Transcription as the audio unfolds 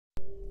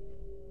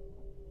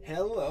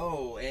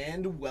Hello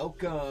and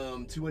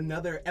welcome to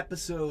another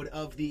episode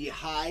of the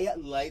High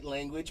Light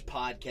Language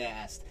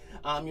Podcast.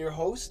 I'm your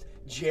host,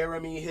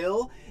 Jeremy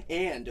Hill,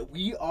 and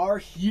we are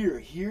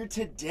here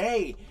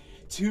today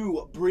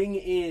to bring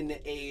in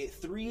a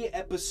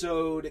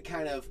 3-episode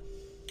kind of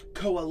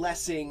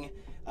coalescing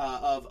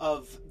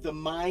of the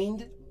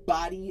mind,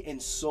 body, and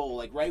soul.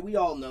 Like, right, we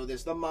all know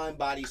this, the mind,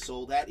 body,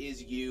 soul, that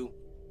is you.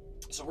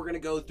 So we're going to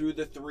go through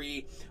the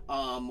 3.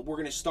 We're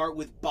going to start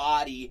with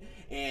body,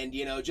 and,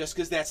 just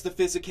because that's the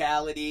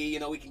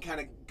physicality, we can kind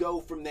of go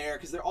from there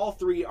because they're all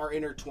 3 are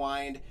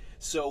intertwined.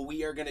 So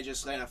we are going to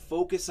just kind of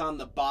focus on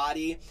the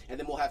body, and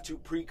then we'll have 2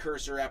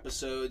 precursor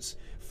episodes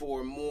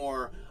for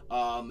more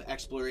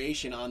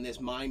exploration on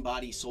this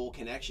mind-body-soul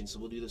connection. So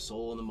we'll do the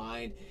soul and the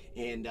mind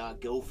and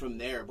go from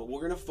there. But we're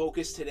going to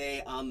focus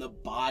today on the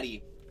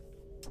body.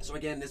 So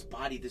again, this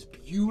body, this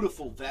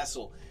beautiful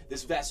vessel,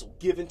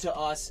 given to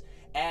us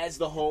as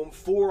the home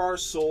for our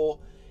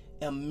soul,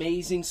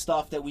 amazing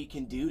stuff that we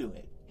can do to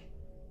it.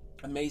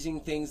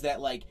 Amazing things that,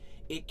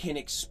 it can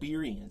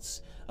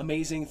experience.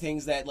 Amazing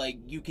things that,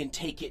 you can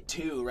take it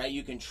to, right?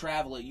 You can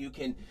travel it, you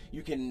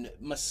can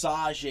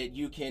massage it,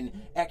 you can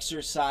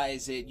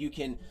exercise it, you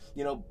can,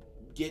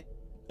 get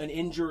an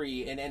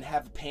injury and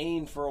have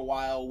pain for a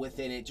while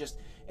within it. Just,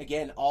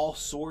 again, all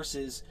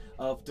sources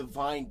of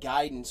divine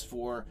guidance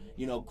for,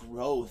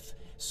 growth.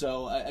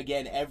 So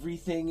again,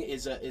 everything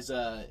is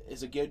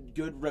a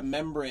good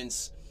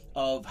remembrance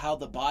of how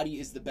the body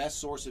is the best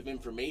source of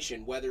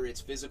information, whether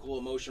it's physical,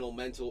 emotional,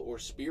 mental, or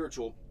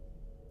spiritual.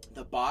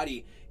 The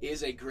body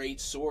is a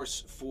great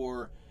source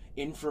for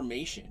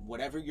information,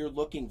 whatever you're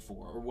looking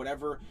for, or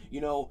whatever,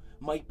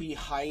 might be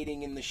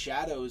hiding in the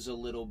shadows a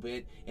little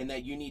bit and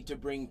that you need to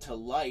bring to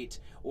light,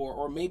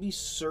 or maybe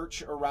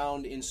search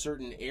around in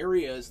certain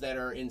areas that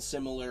are in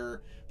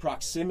similar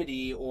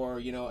proximity or,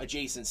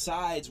 adjacent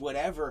sides,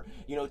 whatever,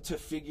 to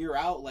figure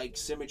out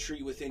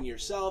symmetry within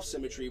yourself,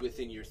 symmetry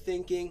within your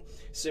thinking,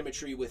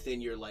 symmetry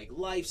within your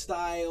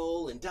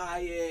lifestyle and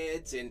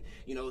diet and,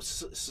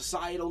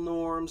 societal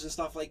norms and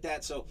stuff like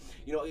that. So,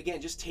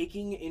 again, just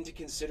taking into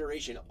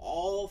consideration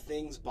all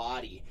things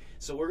body.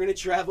 So we're going to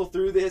travel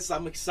through this.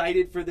 I'm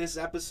excited for this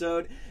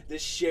episode,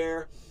 this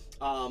share.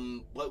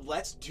 But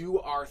let's do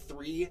our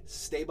 3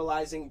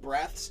 stabilizing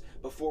breaths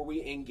before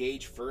we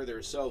engage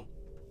further. So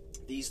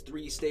these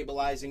 3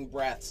 stabilizing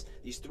breaths,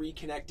 these 3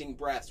 connecting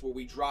breaths where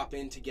we drop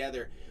in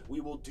together, we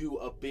will do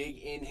a big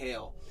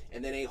inhale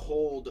and then a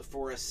hold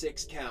for a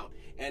 6 count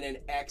and an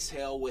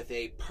exhale with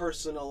a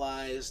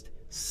personalized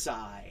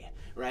sigh,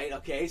 right?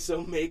 Okay,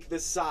 so make the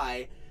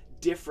sigh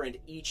different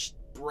each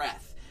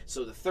breath.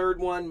 So the third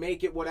one,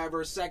 make it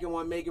whatever. Second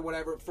one, make it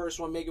whatever. First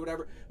one, make it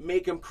whatever.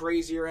 Make them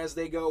crazier as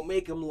they go.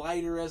 Make them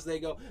lighter as they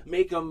go.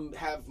 Make them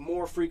have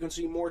more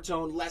frequency, more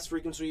tone, less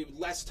frequency,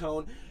 less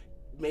tone.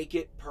 Make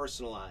it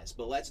personalized.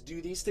 But let's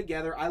do these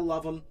together. I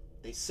love them.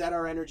 They set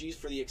our energies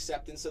for the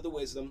acceptance of the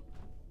wisdom.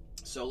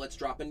 So let's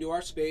drop into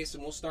our space,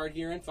 and we'll start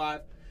here in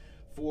 5,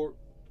 4,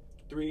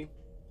 3,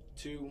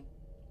 2,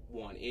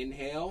 1.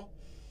 Inhale.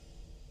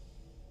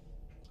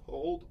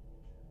 Hold.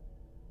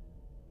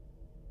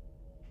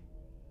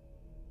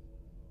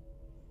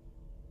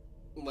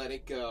 Let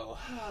it go.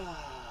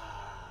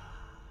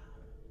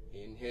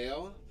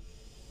 Inhale.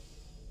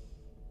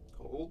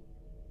 Hold.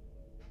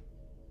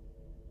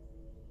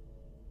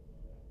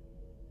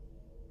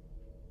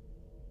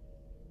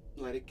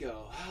 Let it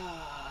go.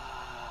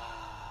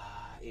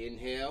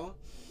 Inhale.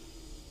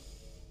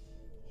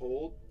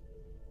 Hold.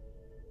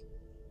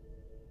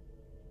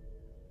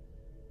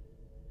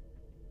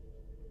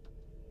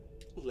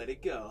 Let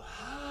it go.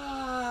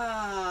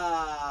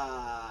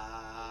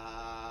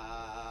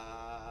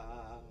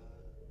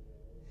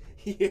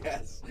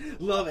 Yes,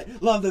 love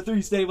it. Love the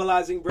 3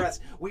 stabilizing breaths.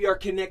 We are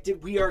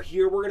connected. We are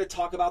here. We're going to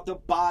talk about the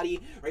body,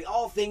 right?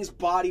 All things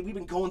body. We've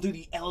been going through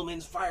the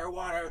elements, fire,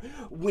 water,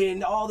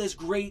 wind, all this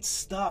great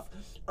stuff.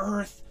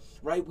 Earth,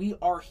 right? We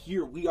are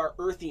here. We are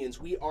Earthians.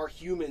 We are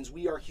humans.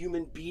 We are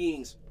human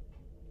beings.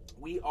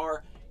 We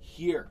are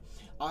here.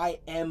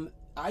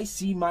 I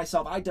see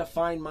myself, I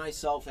define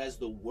myself as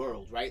the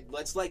world, right?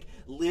 Let's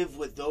live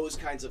with those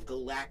kinds of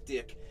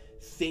galactic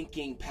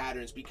thinking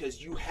patterns,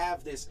 because you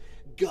have this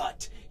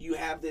gut, you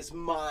have this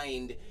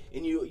mind,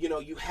 and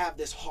you have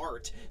this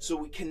heart. So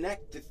we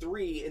connect the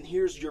 3, and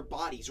here's your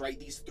bodies, right?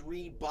 These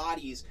 3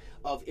 bodies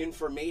of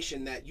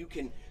information that you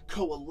can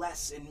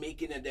coalesce and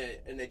make it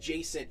an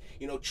adjacent,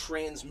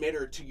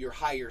 transmitter to your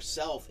higher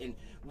self and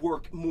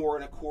work more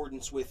in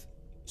accordance with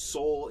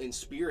soul and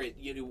spirit,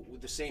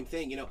 the same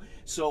thing,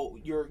 So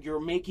you're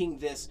making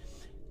this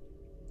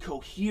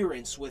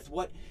coherence with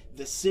what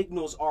the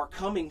signals are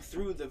coming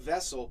through the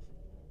vessel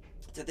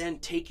to then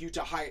take you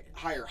to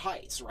higher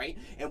heights, right?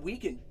 And we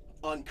can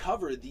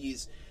uncover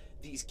these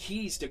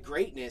keys to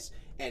greatness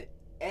at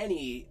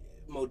any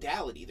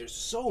modality. There's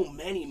so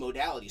many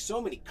modalities,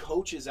 so many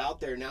coaches out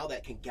there now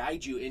that can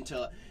guide you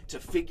into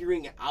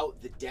figuring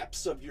out the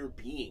depths of your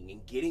being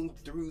and getting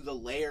through the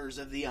layers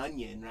of the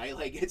onion, right?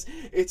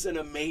 It's an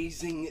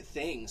amazing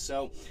thing.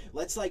 So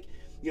let's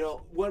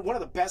one of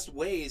the best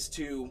ways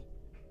to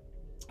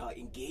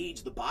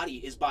engage the body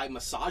is by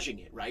massaging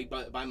it, right?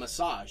 By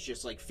massage,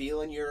 just like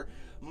feeling your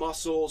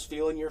muscles,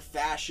 feeling your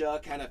fascia,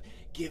 kind of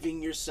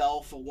giving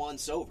yourself a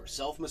once over.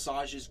 Self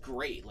massage is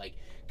great. Like,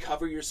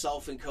 cover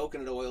yourself in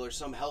coconut oil or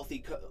some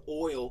healthy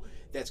oil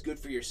that's good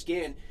for your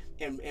skin,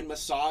 and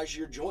massage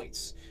your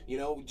joints. You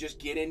know, just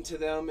get into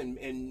them,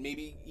 and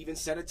maybe even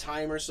set a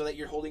timer so that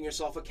you're holding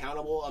yourself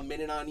accountable. A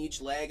minute on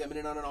each leg, a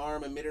minute on an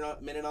arm, a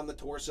minute on the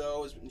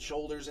torso and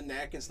shoulders and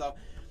neck and stuff.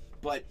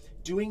 But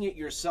doing it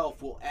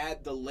yourself will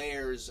add the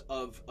layers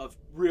of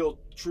real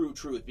true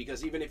truth,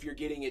 because even if you're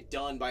getting it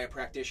done by a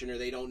practitioner,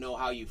 they don't know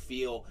how you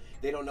feel.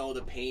 They don't know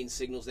the pain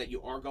signals that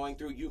you are going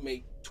through. You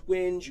may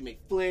twinge, you may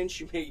flinch,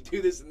 you may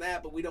do this and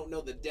that, but we don't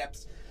know the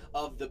depths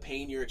of the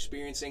pain you're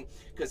experiencing,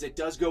 because it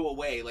does go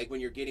away like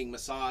when you're getting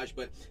massage,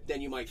 but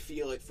then you might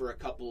feel it for a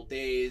couple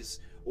days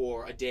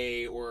or a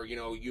day, or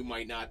you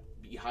might not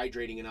be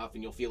hydrating enough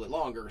and you'll feel it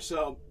longer.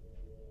 So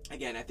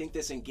again, I think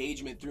this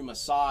engagement through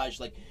massage,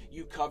 like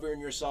you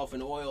covering yourself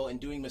in oil and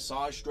doing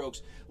massage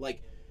strokes,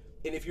 like,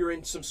 and if you're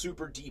in some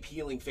super deep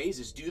healing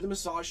phases, do the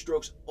massage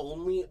strokes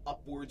only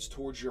upwards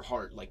towards your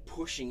heart, like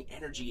pushing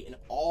energy and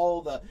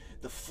all the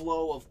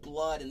flow of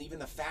blood and even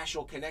the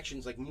fascial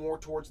connections, like more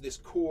towards this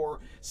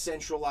core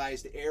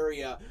centralized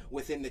area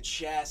within the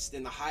chest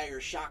and the higher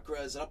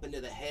chakras up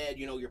into the head.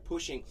 You're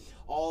pushing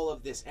all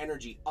of this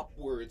energy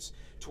upwards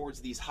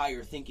towards these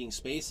higher thinking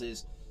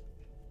spaces,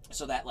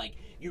 so that like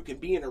you can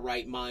be in a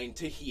right mind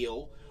to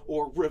heal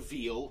or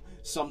reveal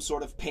some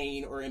sort of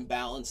pain or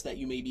imbalance that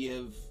you maybe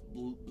have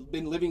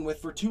been living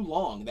with for too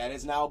long, that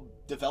has now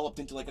developed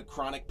into like a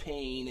chronic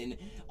pain and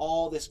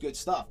all this good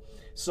stuff.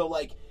 So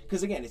like,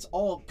 because again, it's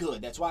all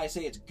good. That's why I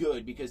say it's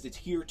good, because it's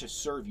here to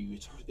serve you.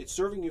 It's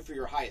serving you for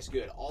your highest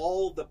good.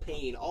 All the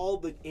pain, all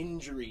the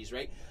injuries,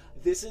 right?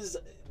 This is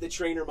the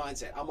trainer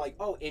mindset. I'm like,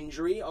 oh,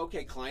 injury?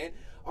 Okay, client.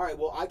 All right,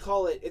 well, I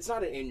call it, it's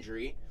not an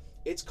injury.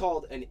 It's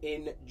called an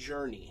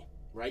in-journey,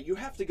 right? You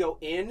have to go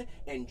in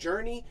and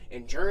journey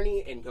and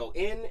journey and go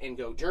in and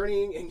go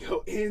journeying and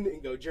go in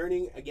and go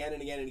journeying again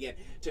and again and again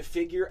to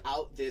figure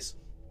out this,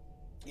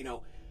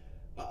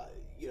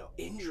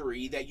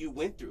 injury that you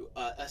went through,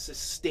 a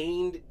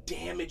sustained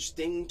damaged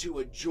thing to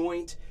a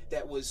joint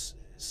that was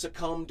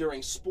succumbed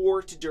during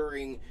sport,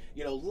 during,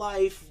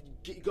 life,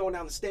 going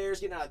down the stairs,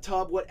 getting out of the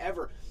tub,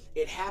 whatever.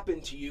 It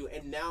happened to you,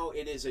 and now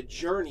it is a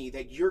journey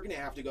that you're going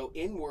to have to go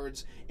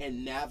inwards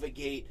and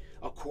navigate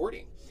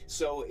according.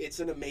 So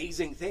it's an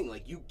amazing thing.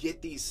 Like, you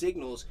get these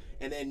signals,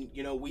 and then,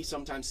 we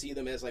sometimes see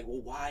them as like,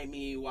 well, why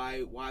me?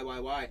 Why?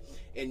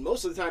 And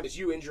most of the time it's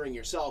you injuring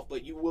yourself,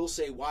 but you will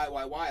say, why?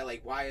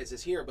 Like, why is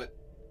this here? But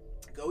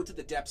go to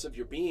the depths of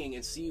your being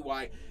and see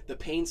why the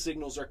pain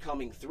signals are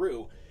coming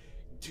through.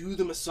 Do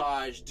the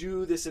massage,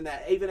 do this and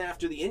that. Even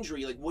after the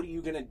injury, like, what are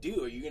you going to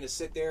do? Are you going to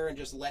sit there and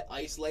just let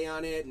ice lay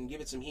on it and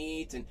give it some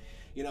heat? And,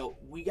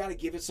 we got to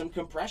give it some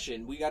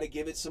compression. We got to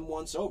give it some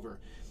once over.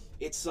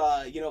 It's,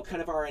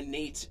 kind of our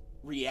innate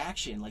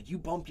reaction. Like, you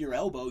bump your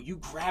elbow, you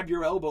grab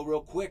your elbow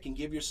real quick and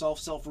give yourself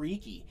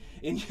self-reiki.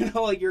 And,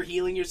 like, you're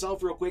healing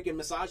yourself real quick and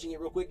massaging it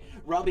real quick,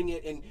 rubbing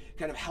it and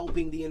kind of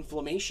helping the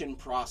inflammation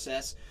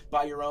process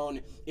by your own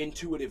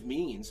intuitive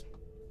means.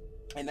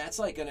 And that's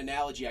like an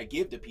analogy I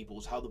give to people,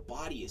 is how the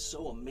body is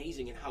so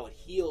amazing and how it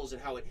heals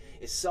and how it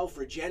is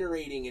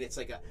self-regenerating, and it's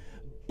like a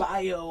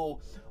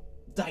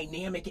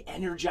biodynamic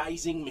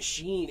energizing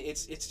machine.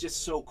 It's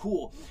just so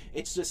cool.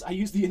 It's just, I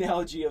use the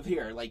analogy of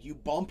here, like you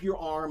bump your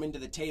arm into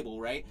the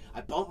table, right?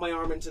 I bump my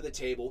arm into the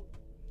table.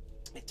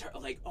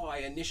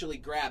 I initially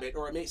grab it,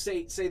 or I may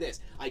say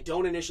this, I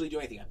don't initially do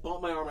anything. I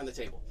bump my arm on the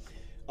table.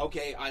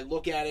 Okay, I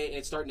look at it and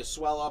it's starting to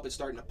swell up, it's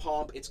starting to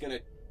pump, it's going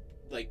to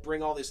like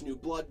bring all this new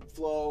blood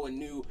flow and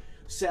new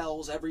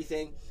cells,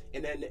 everything,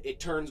 and then it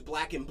turns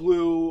black and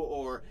blue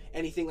or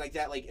anything like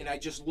that, like, and I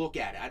just look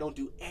at it. I don't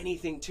do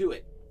anything to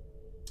it.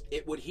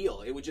 It would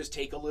heal. It would just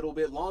take a little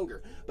bit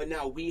longer. But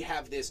now we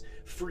have this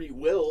free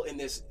will and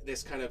this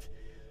kind of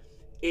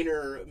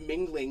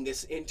intermingling,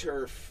 this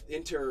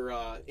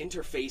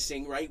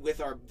interfacing, right, with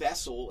our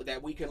vessel,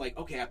 that we can, like,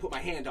 okay, I put my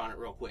hand on it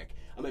real quick.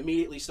 I'm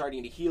immediately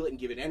starting to heal it and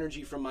give it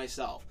energy from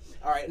myself.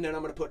 All right, and then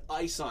I'm going to put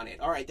ice on it.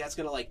 All right, that's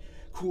going to like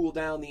cool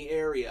down the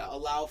area,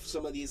 allow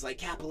some of these like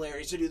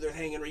capillaries to do their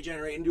thing and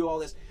regenerate and do all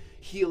this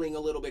healing a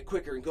little bit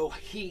quicker, and go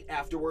heat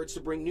afterwards to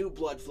bring new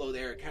blood flow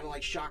there, kind of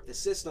like shock the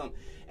system.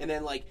 And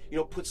then, like,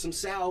 put some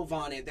salve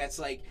on it, that's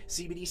like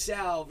CBD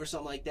salve or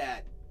something like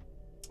that.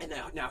 And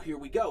now here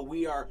we go.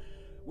 We are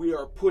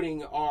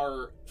putting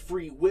our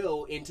free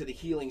will into the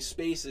healing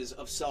spaces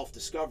of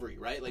self-discovery,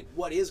 right? Like,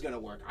 what is going to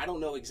work? I don't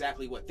know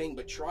exactly what thing,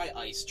 but try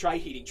ice, try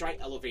heating, try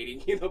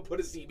elevating, put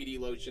a CBD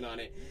lotion on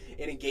it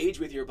and engage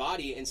with your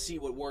body and see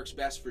what works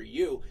best for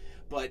you.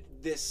 But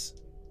this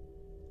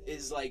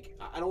is like,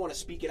 I don't want to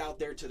speak it out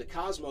there to the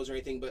cosmos or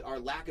anything, but our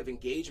lack of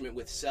engagement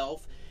with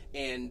self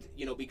and,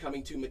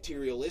 becoming too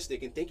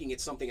materialistic and thinking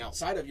it's something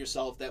outside of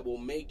yourself that will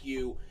make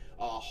you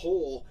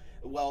whole.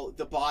 Well,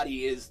 the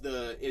body is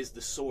the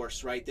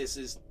source, right? This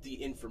is the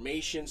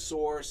information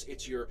source.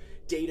 It's your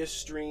data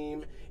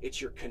stream.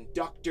 It's your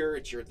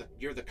conductor.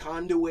 You're the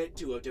conduit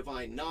to a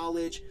divine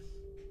knowledge.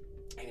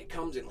 And it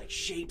comes in like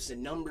shapes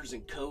and numbers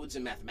and codes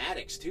and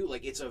mathematics too.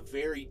 Like, it's a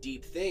very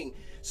deep thing.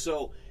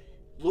 So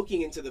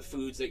looking into the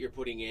foods that you're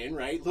putting in,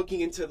 right?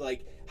 Looking into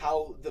like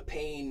how the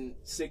pain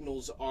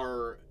signals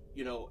are,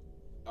 you know,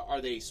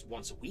 are they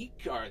once a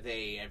week? Are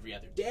they every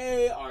other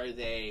day? Are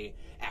they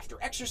after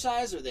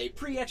exercise? Are they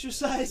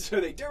pre-exercise?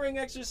 Are they during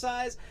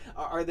exercise?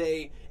 Are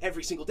they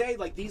every single day?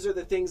 Like, these are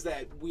the things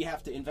that we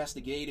have to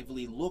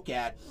investigatively look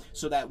at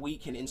so that we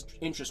can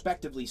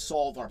introspectively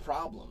solve our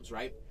problems,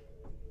 right?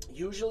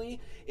 Usually,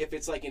 if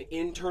it's like an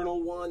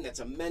internal one that's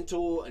a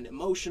mental and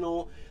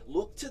emotional,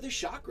 look to the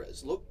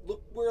chakras. Look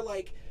where,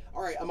 like,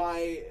 all right,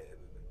 my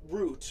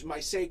root, my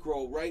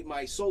sacral, right,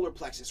 my solar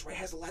plexus, right,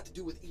 has a lot to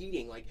do with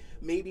eating. Like,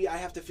 maybe I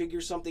have to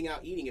figure something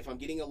out eating. If I'm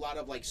getting a lot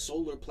of like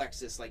solar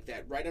plexus like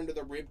that, right under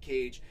the rib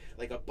cage,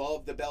 like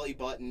above the belly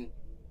button,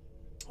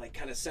 like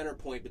kind of center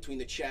point between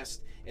the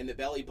chest and the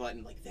belly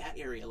button, like that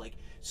area, like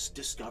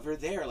discover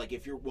there. Like,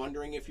 if you're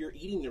wondering if you're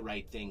eating the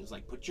right things,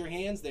 like put your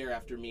hands there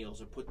after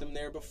meals or put them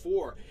there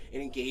before,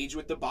 and engage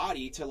with the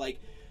body to like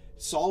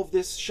solve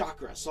this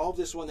chakra, solve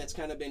this one that's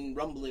kind of been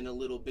rumbling a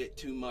little bit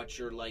too much,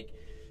 or like,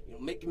 you know,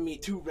 making me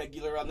too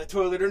regular on the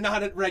toilet or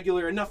not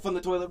regular enough on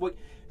the toilet.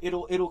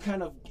 It'll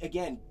kind of,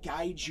 again,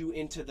 guide you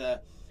into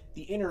the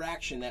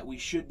interaction that we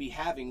should be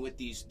having with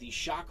these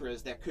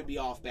chakras that could be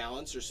off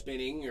balance or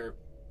spinning or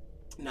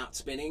not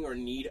spinning or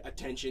need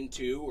attention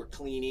to, or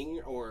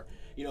cleaning, or,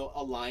 you know,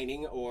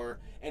 aligning, or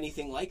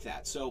anything like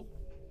that. So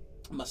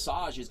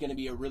massage is going to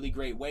be a really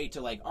great way to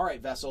like, all right,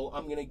 vessel,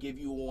 I'm going to give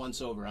you a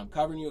once over. I'm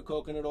covering you with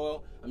coconut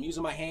oil. I'm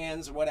using my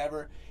hands or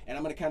whatever, and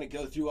I'm going to kind of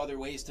go through other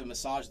ways to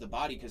massage the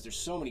body, because there's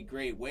so many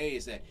great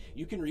ways that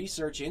you can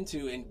research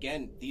into. And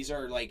again, these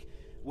are like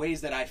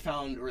ways that I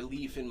found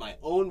relief in my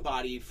own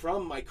body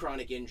from my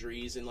chronic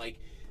injuries, and like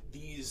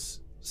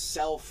these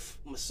self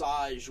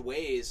massage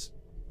ways,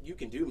 you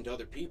can do them to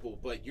other people,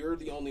 but you're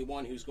the only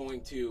one who's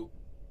going to,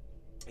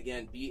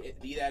 again,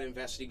 be that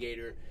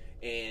investigator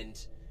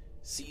and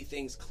see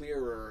things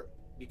clearer,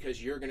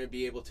 because you're going to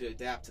be able to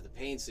adapt to the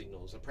pain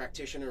signals. A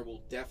practitioner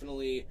will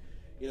definitely,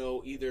 you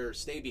know, either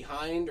stay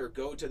behind or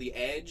go to the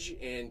edge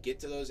and get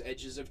to those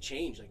edges of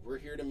change. Like, we're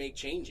here to make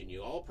change in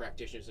you. All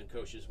practitioners and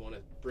coaches want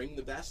to bring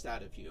the best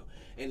out of you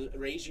and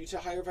raise you to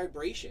higher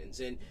vibrations,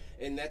 and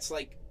that's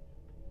like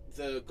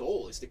the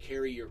goal, is to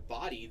carry your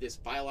body, this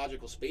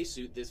biological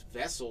spacesuit, this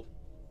vessel,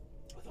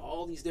 with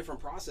all these different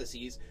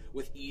processes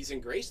with ease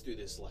and grace through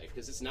this life,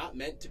 because it's not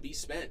meant to be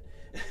spent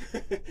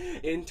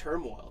in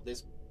turmoil.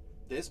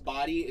 This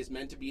body is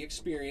meant to be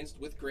experienced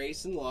with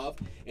grace and love,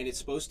 and it's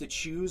supposed to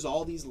choose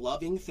all these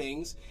loving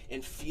things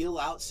and feel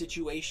out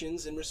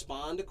situations and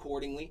respond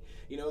accordingly.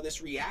 You know,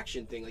 this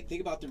reaction thing, like,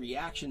 think about the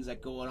reactions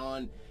that go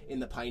on in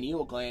the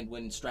pineal gland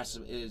when stress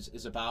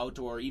is about,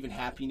 or even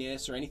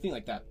happiness or anything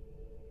like that.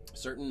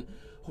 Certain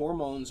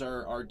hormones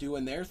are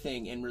doing their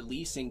thing and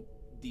releasing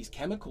these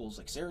chemicals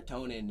like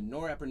serotonin and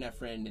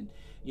norepinephrine and,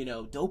 you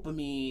know,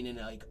 dopamine, and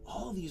like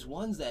all these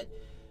ones that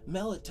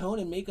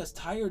melatonin make us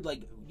tired.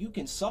 Like, you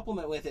can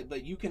supplement with it,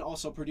 but you can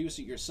also produce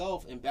it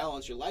yourself and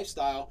balance your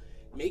lifestyle,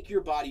 make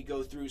your body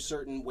go through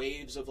certain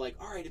waves of like,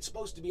 all right, it's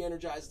supposed to be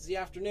energized, it's the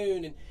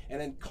afternoon,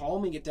 and then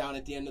calming it down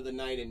at the end of the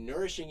night and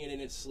nourishing it in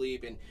its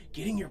sleep, and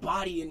getting your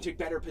body into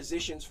better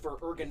positions for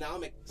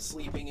ergonomic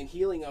sleeping and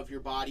healing of your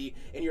body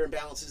and your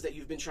imbalances that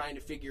you've been trying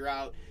to figure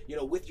out, you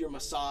know, with your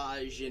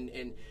massage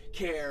and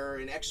care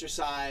and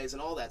exercise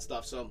and all that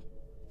stuff. So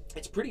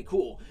it's pretty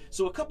cool.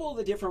 So a couple of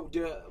the different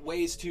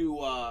ways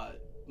to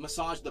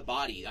massage the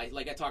body. I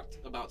talked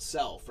about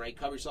self, right?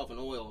 Cover yourself in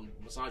oil and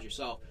massage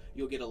yourself.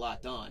 You'll get a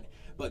lot done.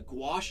 But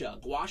gua sha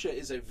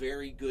is a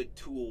very good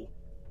tool.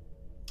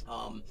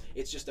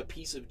 It's just a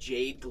piece of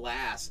jade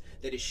glass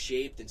that is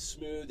shaped and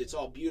smooth. It's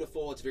all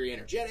beautiful. It's very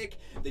energetic.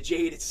 The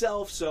jade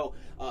itself, so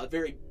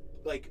very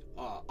like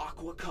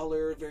aqua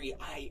color, very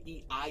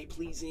eye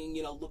pleasing,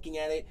 you know, looking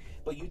at it.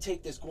 But you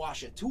take this gua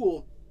sha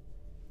tool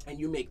and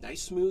you make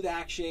nice smooth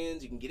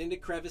actions. You can get into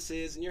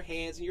crevices in your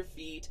hands and your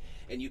feet,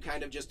 and you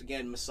kind of just,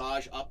 again,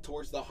 massage up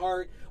towards the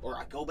heart, or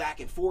I go back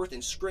and forth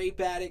and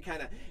scrape at it,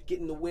 kind of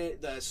getting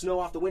the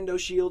snow off the window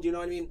shield, you know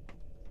what I mean?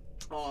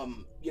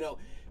 You know,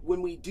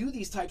 when we do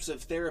these types of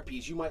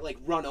therapies, you might like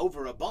run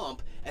over a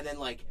bump and then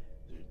like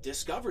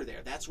discover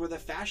that's where the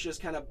fascia is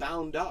kind of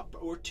bound up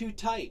or too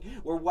tight,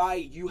 or why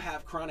you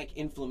have chronic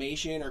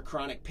inflammation or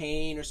chronic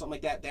pain or something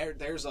like that.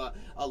 There's a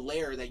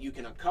layer that you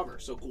can uncover.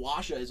 So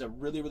gua sha is a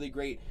really, really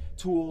great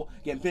tool.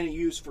 Again, been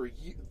used for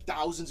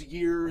thousands of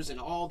years,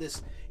 and all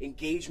this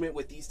engagement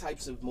with these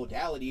types of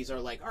modalities are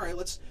like, all right,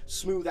 let's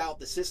smooth out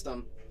the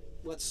system,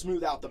 let's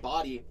smooth out the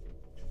body,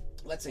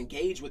 let's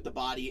engage with the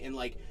body and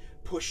like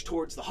push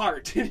towards the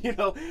heart, and, you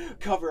know,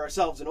 cover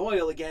ourselves in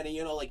oil again, and,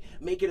 you know, like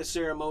make it a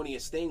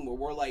ceremonious thing where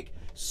we're like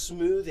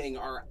smoothing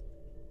our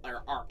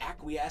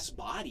aqueous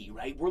body,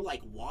 right? We're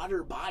like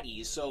water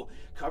bodies, so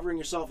covering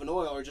yourself in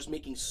oil or just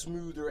making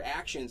smoother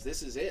actions,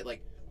 this is it,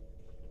 like,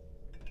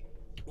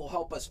 will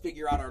help us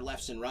figure out our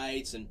lefts and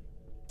rights, and,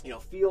 you know,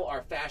 feel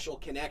our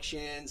fascial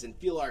connections and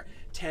feel our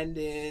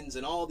tendons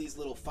and all these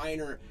little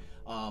finer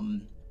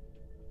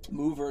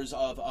movers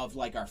of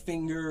like our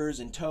fingers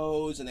and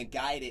toes, and then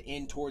guide it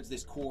in towards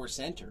this core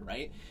center,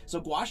 right? So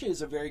gua sha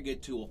is a very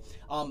good tool.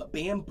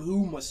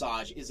 Bamboo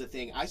massage is a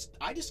thing.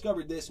 I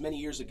discovered this many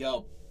years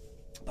ago,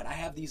 but I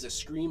have these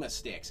Eskrima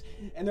sticks,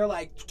 and they're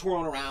like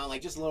twirling around,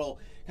 like just little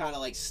kind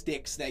of like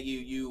sticks that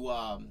you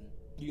know,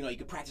 you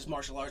can practice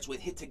martial arts with,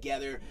 hit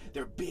together.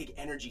 They're big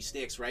energy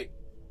sticks, right?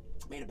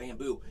 Made of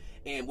bamboo.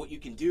 And what you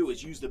can do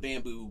is use the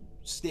bamboo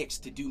sticks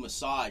to do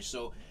massage.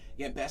 So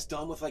again, best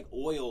done with like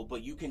oil,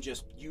 but you can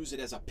just use it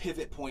as a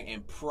pivot point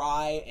and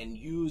pry, and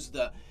use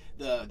the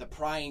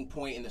prying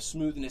point and the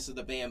smoothness of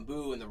the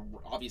bamboo and the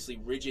obviously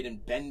rigid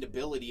and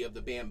bendability of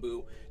the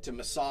bamboo to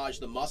massage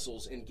the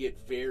muscles and get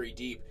very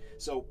deep.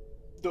 So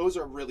those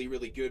are really,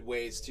 really good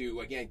ways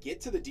to, again,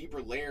 get to the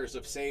deeper layers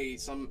of, say,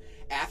 some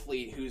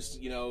athlete who's,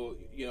 you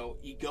know,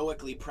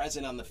 egoically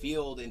present on the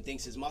field and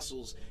thinks his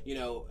muscles, you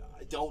know,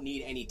 don't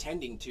need any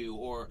tending to,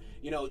 or,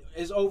 you know,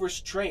 is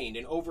overstrained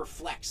and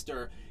overflexed,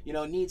 or, you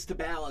know, needs to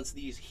balance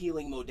these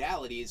healing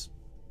modalities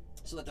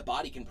so that the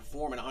body can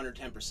perform at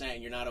 110%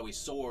 and you're not always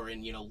sore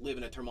and, you know,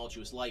 living a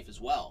tumultuous life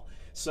as well.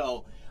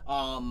 So,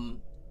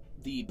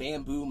 the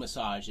bamboo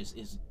massage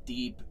is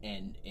deep,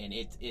 and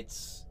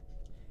it's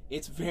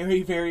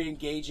very, very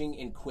engaging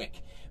and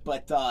quick.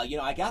 But, you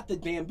know, I got the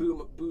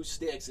bamboo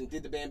sticks and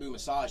did the bamboo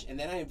massage, and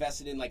then I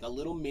invested in like a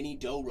little mini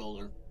dough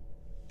roller.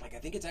 Like, I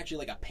think it's actually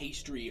like a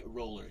pastry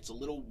roller. It's a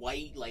little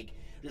white, like,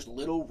 just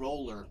little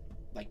roller,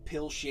 like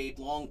pill-shaped,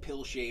 long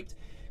pill-shaped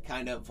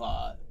kind of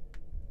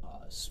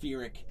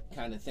spheric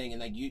kind of thing. And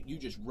like you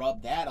just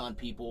rub that on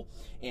people,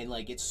 and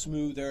like it's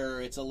smoother.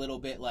 It's a little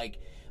bit like,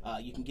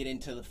 you can get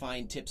into the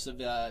fine tips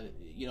of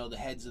you know, the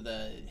heads of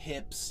the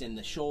hips and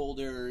the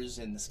shoulders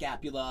and the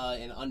scapula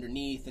and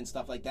underneath and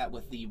stuff like that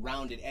with the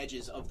rounded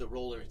edges of the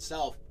roller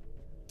itself.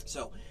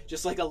 So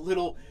just like a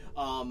little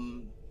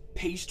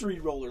pastry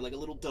roller, like a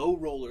little dough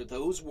roller,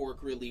 those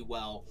work really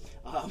well.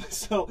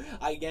 So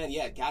I, again,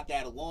 yeah, got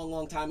that a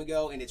long time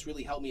ago, and it's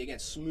really helped me, again,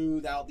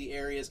 smooth out the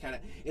areas. Kind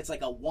of, it's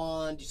like a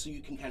wand, so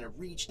you can kind of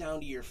reach down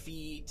to your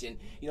feet and,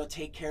 you know,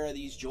 take care of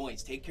these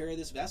joints, take care of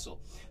this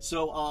vessel.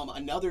 So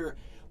another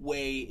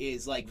way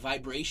is like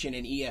vibration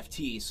and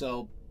EFT.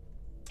 So,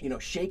 you know,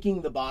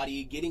 shaking the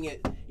body, getting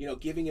it, you know,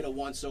 giving it a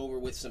once over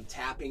with some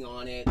tapping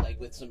on it, like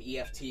with some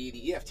EFT.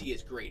 The EFT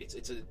is great.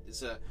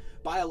 It's a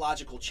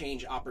biological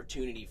change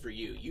opportunity for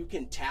you. You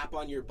can tap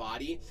on your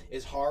body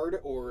as hard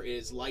or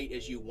as light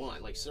as you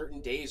want. Like, certain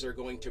days are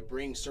going to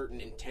bring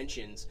certain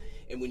intentions,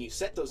 and when you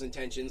set those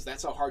intentions,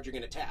 that's how hard you're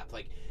going to tap.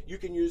 Like, you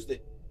can use the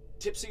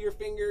tips of your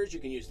fingers, you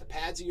can use the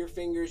pads of your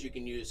fingers, you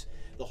can use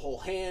the whole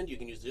hand, you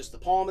can use just the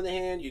palm of the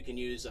hand, you can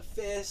use a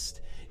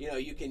fist, you know,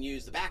 you can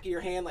use the back of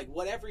your hand, like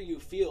whatever you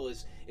feel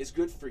is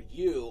good for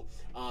you.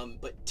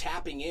 But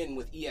tapping in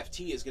with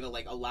EFT is going to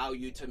like allow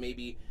you to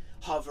maybe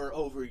hover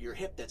over your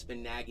hip that's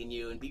been nagging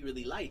you and be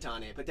really light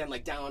on it, but then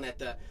like down at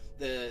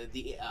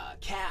the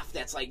calf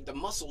that's like the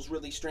muscles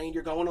really strained,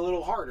 you're going a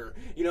little harder,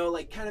 you know,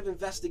 like kind of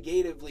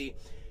investigatively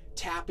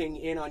tapping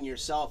in on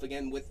yourself,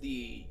 again, with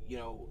the, you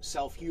know,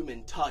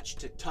 self-human touch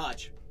to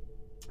touch,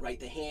 right?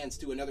 The hands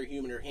to another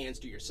human or hands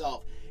to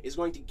yourself is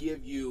going to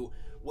give you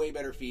way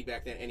better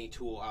feedback than any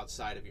tool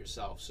outside of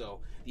yourself. So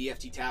the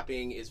EFT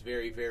tapping is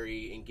very,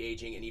 very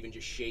engaging, and even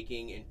just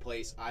shaking in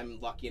place. I'm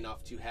lucky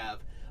enough to have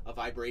a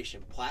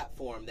vibration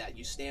platform that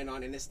you stand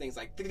on, and this thing's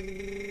like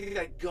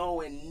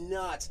going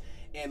nuts,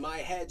 and my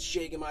head's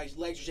shaking, my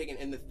legs are shaking,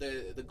 and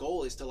the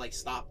goal is to like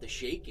stop the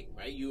shaking,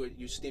 right?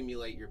 You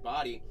stimulate your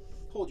body,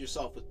 hold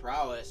yourself with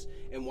prowess,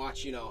 and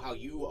watch, you know, how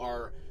you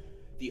are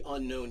the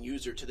unknown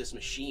user to this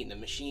machine. The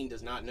machine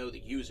does not know the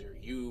user.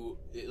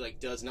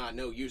 Does not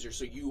know user,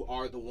 so you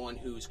are the one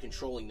who's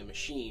controlling the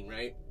machine,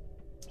 right?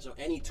 So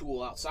any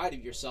tool outside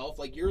of yourself,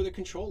 like, you're the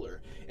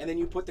controller, and then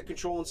you put the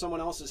control in someone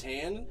else's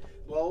hand.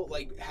 Well,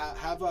 like,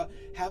 have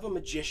a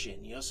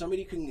magician, you know,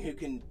 somebody who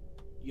can,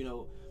 you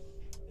know,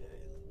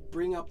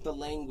 bring up the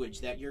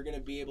language that you're going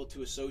to be able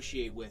to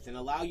associate with and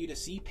allow you to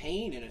see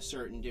pain in a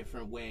certain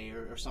different way,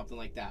 or something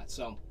like that.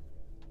 So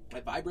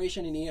like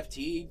vibration and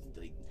EFT,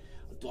 like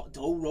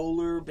dough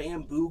roller,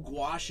 bamboo,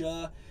 gua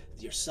sha,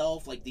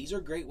 yourself, like these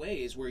are great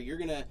ways where you're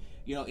going to,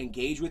 you know,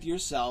 engage with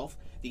yourself,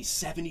 these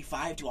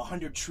 75 to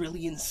 100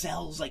 trillion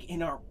cells like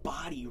in our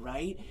body,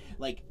 right?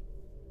 Like,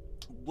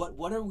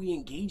 what are we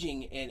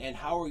engaging and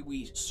how are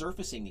we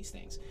surfacing these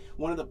things?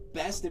 One of the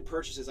best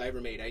purchases I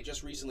ever made, I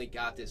just recently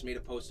got this, made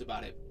a post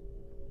about it,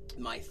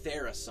 my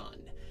TheraSun.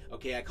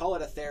 Okay, I call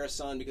it a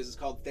TheraSun because it's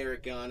called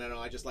Theragun. I don't know,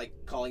 I just like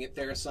calling it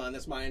TheraSun.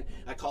 That's mine.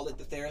 I called it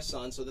the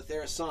TheraSun. So the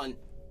TheraSun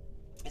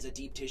is a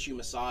deep tissue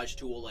massage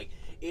tool. Like,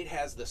 it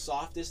has the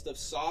softest of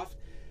soft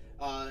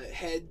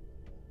head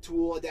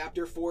tool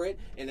adapter for it,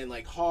 and then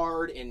like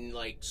hard and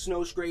like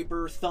snow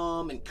scraper,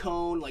 thumb and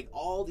cone, like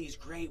all these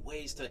great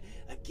ways to,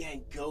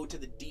 again, go to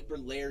the deeper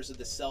layers of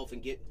the self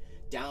and get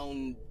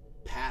down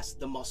past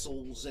the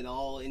muscles and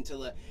all into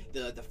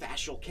the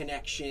fascial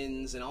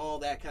connections and all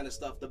that kind of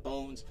stuff, the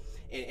bones,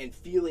 and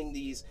feeling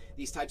these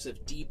types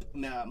of deep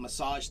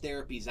massage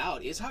therapies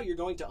out is how you're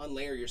going to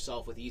unlayer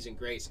yourself with ease and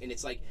grace. And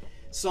it's like,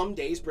 some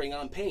days bring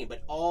on pain,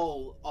 but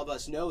all of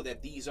us know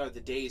that these are the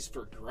days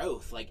for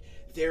growth. Like,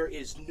 there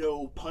is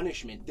no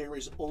punishment, there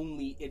is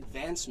only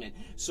advancement.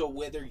 So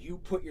whether you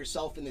put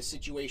yourself in this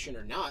situation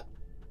or not,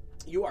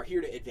 you are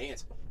here to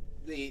advance.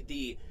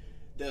 The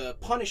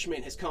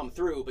punishment has come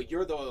through, but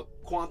you're the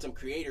quantum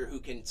creator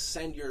who can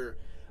send your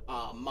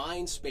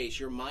mind space,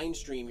 your mind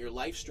stream, your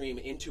life stream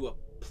into a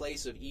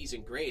place of ease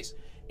and grace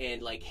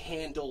and like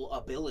handle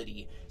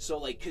ability. So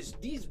like, because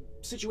these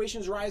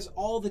situations arise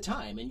all the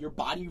time and your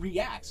body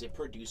reacts, it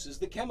produces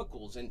the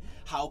chemicals, and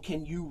how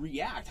can you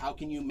react, how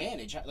can you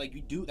manage, like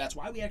you do. That's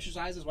why we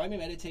exercise, that's why we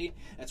meditate,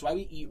 that's why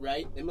we eat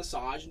right and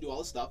massage and do all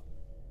this stuff.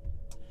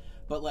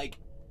 But like,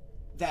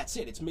 that's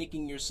it. It's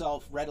making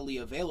yourself readily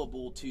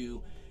available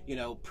to, you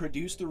know,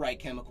 produce the right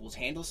chemicals,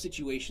 handle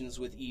situations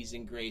with ease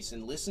and grace,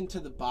 and listen to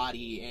the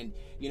body, and,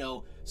 you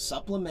know,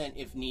 supplement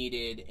if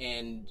needed,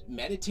 and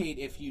meditate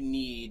if you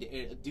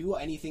need, do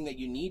anything that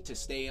you need to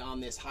stay on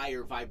this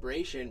higher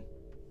vibration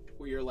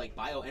where your like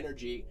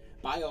biodynamic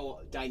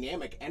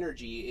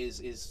energy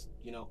is,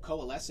 you know,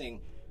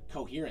 coalescing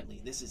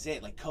coherently. This is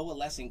it, like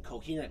coalescing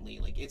coherently.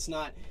 Like, it's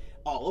not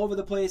all over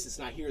the place, it's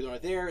not here nor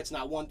there, it's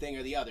not one thing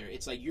or the other.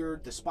 It's like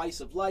you're the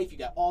spice of life. You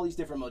got all these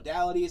different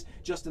modalities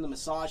just in the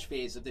massage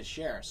phase of this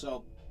share.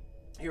 So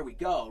here we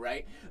go,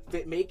 right?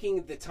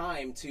 Making the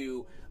time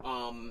to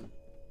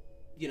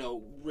you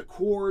know,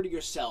 record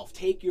yourself,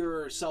 take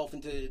yourself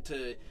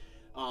into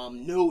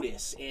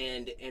notice,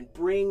 and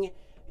bring,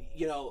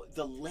 you know,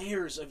 the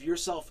layers of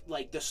yourself,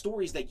 like the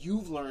stories that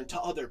you've learned,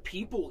 to other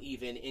people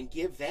even, and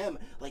give them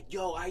like,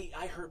 yo,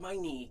 I hurt my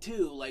knee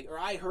too, like, or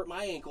I hurt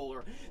my ankle,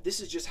 or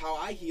this is just how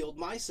I healed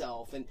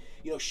myself. And,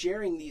 you know,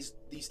 sharing these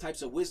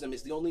types of wisdom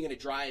is the only going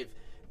to drive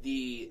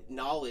the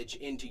knowledge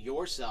into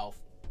yourself,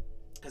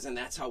 because then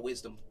that's how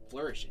wisdom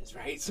flourishes,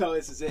 right? So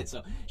this is it.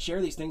 So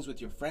share these things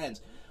with your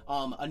friends.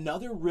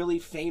 Another really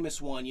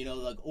famous one, you know,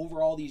 like over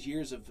all these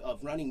years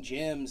of running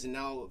gyms and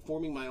now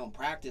forming my own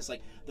practice,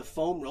 like the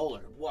foam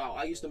roller. Wow,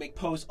 I used to make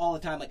posts all the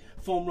time like,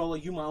 foam roller,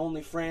 you my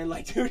only friend.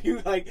 Like, dude,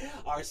 you like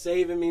are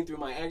saving me through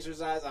my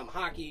exercise. I'm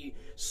hockey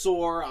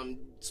sore, I'm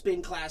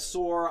spin class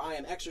sore, I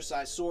am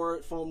exercise sore.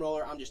 Foam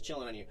roller, I'm just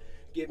chilling on you.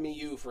 Give me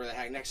you for the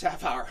next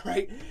half hour,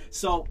 right?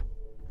 So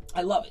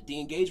I love it. The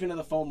engagement of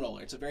the foam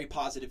roller. It's a very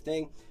positive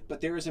thing,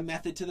 but there is a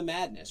method to the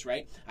madness,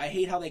 right? I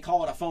hate how they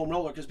call it a foam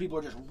roller because people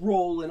are just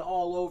rolling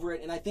all over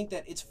it, and I think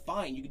that it's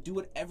fine. You can do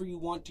whatever you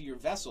want to your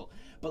vessel,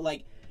 but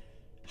like,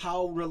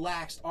 how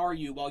relaxed are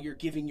you while you're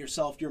giving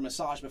yourself your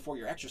massage before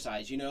your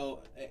exercise, you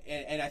know?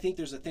 And I think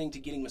there's a thing to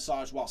getting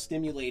massage while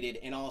stimulated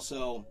and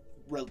also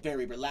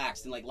very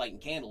relaxed, and like lighting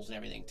candles and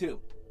everything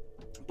too.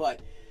 But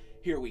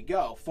here we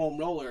go. Foam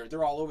roller,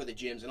 they're all over the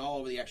gyms and all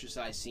over the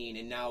exercise scene,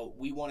 and now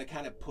we want to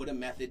kind of put a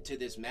method to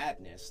this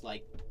madness,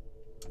 like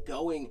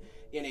going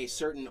in a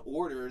certain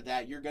order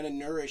that you're going to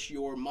nourish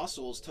your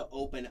muscles to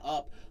open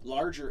up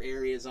larger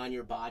areas on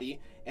your body,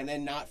 and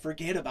then not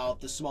forget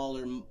about the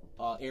smaller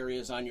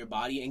areas on your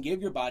body, and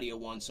give your body a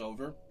once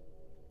over,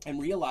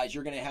 and realize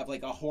you're going to have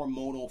like a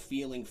hormonal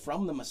feeling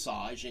from the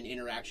massage and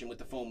interaction with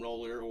the foam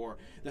roller or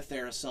the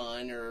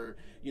Therasun or,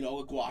 you know,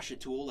 a gua sha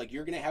tool. Like,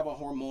 you're going to have a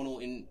hormonal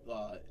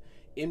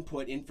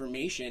input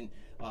information,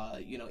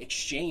 you know,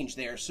 exchange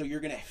there. So you're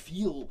going to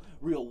feel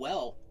real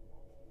well.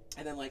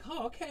 And then like,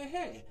 oh, okay,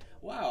 hey,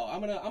 wow, I'm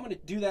gonna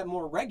do that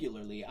more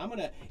regularly. I'm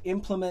gonna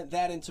implement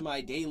that into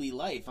my daily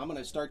life. I'm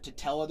gonna start to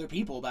tell other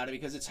people about it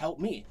because it's helped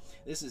me.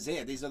 This is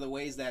it. These are the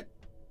ways that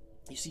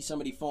you see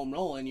somebody foam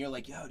roll and you're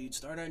like, yo, dude,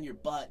 start on your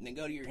butt and then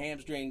go to your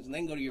hamstrings and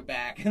then go to your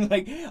back, and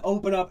like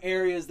open up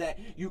areas that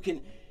you can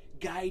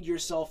guide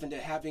yourself into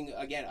having,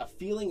 again, a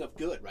feeling of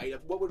good, right?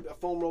 What would a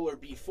foam roller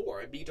be for?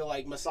 It'd be to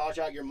like massage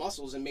out your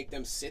muscles and make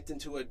them sit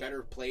into a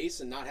better place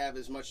and not have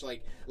as much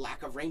like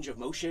lack of range of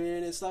motion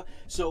and stuff.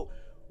 So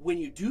when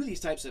you do these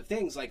types of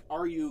things, like,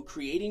 are you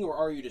creating or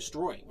are you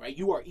destroying, right?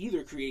 You are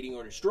either creating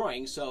or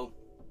destroying. So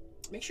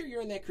make sure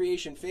you're in that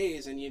creation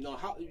phase. And, you know,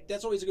 how,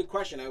 that's always a good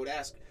question I would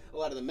ask a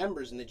lot of the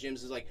members in the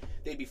gyms, is like,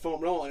 they'd be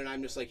foam rolling and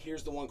I'm just like,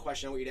 here's the one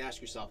question I want you to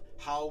ask yourself: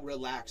 how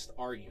relaxed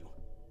are you?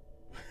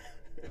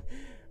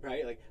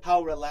 Right? Like,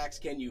 how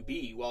relaxed can you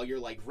be while you're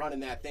like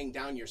running that thing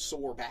down your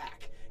sore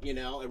back, you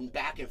know, and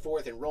back and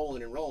forth and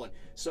rolling and rolling.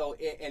 So,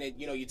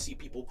 you know, you'd see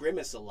people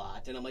grimace a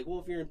lot. And I'm like, well,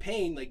 if you're in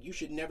pain, like, you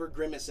should never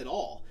grimace at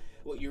all.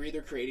 Well, you're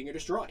either creating or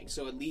destroying.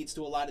 So it leads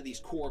to a lot of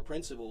these core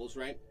principles,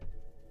 right?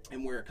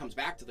 And where it comes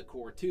back to the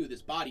core too,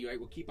 this body, right?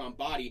 We'll keep on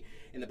body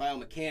and the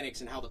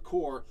biomechanics and how the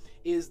core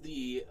is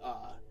the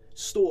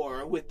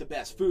store with the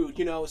best food,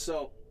 you know.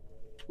 So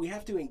we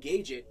have to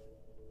engage it,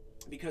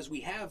 because we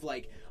have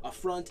like a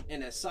front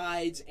and a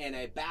sides and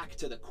a back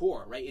to the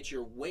core, right? It's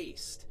your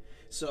waist.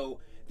 So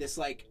this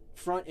like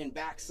front and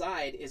back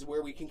side is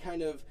where we can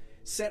kind of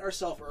set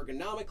ourselves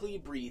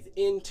ergonomically, breathe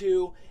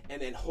into,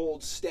 and then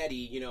hold steady,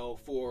 you know,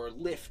 for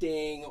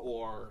lifting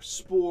or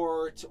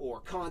sport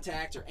or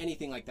contact or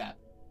anything like that.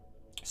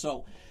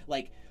 So,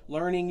 like,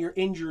 learning your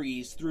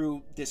injuries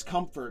through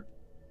discomfort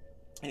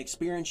and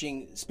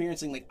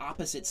experiencing like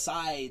opposite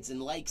sides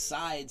and like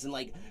sides and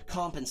like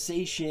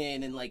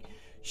compensation, and like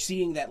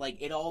seeing that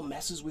like it all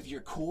messes with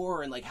your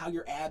core, and like how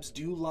your abs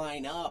do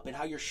line up, and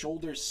how your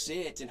shoulders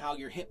sit, and how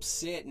your hips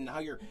sit, and how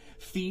your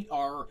feet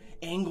are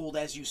angled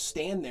as you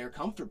stand there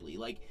comfortably.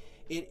 Like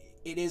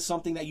it is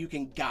something that you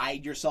can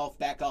guide yourself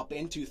back up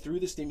into through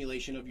the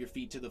stimulation of your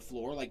feet to the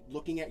floor, like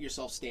looking at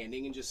yourself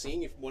standing and just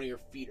seeing if one of your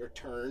feet are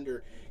turned,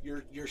 or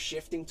you're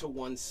shifting to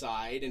one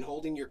side and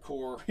holding your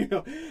core, you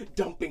know,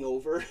 dumping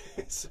over.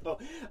 So,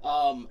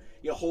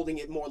 you know, holding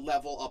it more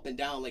level up and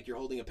down, like you're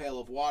holding a pail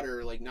of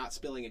water, like not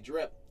spilling a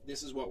drip.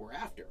 This is what we're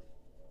after.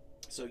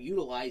 So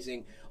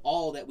utilizing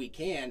all that we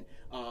can,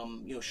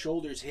 you know,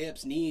 shoulders,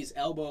 hips, knees,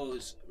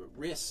 elbows,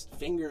 wrists,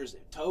 fingers,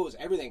 toes,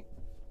 everything.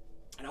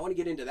 And I want to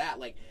get into that,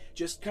 like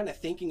just kind of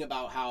thinking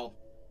about how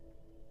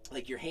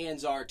like your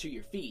hands are to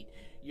your feet,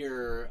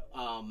 your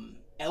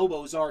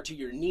elbows are to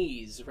your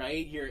knees,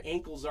 right? Your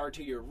ankles are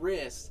to your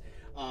wrists,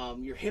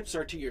 your hips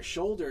are to your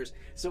shoulders.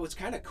 So it's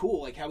kind of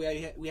cool, like how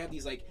we have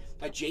these like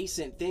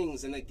adjacent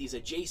things and like these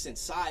adjacent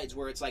sides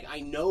where it's like,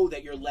 I know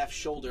that your left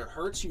shoulder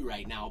hurts you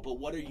right now, but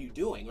what are you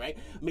doing, right?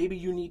 Maybe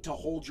you need to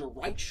hold your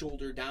right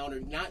shoulder down or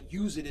not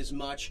use it as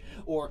much,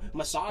 or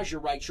massage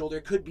your right shoulder.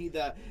 It could be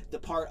the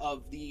part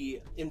of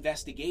the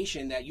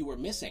investigation that you were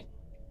missing.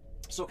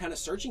 So kind of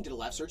searching to the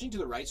left, searching to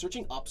the right,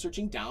 searching up,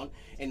 searching down,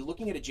 and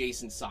looking at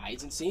adjacent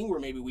sides and seeing where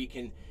maybe we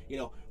can, you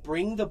know,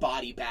 bring the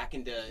body back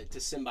into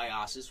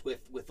symbiosis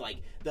with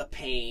like the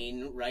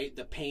pain, right?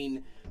 The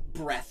pain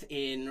breath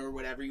in, or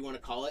whatever you want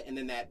to call it, and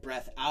then that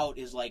breath out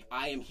is like,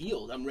 I am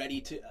healed. I'm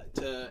ready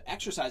to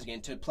exercise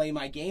again, to play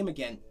my game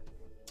again,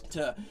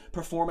 to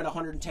perform at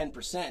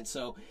 110%.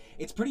 So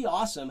it's pretty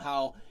awesome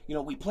how, you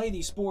know, we play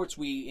these sports,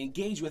 we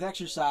engage with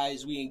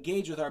exercise, we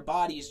engage with our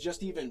bodies,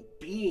 just even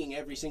being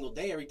every single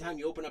day. Every time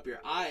you open up your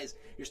eyes,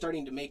 you're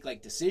starting to make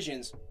like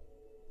decisions,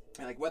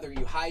 and like whether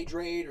you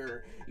hydrate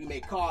or you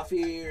make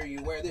coffee or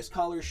you wear this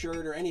color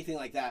shirt or anything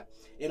like that.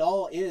 It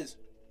all is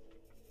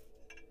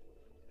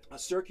a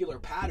circular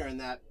pattern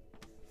that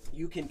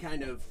you can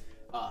kind of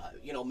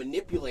you know,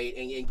 manipulate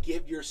and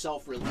give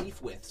yourself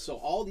relief with. So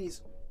all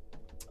these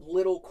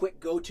little quick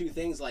go-to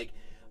things like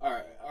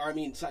I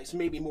mean,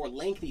 maybe more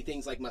lengthy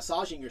things like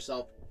massaging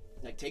yourself,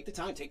 like take the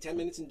time, take 10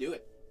 minutes and do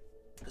it,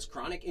 because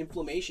chronic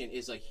inflammation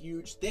is a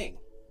huge thing,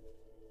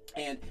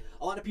 and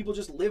a lot of people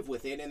just live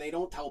with it and they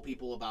don't tell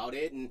people about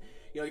it. And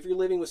you know, if you're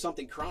living with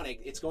something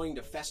chronic, it's going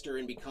to fester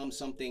and become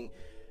something,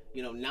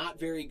 you know, not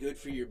very good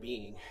for your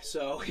being.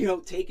 So, you know,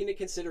 take into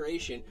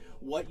consideration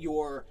what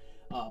you're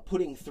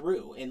putting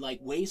through, and like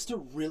ways to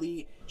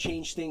really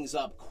change things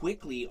up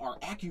quickly are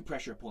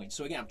acupressure points.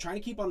 So again, I'm trying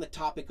to keep on the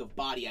topic of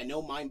body. I know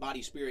mind,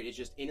 body, spirit is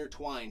just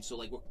intertwined, so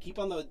like we'll keep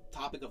on the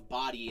topic of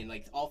body and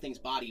like all things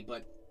body,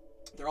 but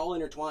they're all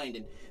intertwined.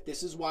 And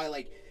this is why,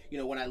 like, you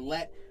know, when I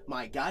let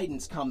my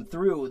guidance come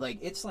through, like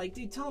it's like,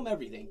 dude, tell them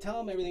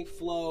everything,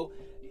 flow,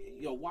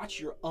 you know, watch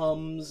your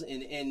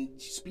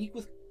and speak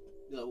with,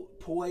 you know,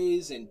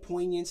 poise and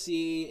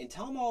poignancy, and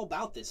tell them all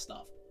about this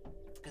stuff.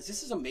 Because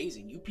this is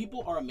amazing. You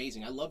people are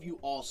amazing. I love you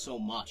all so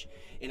much.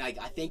 And I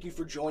thank you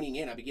for joining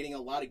in. I've been getting a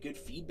lot of good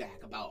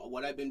feedback about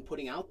what I've been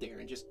putting out there,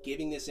 and just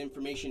giving this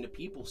information to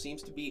people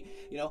seems to be,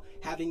 you know,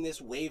 having this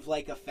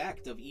wave-like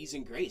effect of ease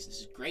and grace. This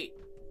is great.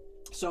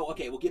 So,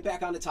 okay, we'll get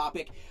back on the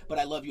topic, but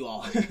I love you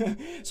all.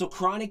 So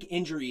chronic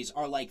injuries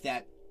are like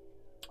that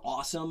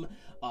awesome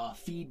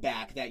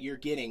feedback that you're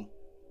getting.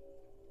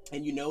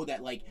 And you know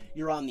that like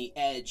you're on the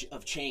edge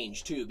of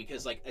change too,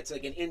 because like it's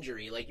like an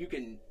injury. Like you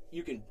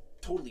can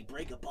totally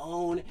break a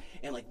bone,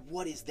 and like,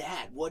 what is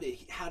that?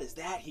 How does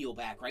that heal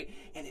back, right?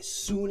 And as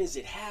soon as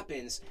it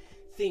happens,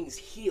 things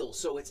heal.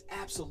 So it's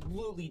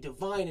absolutely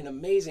divine and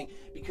amazing,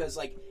 because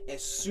like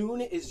as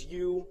soon as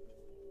you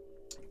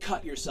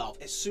cut yourself,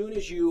 as soon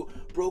as you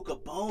broke a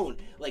bone,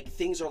 like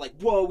things are like,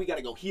 whoa, we got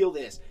to go heal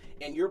this.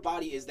 And your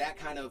body is that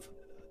kind of,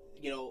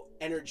 you know,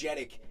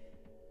 energetic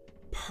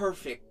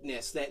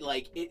perfectness that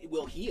like it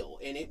will heal,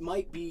 and it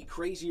might be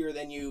crazier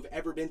than you've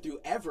ever been through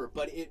ever,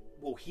 but it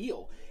will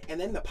heal. And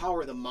then the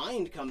power of the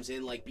mind comes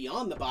in, like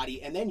beyond the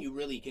body, and then you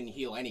really can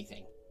heal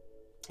anything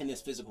in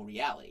this physical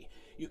reality.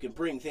 You can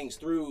bring things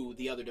through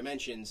the other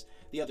dimensions,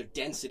 the other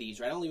densities,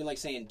 right? I don't even like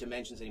saying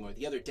dimensions anymore.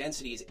 The other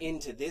densities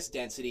into this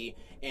density,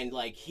 and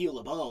like heal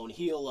a bone,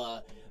 heal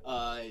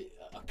a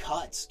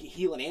cut,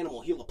 heal an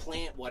animal, heal a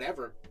plant,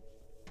 whatever.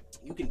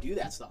 You can do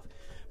that stuff.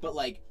 But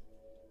like,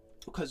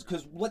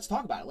 because let's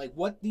talk about it. Like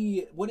what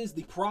is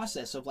the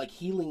process of like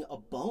healing a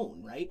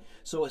bone, right?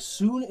 So as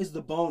soon as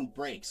the bone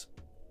breaks,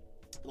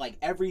 like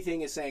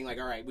everything is saying like,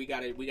 all right, we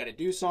gotta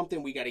do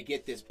something, we gotta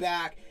get this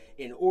back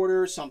in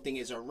order, something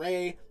is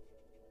array.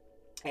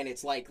 And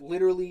it's like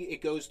literally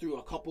it goes through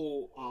a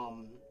couple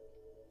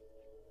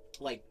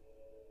like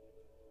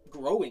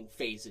growing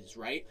phases,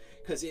 right?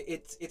 Because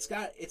it's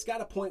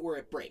got a point where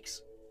it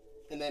breaks.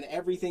 and then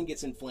everything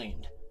gets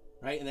inflamed,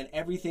 right? And then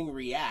everything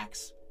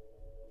reacts,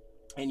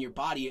 and your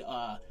body,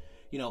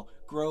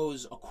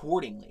 grows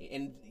accordingly.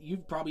 And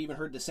you've probably even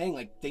heard the saying,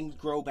 like, things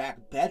grow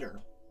back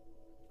better.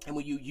 And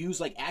when you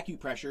use like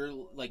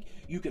acupressure, like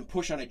you can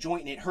push on a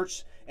joint and it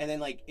hurts, and then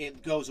like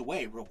it goes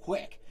away real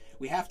quick.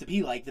 We have to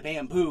be like the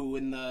bamboo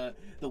and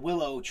the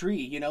willow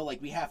tree,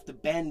 like we have to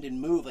bend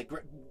and move. Like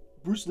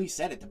Bruce Lee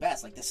said it the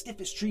best, like the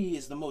stiffest tree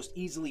is the most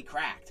easily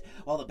cracked,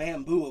 while the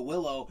bamboo, a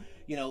willow,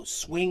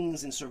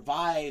 swings and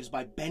survives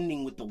by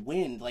bending with the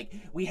wind. Like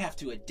we have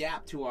to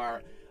adapt to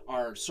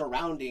our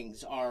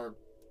surroundings, our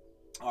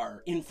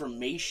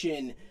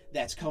information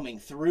that's coming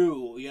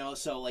through,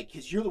 so like,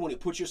 because you're the one who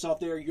puts yourself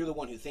there, you're the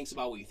one who thinks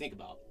about what you think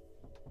about.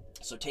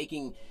 So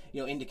taking,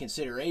 into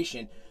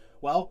consideration,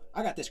 well,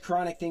 I got this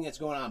chronic thing that's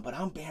going on, but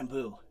I'm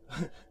bamboo.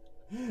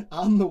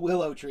 I'm the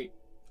willow tree.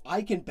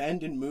 I can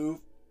bend and move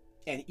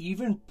and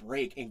even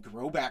break and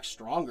grow back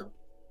stronger.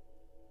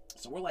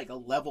 So we're like a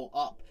level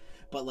up,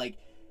 but like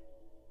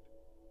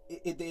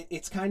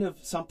it's kind of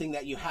something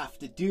that you have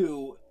to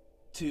do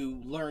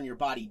to learn your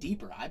body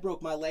deeper. I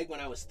broke my leg when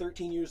I was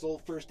 13 years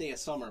old, first day of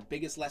summer.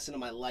 Biggest lesson of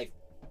my life.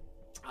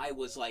 I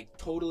was like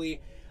totally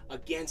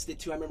against it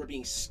too. I remember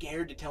being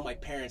scared to tell my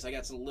parents. I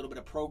got a little bit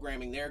of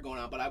programming there going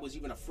on, but I was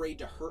even afraid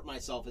to hurt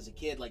myself as a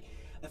kid. Like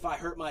if I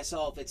hurt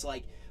myself, it's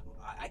like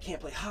I can't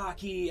play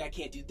hockey, I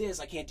can't do this,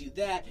 I can't do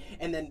that.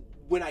 And then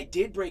when I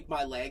did break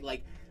my leg,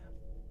 like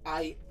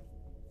I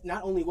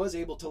not only was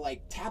able to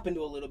like tap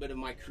into a little bit of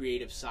my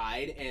creative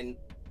side, and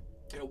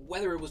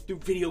whether it was through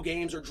video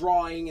games or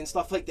drawing and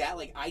stuff like that,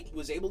 like I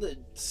was able to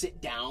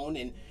sit down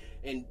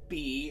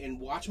and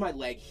watch my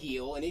leg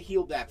heal, and it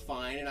healed back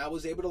fine, and I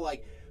was able to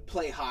like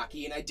play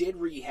hockey, and I did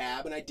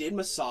rehab, and I did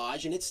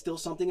massage, and it's still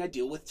something I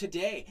deal with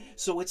today.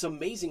 So it's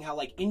amazing how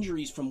like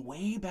injuries from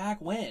way back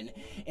when,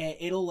 and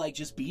it'll like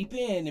just beep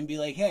in and be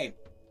like, hey,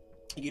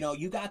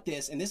 you got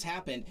this, and this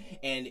happened,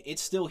 and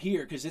it's still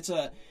here, because it's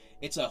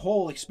a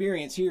whole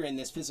experience here in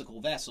this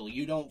physical vessel.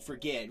 You don't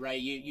forget, right?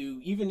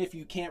 You even if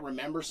you can't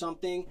remember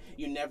something,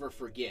 you never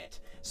forget.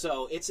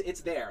 So it's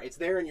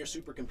there in your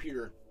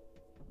supercomputer.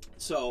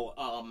 So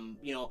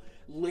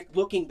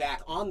looking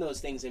back on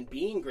those things and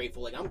being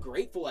grateful, like I'm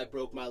grateful I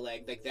broke my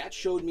leg. Like that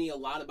showed me a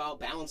lot about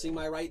balancing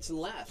my rights and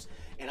lefts.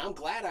 And I'm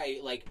glad I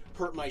like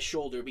hurt my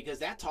shoulder, because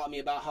that taught me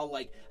about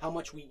how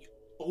much we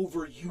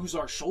overuse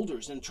our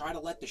shoulders and try to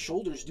let the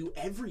shoulders do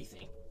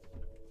everything.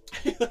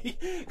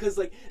 Because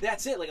like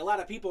that's it. Like a lot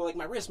of people are like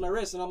my wrist,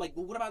 and I'm like,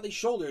 well, what about these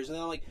shoulders? And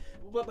I'm like,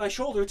 what about my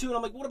shoulder too? And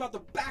I'm like, what about the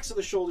backs of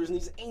the shoulders and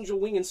these angel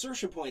wing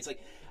insertion points?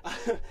 Like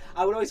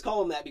I would always call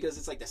them that, because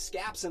it's like the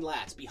scaps and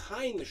lats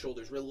behind the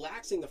shoulders,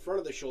 relaxing the front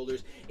of the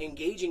shoulders,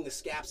 engaging the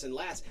scaps and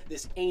lats,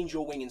 this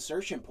angel wing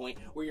insertion point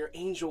where your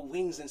angel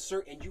wings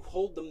insert and you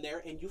hold them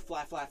there and you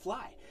fly, fly,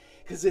 fly.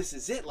 Because this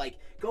is it. Like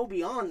go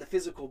beyond the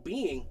physical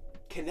being,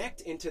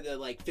 connect into the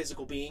like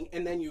physical being,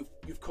 and then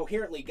you've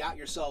coherently got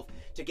yourself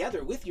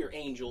together with your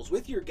angels,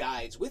 with your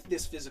guides, with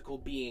this physical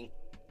being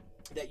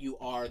that you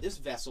are, this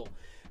vessel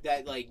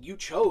that like you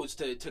chose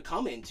to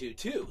come into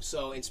too.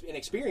 So and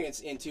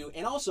experience into,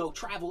 and also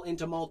travel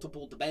into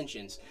multiple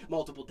dimensions,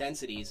 multiple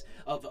densities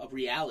of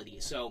reality.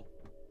 So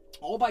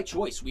all by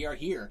choice we are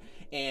here,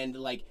 and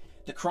like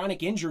the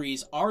chronic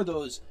injuries are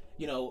those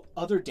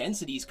other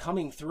densities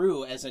coming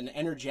through as an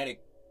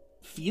energetic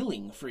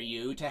feeling for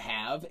you to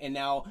have, and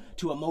now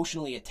to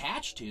emotionally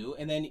attach to,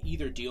 and then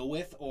either deal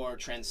with or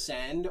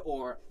transcend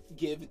or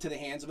give to the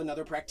hands of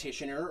another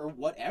practitioner or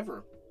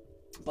whatever.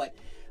 But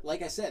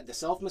like I said, the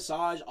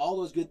self-massage, all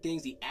those good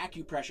things, the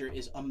acupressure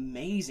is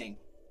amazing.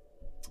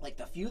 Like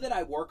the few that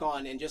I work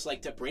on, and just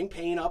like to bring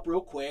pain up real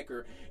quick,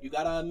 or you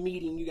got a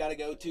meeting you got to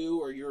go to,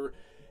 or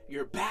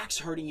your back's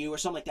hurting you or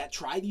something like that,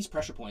 try these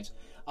pressure points.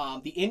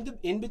 The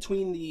in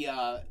between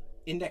the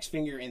index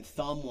finger and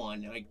thumb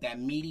one, like that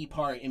meaty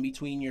part in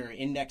between your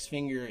index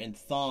finger and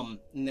thumb,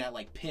 in that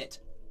like pit,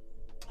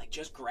 like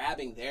just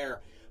grabbing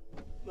there,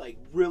 like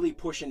really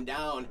pushing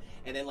down,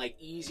 and then like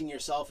easing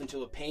yourself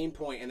into a pain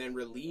point, and then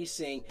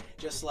releasing,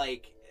 just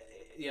like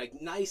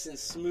nice and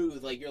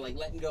smooth, like you're like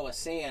letting go of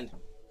sand.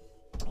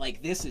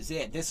 Like this is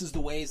it. This is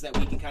the ways that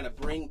we can kind of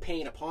bring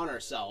pain upon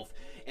ourselves,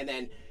 and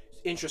then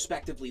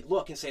introspectively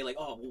look and say like,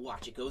 oh well,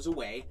 watch, it goes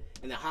away,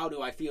 and then how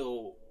do I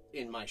feel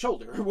in my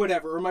shoulder or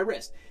whatever, or my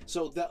wrist?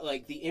 So that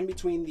like the in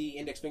between the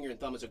index finger and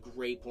thumb is a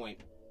great point.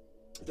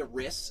 The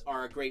wrists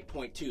are a great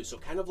point too. So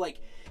kind of like,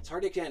 it's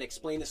hard to kind of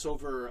explain this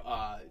over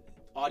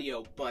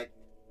audio, but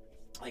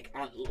like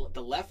on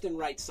the left and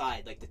right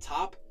side, like the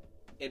top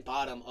and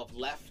bottom of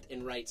left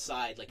and right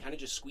side, like kind of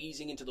just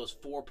squeezing into those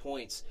 4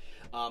 points,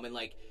 and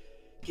like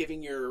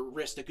giving your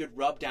wrist a good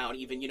rub down,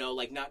 even,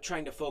 like not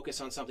trying to focus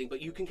on something,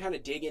 but you can kind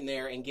of dig in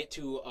there and get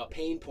to a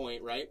pain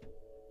point, right?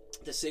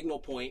 The signal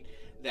point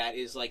that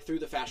is like through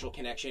the fascial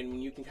connection,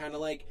 when you can kind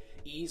of like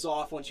ease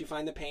off once you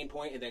find the pain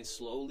point, and then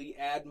slowly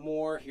add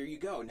more. Here you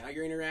go. Now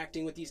you're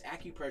interacting with these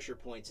acupressure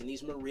points and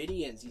these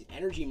meridians, these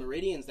energy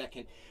meridians that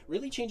can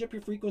really change up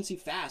your frequency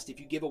fast if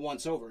you give a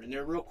once over. And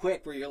they're real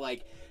quick, where you're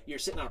like, you're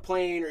sitting on a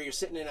plane, or you're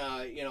sitting in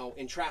a,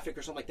 in traffic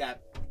or something like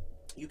that,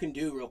 you can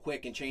do real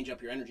quick and change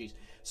up your energies.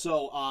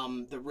 So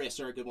the wrists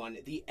are a good one.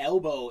 The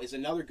elbow is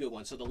another good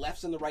one. So the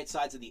left and the right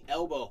sides of the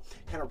elbow,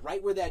 kind of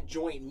right where that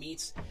joint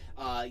meets,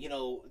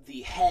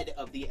 the head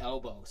of the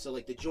elbow. So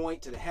like the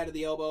joint to the head of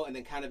the elbow, and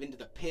then kind of into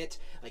the pit,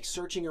 like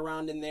searching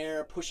around in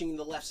there, pushing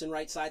the left and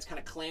right sides, kind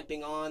of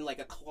clamping on like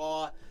a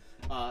claw,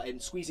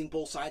 and squeezing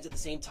both sides at the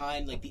same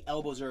time. Like the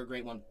elbows are a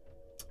great one.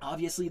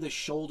 Obviously the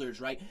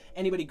shoulders, right?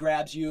 Anybody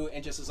grabs you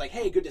and just is like,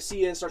 hey, good to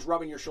see you, and starts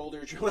rubbing your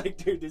shoulders. You're like,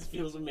 dude, this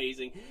feels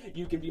amazing.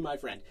 You can be my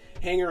friend.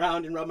 Hang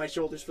around and rub my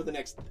shoulders for the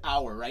next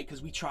hour, right?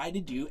 Because we try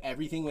to do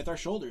everything with our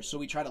shoulders. So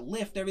we try to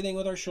lift everything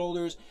with our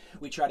shoulders.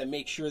 We try to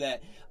make sure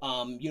that,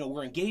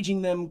 we're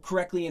engaging them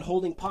correctly and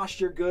holding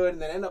posture good,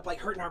 and then end up like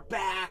hurting our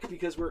back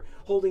because we're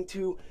holding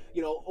two,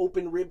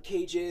 open rib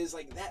cages.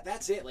 Like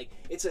that's it. Like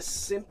it's a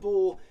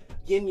simple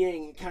yin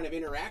yang kind of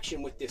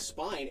interaction with this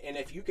spine, and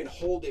if you can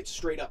hold it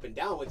straight up and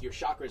down with your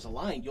chakras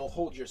aligned, you'll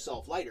hold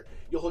yourself lighter.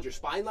 You'll hold your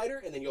spine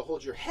lighter, and then you'll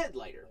hold your head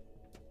lighter.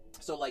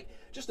 So like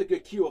just a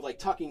good cue of like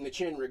tucking the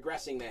chin,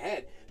 regressing the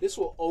head. This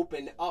will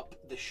open up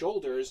the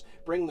shoulders,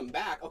 bring them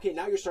back. Okay,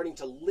 now you're starting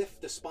to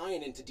lift the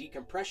spine into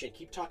decompression.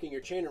 Keep tucking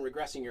your chin and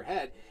regressing your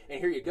head, and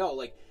here you go.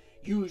 Like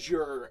use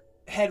your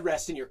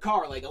headrest in your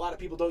car. Like a lot of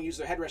people don't use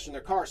their headrest in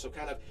their car, so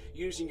kind of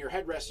using your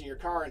headrest in your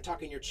car and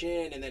tucking your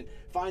chin, and then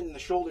finding the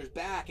shoulders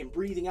back and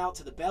breathing out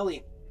to the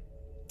belly,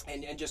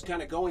 and just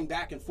kind of going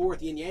back and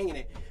forth, yin yang in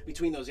it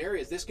between those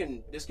areas. This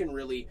can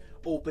really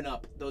open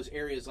up those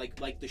areas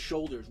like the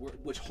shoulders,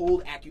 which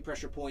hold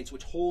acupressure points,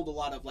 which hold a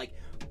lot of like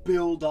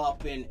build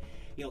up and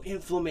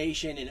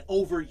inflammation and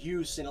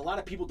overuse. And a lot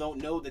of people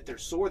don't know that they're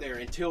sore there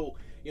until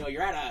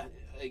you're at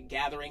a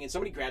gathering and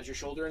somebody grabs your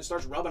shoulder and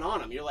starts rubbing on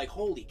them. You're like,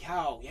 holy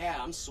cow, yeah,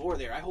 I'm sore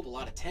there. I hold a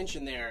lot of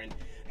tension there, and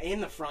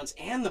in the fronts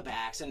and the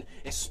backs, and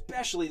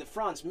especially the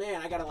fronts.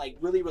 Man, I gotta like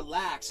really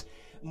relax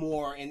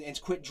more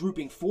and quit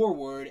drooping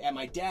forward at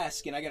my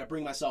desk, and I gotta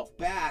bring myself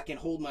back and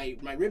hold my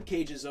rib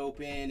cages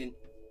open, and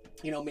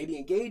maybe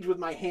engage with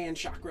my hand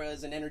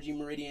chakras and energy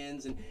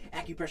meridians and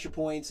acupressure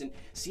points, and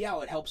see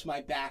how it helps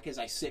my back as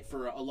I sit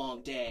for a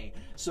long day.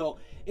 So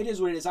it is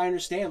what it is. I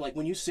understand, like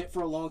when you sit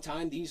for a long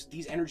time, these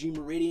energy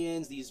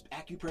meridians, these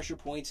acupressure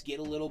points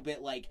get a little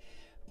bit like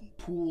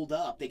pooled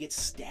up. They get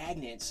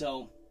stagnant.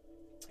 So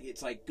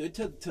it's like good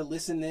to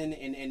listen in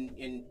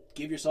and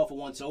give yourself a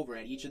once over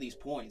at each of these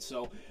points.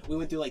 So we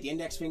went through like the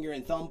index finger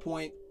and thumb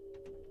point,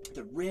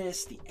 the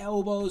wrists, the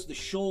elbows, the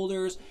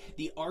shoulders,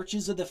 the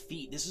arches of the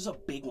feet. This is a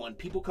big one.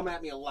 People come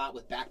at me a lot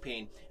with back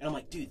pain, and I'm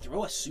like, dude,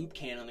 throw a soup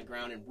can on the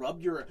ground and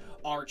rub your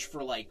arch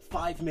for like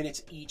 5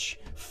 minutes each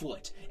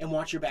foot and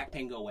watch your back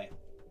pain go away.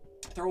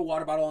 Throw a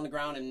water bottle on the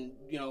ground, and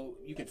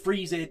you can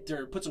freeze it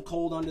or put some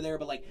cold under there,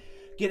 but like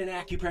get an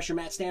acupressure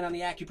mat, stand on the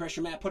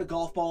acupressure mat, put a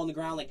golf ball on the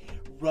ground, like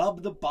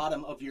rub the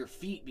bottom of your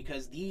feet,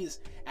 because these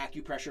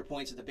acupressure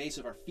points at the base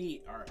of our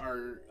feet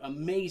are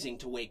amazing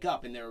to wake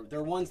up. And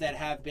they're ones that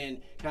have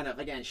been kind of,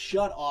 again,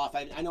 shut off.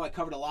 I know I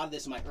covered a lot of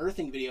this in my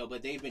earthing video,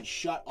 but they've been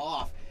shut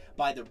off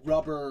by the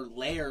rubber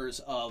layers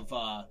of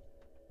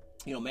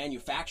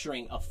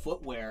manufacturing of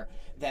footwear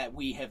that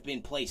we have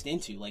been placed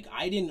into. Like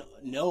I didn't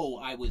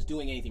know I was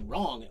doing anything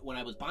wrong when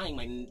I was buying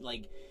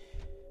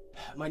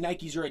my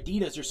Nikes or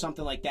Adidas or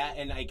something like that,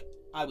 and like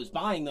I was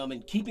buying them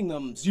and keeping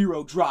them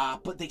zero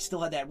drop, but they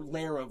still had that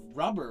layer of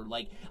rubber.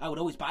 Like I would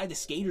always buy the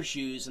skater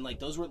shoes, and like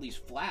those were at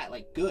least flat,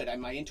 like good.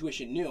 My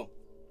intuition knew.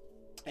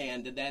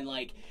 And then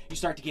like you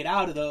start to get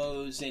out of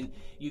those, and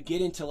you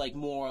get into like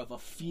more of a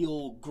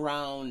feel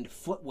ground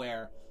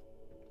footwear,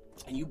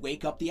 and you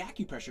wake up the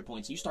acupressure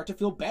points. You start to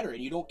feel better,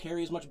 and you don't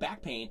carry as much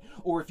back pain.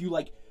 Or if you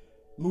like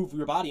move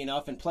your body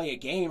enough and play a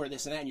game or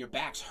this and that, and your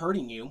back's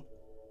hurting you,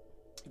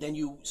 then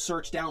you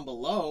search down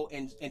below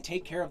and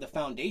take care of the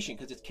foundation,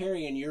 because it's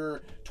carrying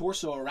your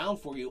torso around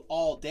for you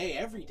all day,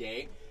 every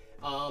day.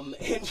 And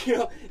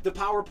the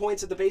power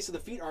points at the base of the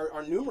feet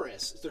are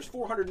numerous. There's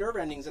 400 nerve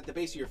endings at the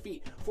base of your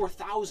feet,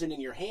 4,000 in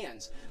your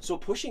hands. So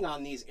pushing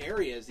on these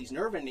areas, these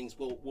nerve endings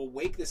will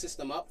wake the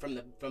system up from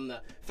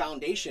the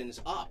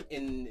foundations up.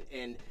 And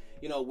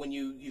when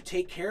you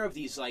take care of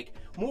these like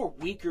more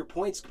weaker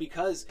points,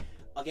 because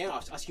again,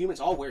 us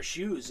humans all wear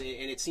shoes, and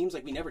it seems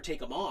like we never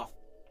take them off.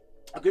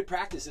 A good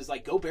practice is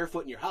like go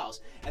barefoot in your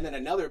house, and then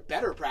another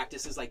better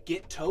practice is like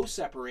get toe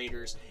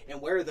separators and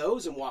wear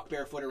those and walk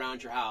barefoot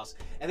around your house,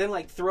 and then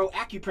like throw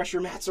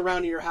acupressure mats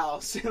around your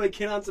house, like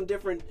get on some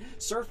different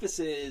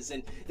surfaces,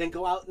 and then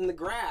go out in the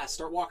grass,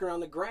 start walking around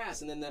the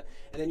grass, and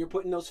then you're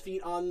putting those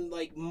feet on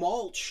like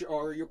mulch,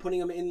 or you're putting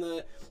them in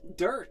the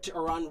dirt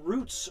or on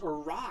roots or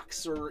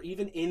rocks, or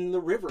even in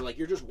the river. Like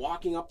you're just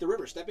walking up the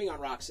river, stepping on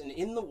rocks and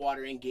in the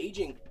water,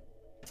 engaging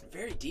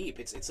very deep.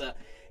 It's a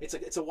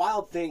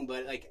wild thing,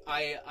 but like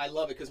I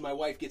love it, because my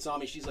wife gets on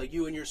me. She's like,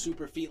 you and your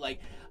super feet.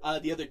 Like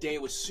the other day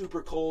it was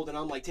super cold, and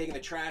I'm like taking the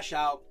trash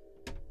out,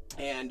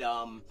 and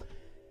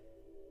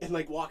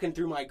like walking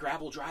through my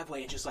gravel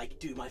driveway, and just like,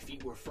 dude, my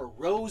feet were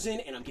frozen,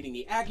 and I'm getting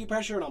the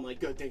acupressure, and I'm like,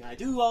 good thing I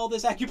do all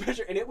this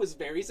acupressure. And it was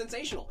very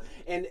sensational.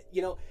 And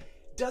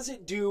does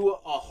it do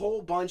a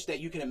whole bunch that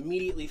you can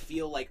immediately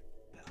feel? Like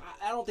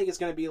I don't think it's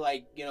going to be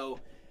like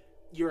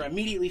you're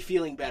immediately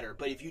feeling better.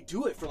 But if you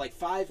do it for like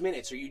 5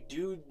 minutes, or you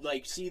do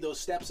like see those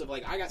steps of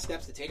like, I got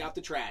steps to take out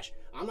the trash,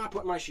 I'm not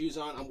putting my shoes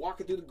on, I'm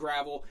walking through the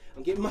gravel,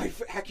 I'm getting my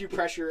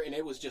acupressure, and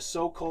it was just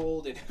so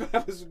cold, and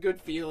it was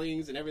good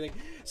feelings and everything.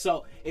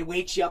 So it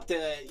wakes you up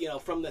to, you know,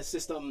 from the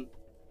system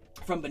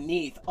from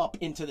beneath up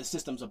into the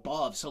systems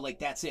above. So like,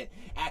 that's it,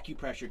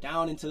 acupressure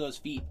down into those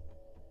feet,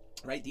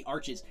 right, the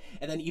arches,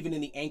 and then even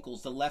in the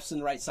ankles, the lefts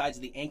and right sides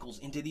of the ankles,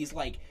 into these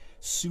like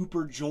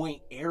super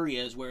joint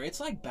areas where it's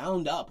like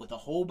bound up with a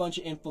whole bunch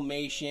of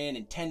inflammation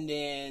and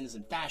tendons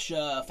and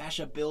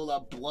fascia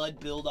buildup, blood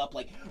buildup,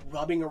 like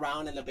rubbing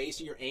around in the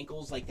base of your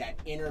ankles, like that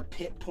inner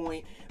pit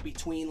point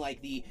between like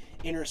the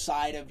inner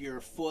side of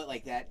your foot,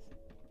 like that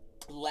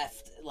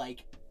left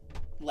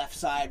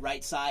side,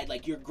 right side,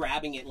 like you're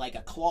grabbing it like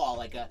a claw,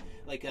 like a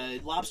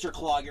lobster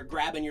claw. You're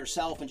grabbing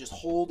yourself and just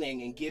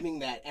holding and giving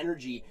that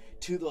energy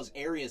to those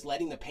areas,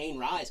 letting the pain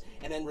rise,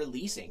 and then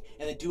releasing,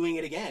 and then doing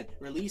it again,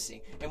 releasing,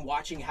 and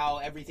watching how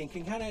everything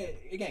can kind of,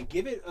 again,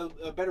 give it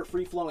a better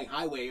free-flowing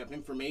highway of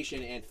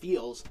information and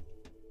feels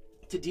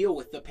to deal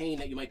with the pain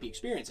that you might be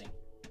experiencing.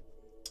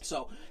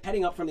 So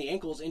heading up from the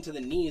ankles into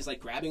the knees, like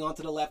grabbing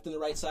onto the left and the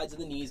right sides of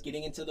the knees,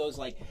 getting into those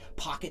like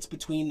pockets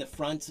between the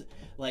front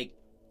like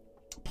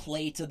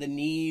plate of the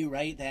knee,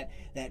 right, that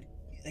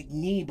like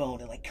knee bone,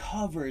 that like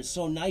covers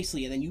so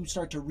nicely, and then you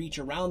start to reach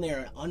around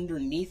there and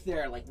underneath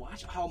there, like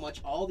watch how much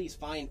all these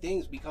fine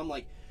things become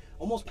like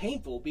almost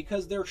painful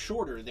because they're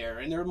shorter there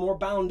and they're more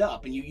bound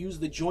up, and you use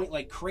the joint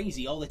like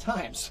crazy all the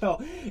time.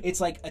 So it's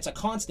like, it's a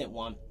constant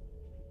one.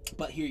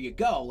 But here you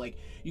go, like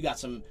you got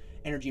some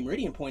energy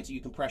meridian points that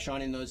you can press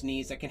on in those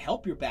knees that can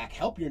help your back,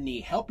 help your knee,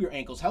 help your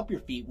ankles, help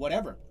your feet,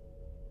 whatever.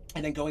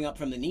 And then going up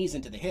from the knees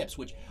into the hips,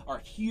 which are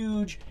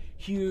huge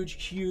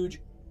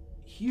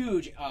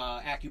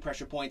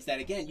acupressure points that,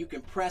 again, you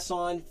can press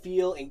on,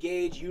 feel,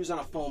 engage, use on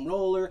a foam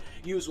roller,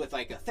 use with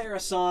like a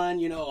Therasun,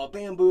 you know, a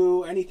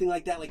bamboo, anything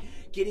like that. Like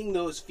getting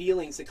those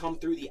feelings to come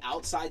through the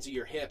outsides of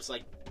your hips,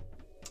 like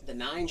the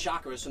 9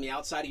 chakras from the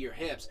outside of your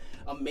hips.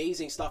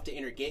 Amazing stuff to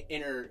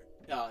interlace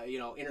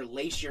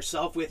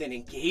yourself with and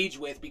engage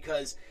with,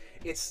 because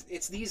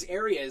it's these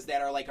areas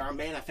that are like our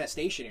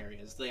manifestation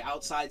areas, the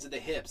outsides of the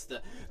hips,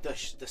 the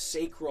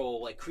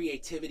sacral, like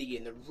creativity,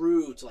 and the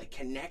roots, like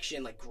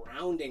connection, like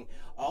grounding,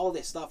 all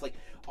this stuff. Like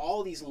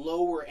all these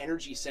lower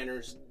energy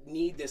centers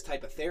need this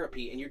type of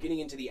therapy, and you're getting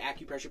into the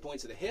acupressure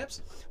points of the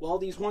hips. Well,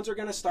 these ones are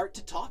going to start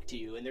to talk to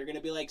you, and they're going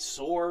to be like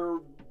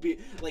sore,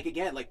 like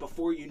again, like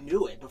before you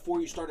knew it,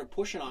 before you started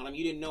pushing on them,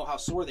 you didn't know how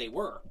sore they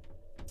were.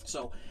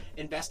 So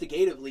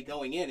investigatively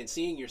going in and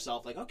seeing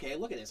yourself like, okay,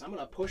 look at this, I'm going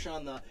to push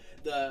on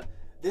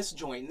this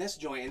joint and this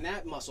joint and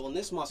that muscle and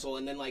this muscle,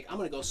 and then like I'm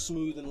going to go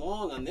smooth and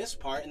long on this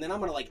part, and then I'm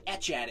going to like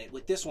etch at it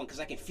with this one because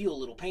I can feel a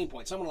little pain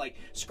point. So I'm going to like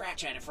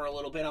scratch at it for a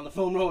little bit on the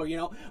foam roller, you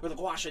know, or the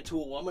gua sha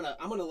tool. I'm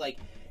going to like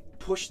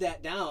push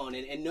that down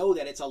and know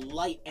that it's a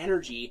light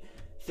energy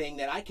thing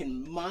that I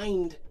can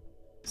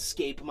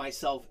mindscape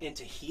myself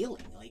into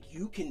healing. Like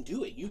you can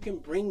do it. You can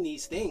bring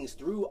these things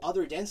through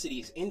other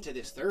densities into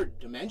this third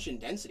dimension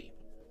density,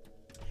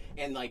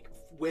 and like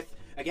with,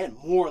 again,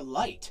 more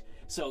light.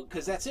 So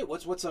because that's it,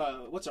 what's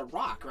a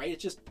rock, right?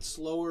 It's just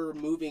slower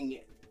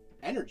moving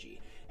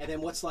energy. And then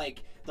what's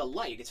like the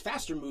light? It's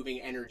faster moving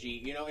energy,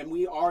 you know. And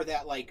we are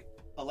that like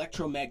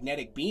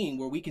electromagnetic being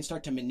where we can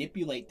start to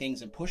manipulate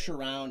things and push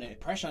around and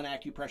press on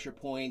acupressure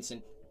points.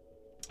 And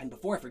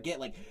before I forget,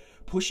 like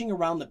pushing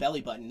around the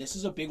belly button. This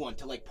is a big one,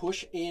 to like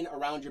push in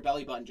around your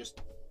belly button.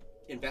 Just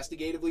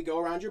investigatively go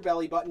around your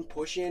belly button,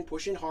 push in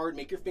hard,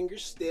 make your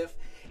fingers stiff,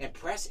 and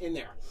press in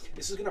there.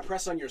 This is going to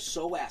press on your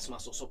psoas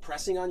muscle. So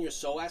pressing on your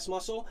psoas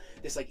muscle,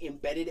 this like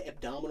embedded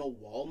abdominal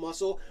wall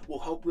muscle, will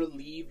help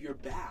relieve your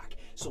back.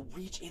 So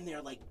reach in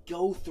there, like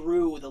go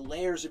through the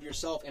layers of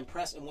yourself and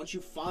press. And once you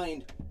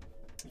find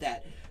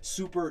that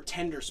super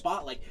tender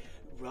spot, like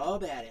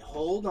rub at it,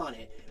 hold on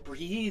it,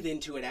 breathe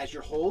into it as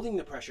you're holding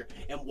the pressure,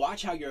 and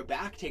watch how your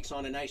back takes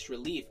on a nice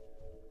relief.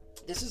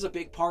 This is a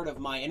big part of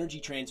my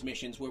energy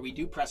transmissions, where we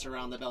do press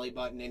around the belly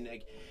button. And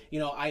like, you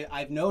know,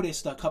 I've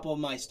noticed a couple of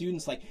my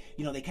students, like,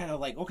 you know, they kind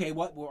of like, okay,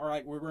 what, all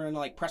right, we're going to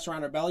like press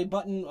around our belly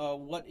button.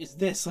 What is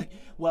this? Like,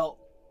 well,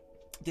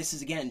 this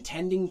is, again,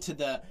 tending to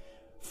the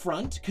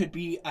front could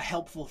be a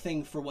helpful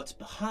thing for what's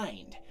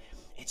behind.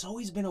 It's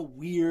always been a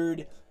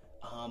weird,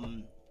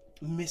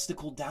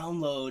 mystical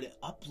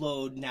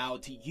upload now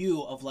to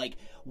you of like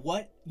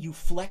what you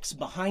flex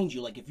behind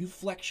you. Like if you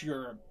flex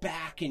your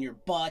back and your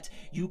butt,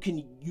 you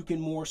can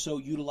more so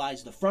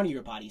utilize the front of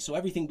your body. So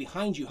everything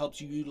behind you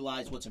helps you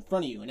utilize what's in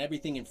front of you, and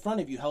everything in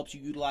front of you helps you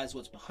utilize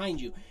what's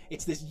behind you.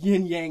 It's this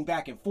yin yang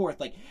back and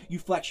forth. Like you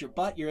flex your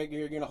butt, you're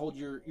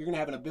gonna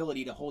have an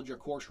ability to hold your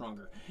core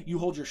stronger. You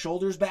hold your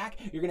shoulders back,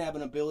 you're gonna have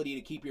an ability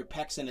to keep your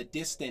pecs in a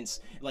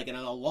distance, like in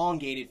an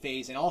elongated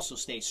phase, and also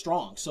stay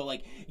strong. So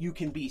like you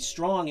can be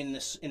strong in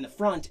the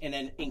front and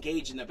then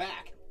engage in the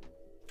back.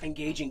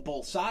 Engaging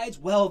both sides,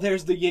 well,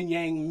 there's the yin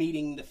yang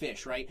meeting the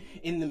fish, right,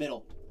 in the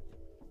middle.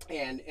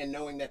 and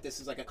knowing that this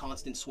is like a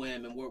constant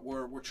swim, and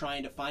we're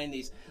trying to find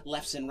these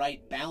lefts and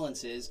right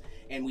balances,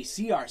 and we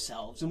see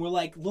ourselves and we're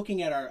like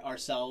looking at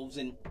ourselves,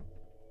 and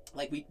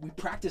like we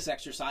practice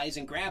exercise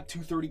and grab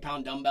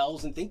 230-pound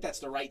dumbbells and think that's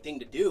the right thing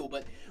to do,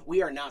 but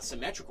we are not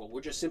symmetrical.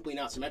 We're just simply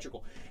not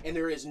symmetrical, and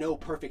there is no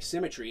perfect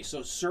symmetry.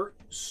 So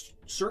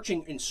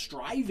searching and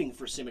striving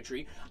for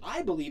symmetry,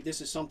 I believe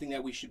this is something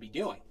that we should be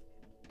doing.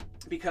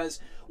 Because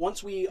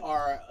once we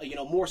are,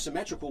 more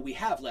symmetrical, we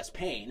have less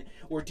pain.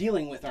 We're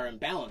dealing with our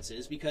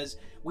imbalances because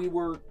we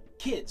were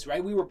kids,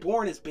 right? We were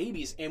born as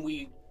babies, and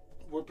we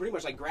were pretty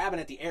much like grabbing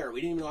at the air. We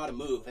didn't even know how to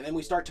move. And then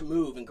we start to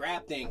move and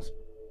grab things,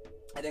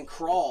 and then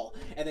crawl,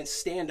 and then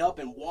stand up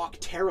and walk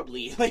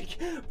terribly, like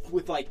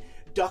with like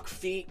duck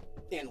feet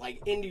and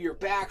like into your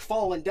back,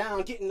 falling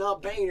down, getting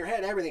up, banging your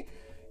head, everything.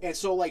 And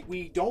so like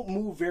we don't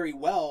move very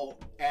well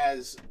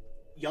as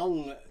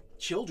young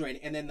children,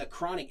 and then the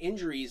chronic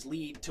injuries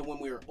lead to when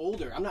we're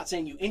older. I'm not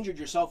saying you injured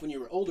yourself when you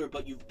were older,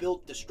 but you've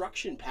built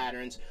destruction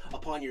patterns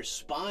upon your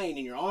spine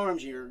and your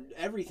arms and your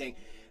everything,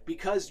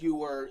 because you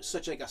were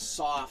such like a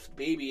soft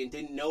baby and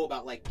didn't know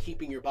about like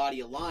keeping your body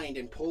aligned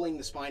and pulling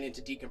the spine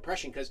into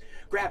decompression, because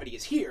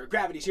gravity's here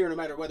no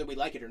matter whether we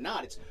like it or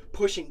not. It's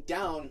pushing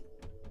down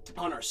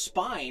on our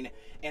spine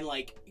and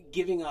like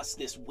giving us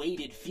this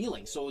weighted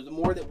feeling. So the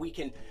more that we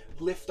can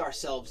lift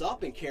ourselves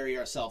up and carry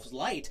ourselves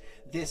light,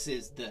 this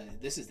is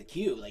the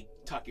cue. Like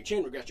tuck your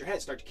chin, regress your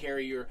head, start to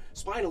carry your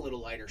spine a little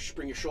lighter,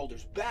 bring your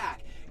shoulders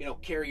back,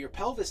 carry your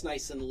pelvis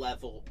nice and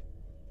level,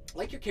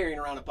 like you're carrying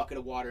around a bucket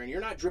of water, and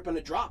you're not dripping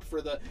a drop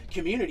for the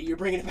community you're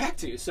bringing it back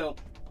to. So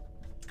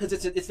because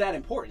it's that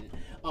important.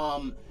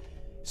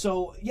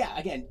 So yeah,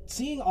 again,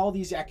 seeing all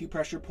these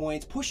acupressure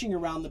points, pushing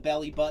around the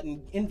belly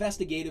button,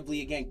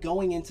 investigatively, again,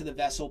 going into the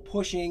vessel,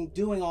 pushing,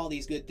 doing all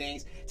these good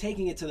things,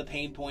 taking it to the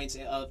pain points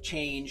of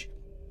change,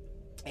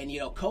 and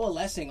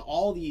coalescing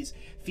all these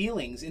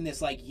feelings in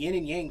this like yin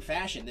and yang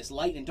fashion, this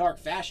light and dark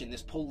fashion,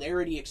 this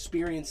polarity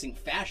experiencing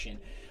fashion.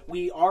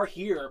 We are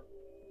here,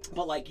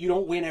 but like you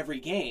don't win every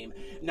game.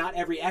 Not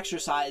every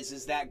exercise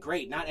is that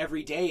great. Not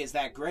every day is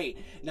that great.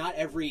 Not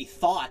every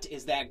thought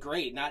is that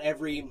great. Not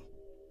every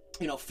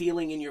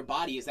feeling in your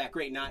body is that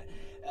great. Not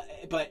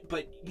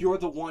but you're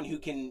the one who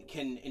can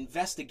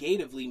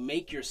investigatively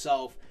make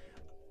yourself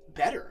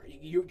better.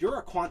 You're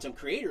a quantum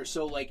creator.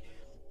 So like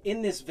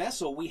in this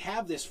vessel, we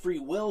have this free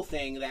will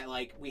thing that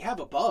like we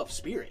have above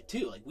spirit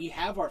too. Like we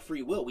have our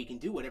free will. We can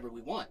do whatever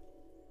we want.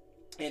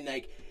 And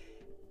like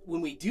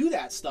when we do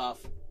that stuff,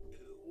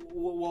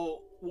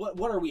 well,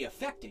 what are we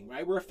affecting,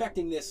 right? We're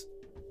affecting this,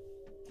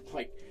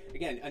 like,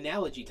 again,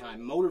 analogy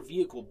time, motor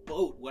vehicle,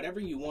 boat, whatever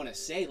you want to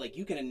say. Like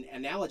you can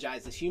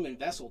analogize this human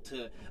vessel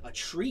to a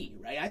tree,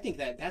 right? I think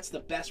that's the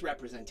best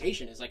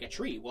representation, is like a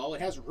tree. Well,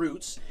 it has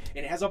roots,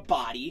 and it has a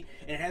body,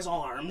 and it has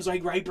arms,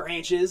 like right,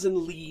 branches and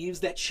leaves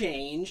that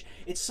change.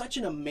 It's such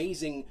an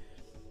amazing,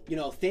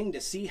 thing to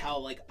see how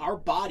like our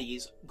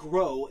bodies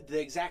grow the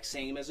exact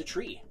same as a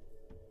tree,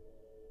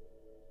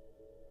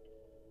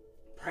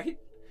 right?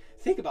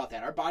 Think about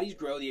that. Our bodies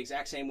grow the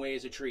exact same way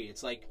as a tree.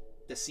 It's like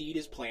the seed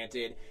is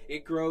planted,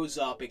 it grows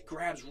up, it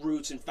grabs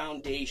roots and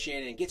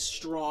foundation and gets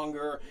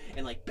stronger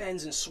and like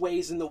bends and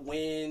sways in the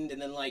wind,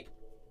 and then like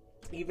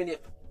even if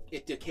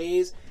it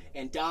decays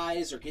and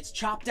dies or gets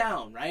chopped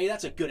down, right?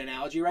 That's a good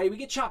analogy, right? We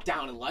get chopped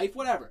down in life,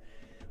 whatever.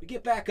 We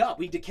get back up,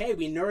 we decay,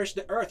 we nourish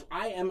the earth.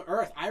 I am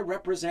earth. I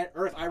represent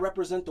earth. I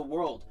represent the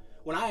world.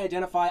 When I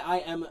identify, I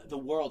am the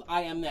world.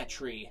 I am that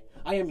tree.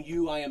 I am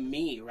you. I am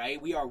me,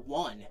 right? We are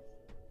one.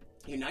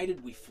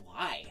 United we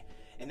fly.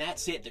 And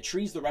that's it. The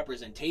tree's the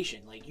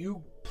representation. Like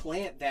you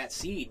plant that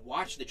seed,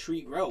 watch the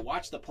tree grow,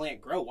 watch the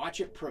plant grow,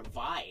 watch it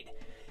provide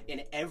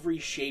in every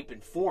shape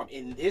and form,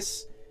 in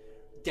this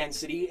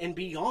density and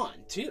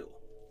beyond too.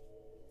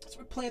 That's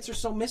why plants are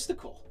so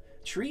mystical.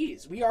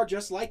 Trees, we are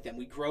just like them.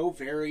 We grow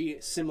very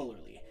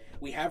similarly.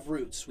 We have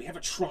roots, we have a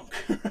trunk,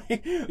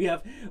 right? We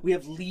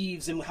have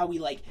leaves, and how we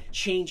like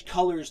change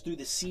colors through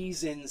the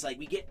seasons. Like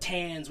we get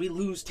tans, we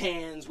lose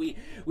tans, we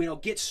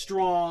get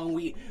strong,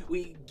 we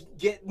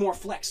get more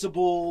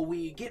flexible,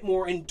 we get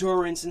more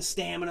endurance and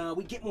stamina,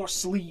 we get more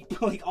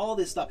sleep, like all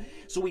this stuff.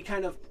 So we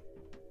kind of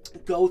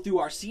go through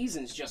our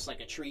seasons just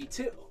like a tree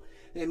too.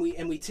 And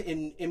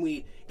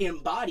we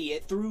embody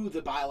it through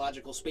the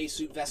biological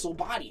spacesuit vessel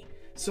body.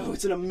 So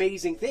it's an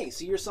amazing thing.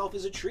 See yourself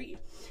as a tree.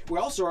 We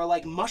also are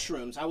like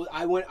mushrooms.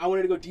 I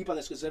wanted to go deep on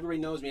this because everybody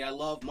knows me. I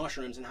love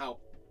mushrooms and how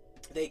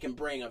they can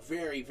bring a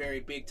very,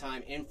 very big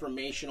time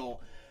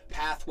informational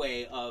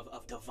pathway of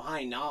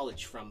divine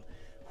knowledge from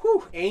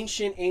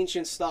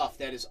ancient stuff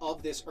that is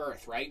of this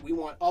earth, right? We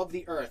want of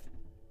the earth.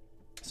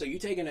 So you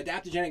take an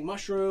adaptogenic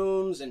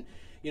mushrooms and,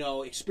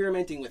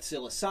 experimenting with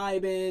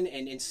psilocybin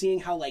and seeing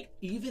how like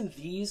even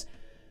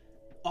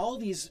all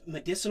these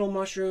medicinal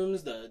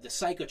mushrooms, the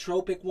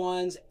psychotropic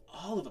ones,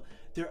 all of them,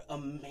 they're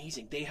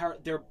amazing.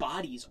 Their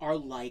bodies are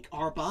like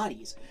our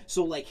bodies.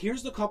 So like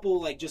here's the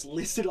couple like just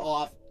listed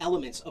off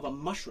elements of a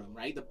mushroom,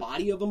 right? The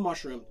body of a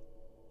mushroom.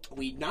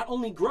 We not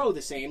only grow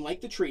the same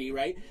like the tree,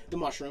 right? The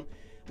mushroom.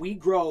 We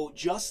grow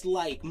just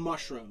like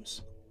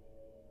mushrooms,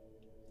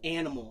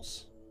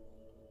 animals,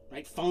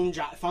 right?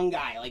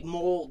 Fungi, like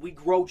mold. We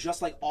grow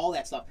just like all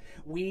that stuff.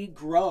 We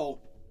grow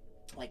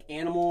like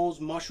animals.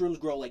 Mushrooms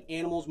grow like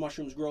animals.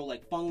 Mushrooms grow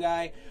like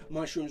fungi.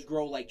 Mushrooms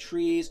grow like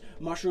trees.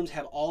 Mushrooms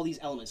have all these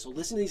elements. So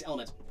listen to these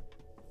elements.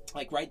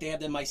 Like, right, they have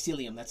the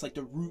mycelium. That's like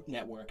the root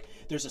network.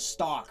 There's a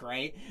stalk,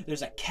 right?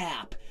 There's a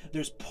cap.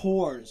 There's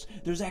pores.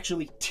 There's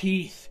actually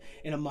teeth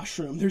in a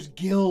mushroom. There's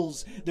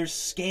gills. There's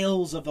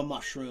scales of a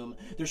mushroom.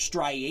 There's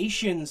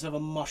striations of a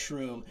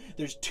mushroom.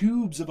 There's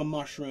tubes of a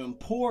mushroom.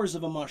 Pores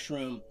of a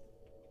mushroom.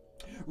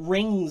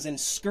 Rings and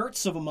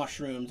skirts of a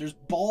mushroom. There's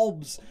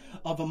bulbs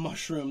of a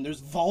mushroom. There's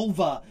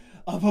vulva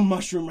of a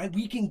mushroom, right?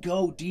 We can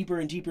go deeper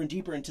and deeper and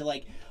deeper into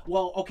like,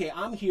 well, okay,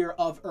 I'm here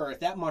of Earth,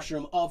 that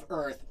mushroom of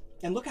Earth,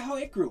 and look at how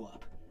it grew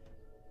up.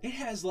 It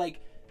has like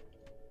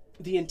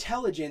the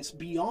intelligence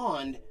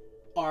beyond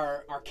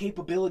our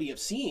capability of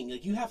seeing.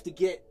 Like, you have to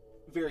get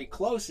very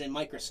close and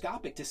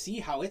microscopic to see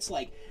how it's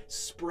like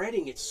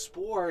spreading its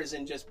spores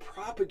and just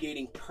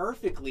propagating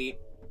perfectly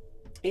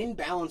in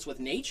balance with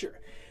nature.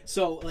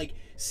 So like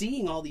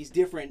seeing all these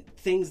different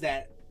things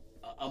that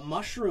a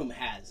mushroom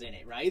has in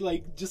it, right?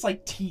 Like, just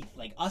like teeth,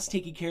 like us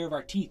taking care of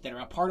our teeth that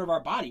are a part of our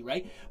body,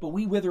 right? But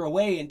we wither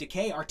away and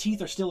decay. Our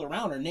teeth are still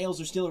around. Our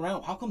nails are still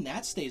around. How come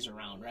that stays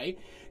around, right?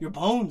 Your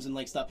bones and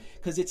like stuff,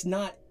 because it's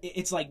not,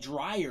 it's like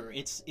drier.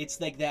 It's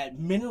like that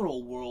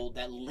mineral world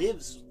that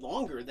lives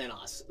longer than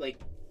us. Like,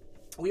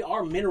 we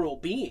are mineral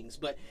beings,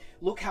 but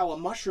look how a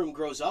mushroom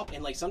grows up,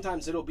 and like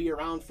sometimes it'll be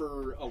around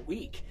for a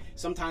week,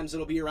 sometimes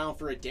it'll be around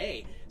for a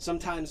day,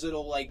 sometimes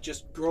it'll like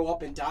just grow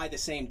up and die the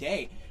same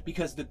day,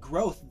 because the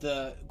growth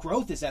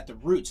is at the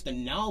roots. The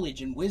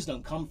knowledge and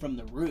wisdom come from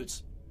the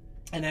roots.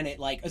 And then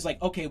it's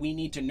like, okay, we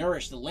need to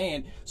nourish the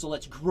land, so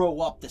let's grow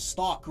up the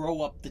stalk,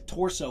 grow up the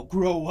torso,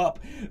 grow up,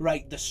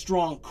 right, the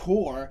strong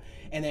core,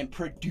 and then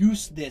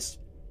produce this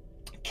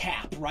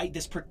cap, right,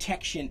 this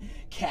protection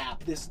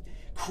cap, this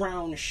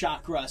crown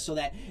chakra, so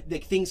that the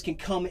things can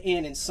come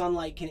in and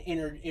sunlight can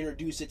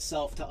introduce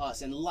itself to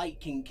us, and light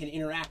can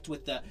interact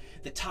with the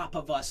top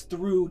of us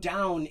through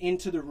down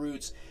into the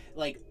roots,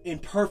 like in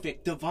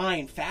perfect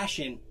divine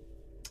fashion.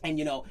 And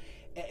you know,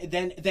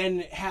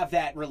 then have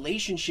that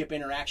relationship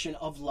interaction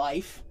of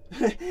life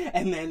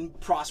and then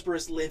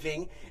prosperous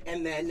living,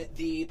 and then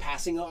the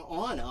passing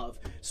on of.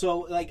 So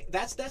like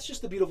that's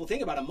just the beautiful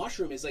thing about a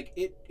mushroom, is like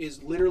it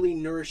is literally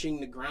nourishing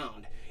the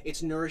ground.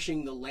 It's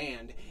nourishing the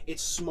land.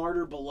 It's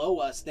smarter below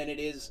us than it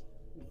is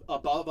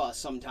above us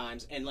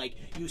sometimes. And like,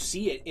 you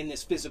see it in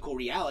this physical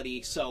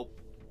reality. So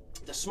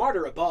the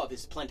smarter above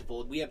is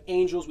plentiful. We have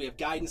angels, we have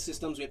guidance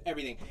systems, we have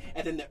everything.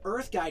 And then the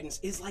earth guidance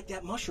is like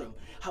that mushroom.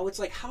 How it's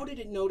like, how did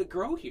it know to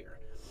grow here?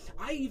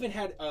 I even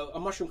had a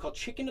mushroom called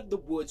chicken of the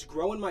woods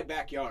grow in my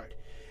backyard.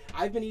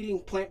 I've been eating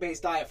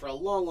plant-based diet for a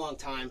long, long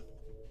time.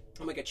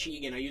 I'm like a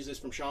chegan. I use this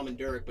from Shaman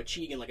Durek, but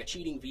chegan, like a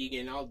cheating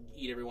vegan. I'll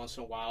eat every once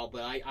in a while,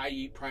 but I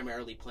eat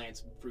primarily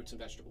plants, fruits, and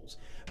vegetables.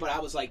 But I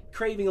was like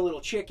craving a little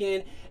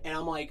chicken, and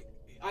I'm like,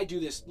 I do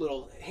this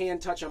little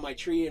hand touch on my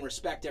tree and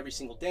respect every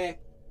single day.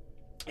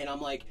 And I'm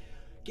like,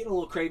 getting a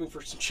little craving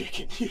for some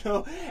chicken, you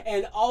know?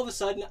 And all of a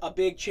sudden, a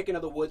big chicken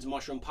of the woods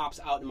mushroom pops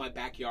out in my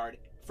backyard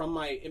from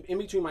in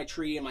between my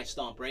tree and my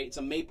stump, right? It's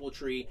a maple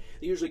tree.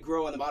 They usually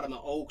grow on the bottom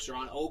of oaks or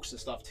on oaks and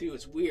stuff too.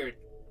 It's weird.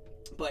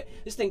 But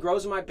this thing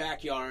grows in my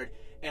backyard,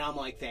 and I'm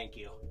like, thank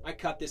you. I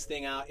cut this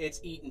thing out. It's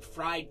eating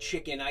fried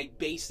chicken. I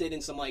basted it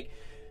in some like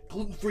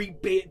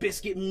gluten-free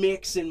biscuit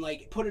mix and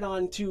like put it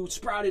onto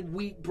sprouted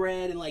wheat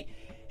bread, and like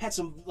had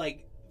some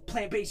like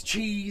plant-based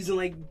cheese, and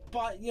like,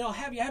 you know,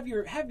 have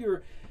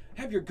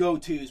your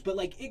go-tos. But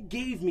like, it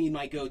gave me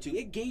my go-to.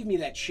 It gave me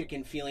that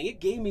chicken feeling. It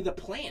gave me the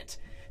plant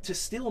to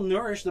still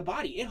nourish the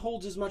body. It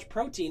holds as much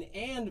protein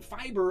and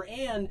fiber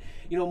and,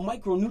 you know,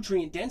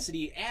 micronutrient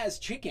density as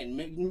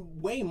chicken,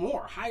 way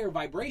more, higher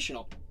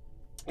vibrational.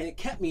 And it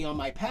kept me on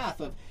my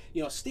path of,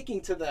 you know, sticking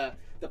to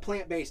the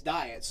plant-based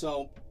diet.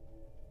 So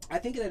I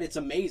think that it's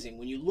amazing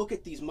when you look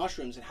at these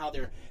mushrooms and how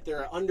there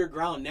are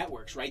underground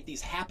networks, right?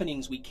 These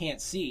happenings we can't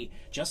see,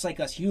 just like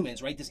us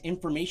humans, right? This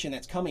information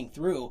that's coming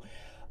through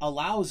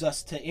allows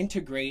us to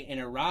integrate and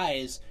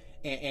arise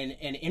and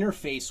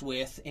interface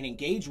with and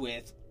engage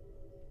with,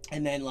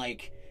 and then,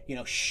 like, you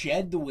know,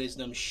 shed the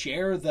wisdom,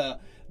 share the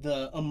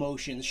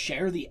emotions,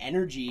 share the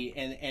energy,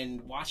 and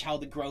watch how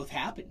the growth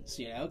happens,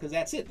 you know, because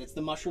that's it. That's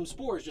the mushroom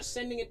spores just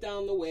sending it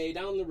down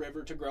the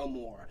river to grow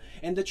more.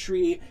 And the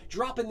tree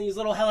dropping these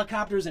little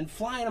helicopters and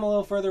flying them a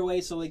little further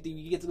away, so like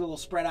you get a little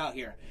spread out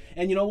here.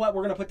 And you know what?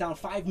 We're going to put down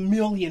 5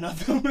 million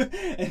of them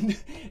and,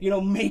 you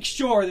know, make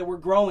sure that we're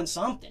growing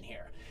something here.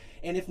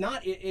 And if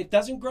not, it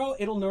doesn't grow,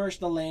 it'll nourish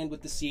the land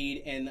with the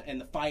seed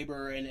and the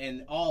fiber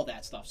and all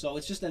that stuff. So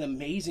it's just an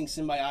amazing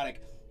symbiotic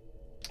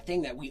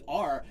thing that we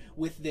are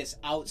with this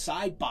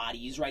outside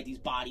bodies, right? These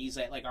bodies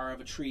that like are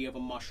of a tree, of a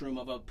mushroom,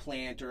 of a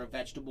plant, or a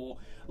vegetable.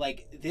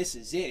 Like, this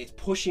is it. It's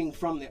pushing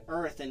from the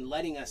earth and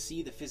letting us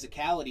see the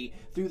physicality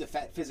through the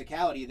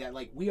physicality that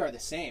like we are the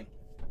same.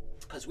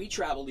 Because we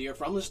traveled here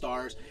from the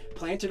stars,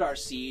 planted our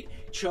seed,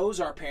 chose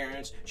our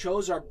parents,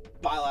 chose our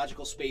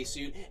biological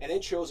spacesuit, and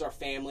then chose our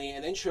family,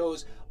 and then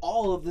chose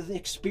all of the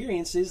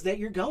experiences that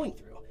you're going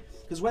through.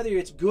 Because whether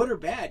it's good or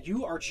bad,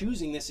 you are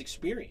choosing this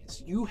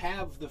experience. You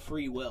have the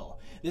free will.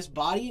 This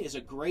body is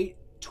a great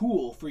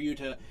tool for you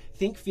to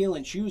think, feel,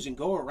 and choose and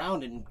go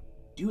around and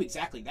do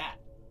exactly that.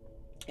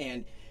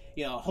 And,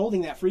 you know,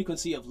 holding that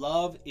frequency of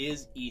love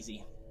is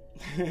easy.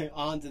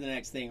 On to the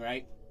next thing,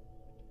 right?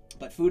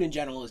 But food in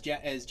general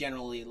is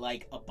generally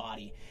like a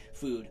body.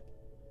 Food.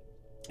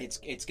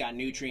 It's got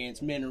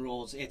nutrients,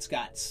 minerals, it's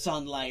got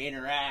sunlight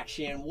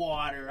interaction,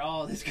 water,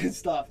 all this good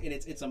stuff. And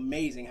it's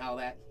amazing how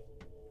that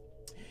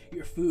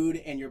your food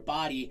and your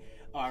body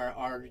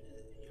are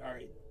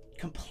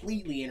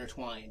completely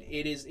intertwined.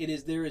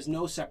 There is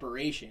no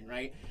separation,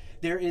 right?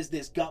 There is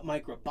this gut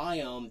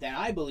microbiome that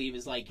I believe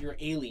is like your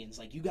aliens.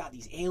 Like, you got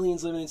these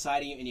aliens living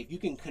inside of you, and if you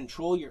can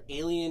control your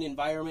alien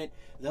environment,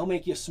 they'll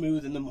make you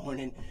smooth in the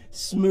morning,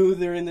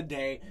 smoother in the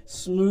day,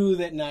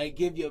 smooth at night,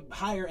 give you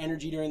higher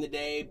energy during the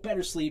day,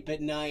 better sleep at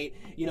night,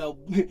 you know,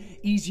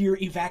 easier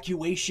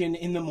evacuation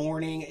in the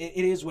morning.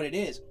 It is what it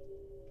is.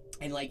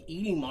 And like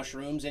eating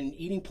mushrooms and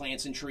eating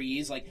plants and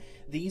trees, like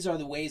these are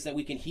the ways that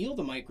we can heal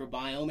the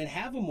microbiome and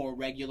have a more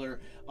regular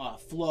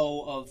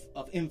flow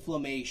of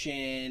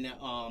inflammation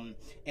and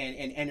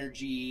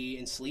energy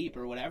and sleep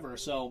or whatever.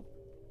 So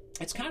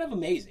it's kind of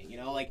amazing, you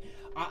know. Like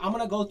I'm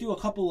gonna go through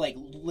a couple like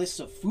lists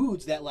of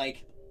foods that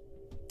like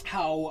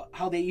how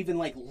they even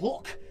like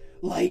look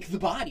like the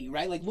body,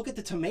 right? Like look at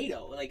the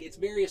tomato. Like it's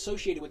very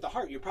associated with the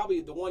heart. You're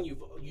probably the one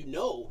you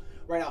know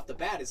right off the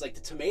bat is like the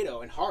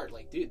tomato and heart.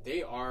 Like, dude,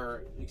 they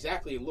are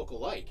exactly look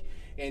alike.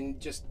 And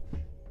just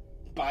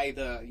by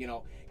the, you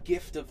know,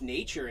 gift of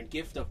nature and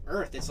gift of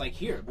earth, it's like,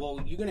 here,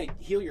 well, you're gonna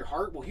heal your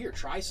heart. Well, here,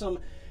 try some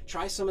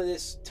of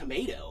this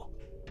tomato.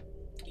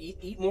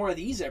 Eat more of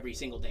these every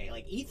single day.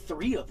 Like eat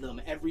 3 of them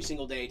every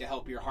single day to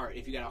help your heart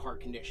if you got a heart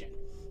condition,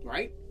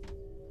 right?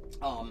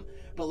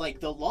 But like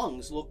the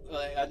lungs look,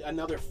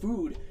 another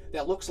food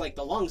that looks like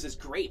the lungs is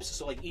grapes.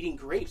 So like eating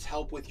grapes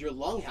help with your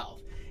lung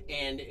health.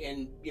 And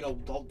you know,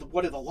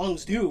 what do the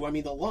lungs do? I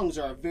mean, the lungs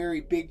are a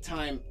very big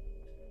time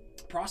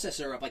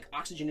processor of like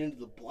oxygen into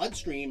the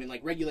bloodstream and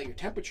like regulate your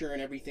temperature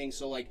and everything.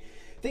 So like,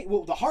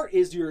 well, the heart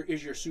is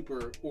your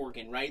super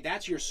organ, right?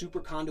 That's your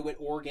super conduit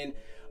organ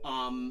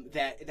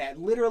that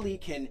literally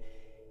can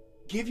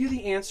give you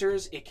the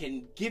answers. It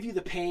can give you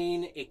the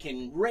pain. It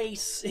can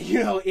race.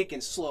 You know, it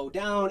can slow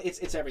down.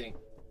 It's everything.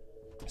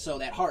 So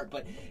that heart.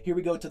 But here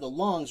we go to the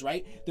lungs,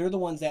 right? They're the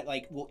ones that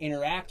like will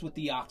interact with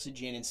the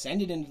oxygen and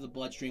send it into the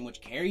bloodstream,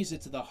 which carries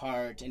it to the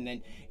heart and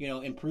then, you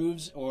know,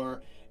 improves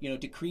or, you know,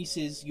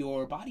 decreases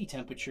your body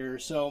temperature.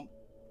 So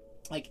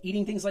like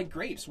eating things like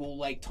grapes will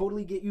like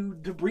totally get you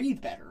to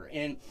breathe better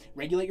and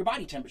regulate your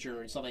body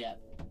temperature and stuff like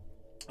that.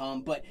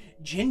 But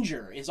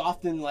ginger is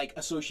often like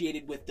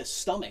associated with the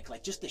stomach,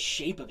 like just the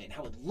shape of it and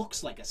how it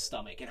looks like a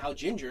stomach, and how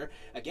ginger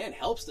again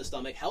helps the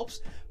stomach,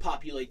 helps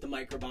populate the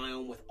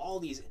microbiome with all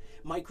these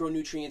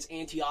micronutrients,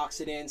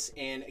 antioxidants,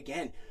 and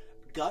again,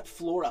 gut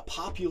flora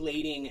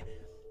populating,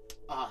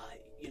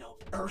 you know,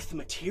 earth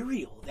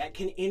material that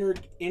can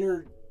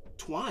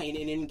intertwine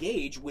and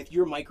engage with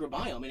your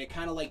microbiome, and it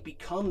kind of like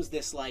becomes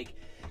this like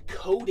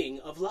coating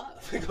of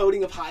love,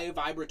 coating of high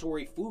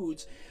vibratory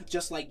foods,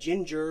 just like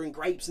ginger and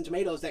grapes and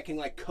tomatoes that can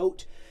like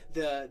coat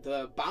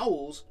the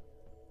bowels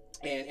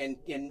and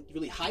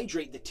really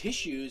hydrate the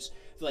tissues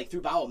like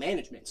through bowel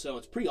management. So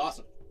it's pretty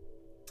awesome.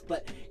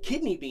 But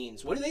kidney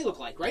beans, what do they look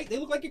like, right? They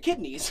look like your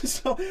kidneys.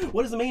 So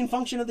what is the main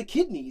function of the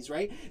kidneys,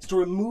 right? It's to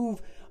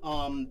remove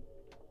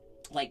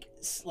like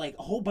a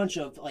whole bunch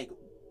of like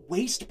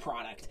waste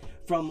product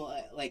from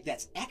like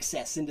that's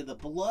excess into the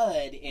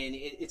blood. And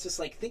it's just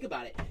like, think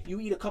about it, you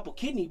eat a couple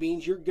kidney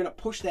beans, you're gonna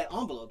push that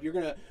envelope, you're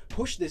gonna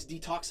push this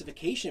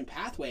detoxification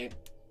pathway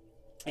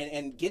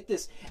and get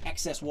this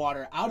excess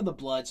water out of the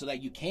blood so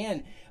that you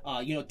can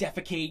you know,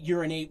 defecate,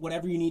 urinate,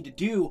 whatever you need to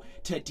do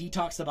to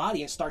detox the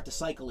body and start the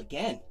cycle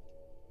again.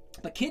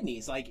 But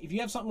kidneys, like if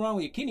you have something wrong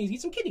with your kidneys,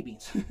 eat some kidney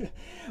beans.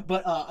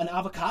 But an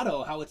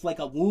avocado, how it's like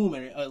a womb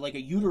or like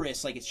a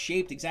uterus, like it's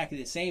shaped exactly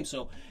the same.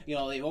 So, you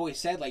know, they've always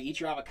said like eat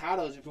your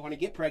avocados if you want to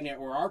get pregnant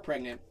or are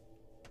pregnant.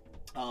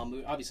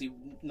 Obviously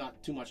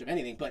not too much of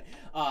anything, but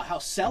how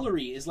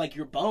celery is like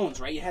your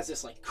bones, right? It has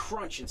this like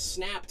crunch and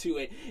snap to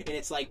it, and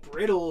it's like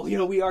brittle. You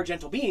know, we are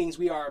gentle beings,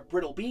 we are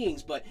brittle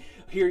beings, but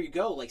here you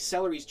go, like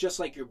celery is just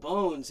like your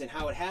bones, and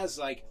how it has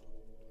like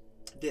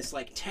this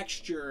like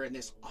texture and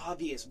this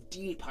obvious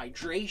deep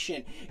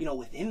hydration, you know,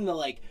 within the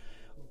like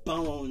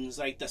bones,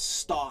 like the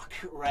stalk,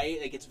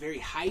 right? Like it's very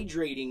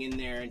hydrating in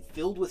there and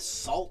filled with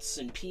salts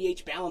and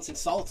pH balancing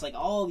salts, like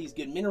all these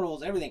good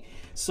minerals, everything.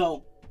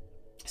 So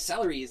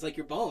celery is like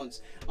your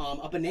bones.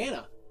 A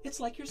banana, it's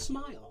like your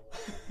smile.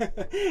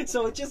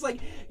 So it's just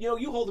like, you know,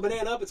 you hold the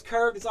banana up, it's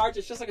curved, it's arched,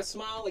 it's just like a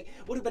smile. Like,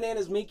 what do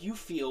bananas make you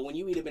feel when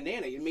you eat a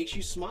banana? It makes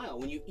you smile.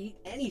 When you eat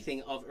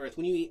anything of earth,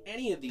 when you eat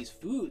any of these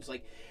foods,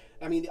 like,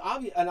 I mean, the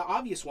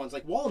obvious ones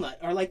like walnut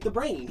are like the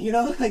brain, you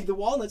know, like the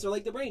walnuts are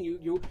like the brain.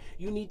 You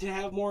need to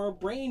have more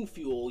brain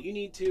fuel. You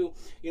need to,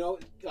 you know,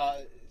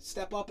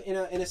 step up in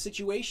a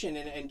situation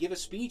and give a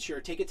speech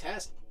or take a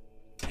test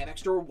have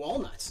extra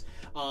walnuts.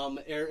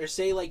 Or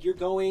say like you're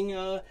going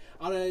on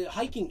a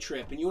hiking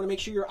trip and you want to make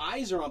sure your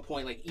eyes are on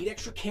point, like eat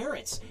extra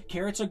carrots.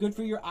 Carrots are good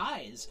for your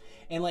eyes.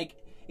 And like,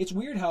 it's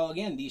weird how,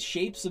 again, these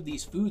shapes of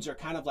these foods are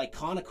kind of like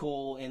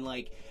conical and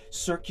like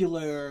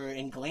circular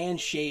and gland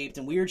shaped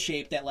and weird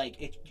shaped, that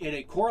like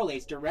it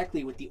correlates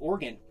directly with the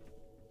organ.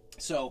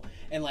 So,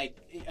 and like,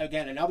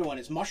 again, another one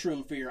is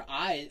mushroom for your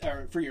eyes,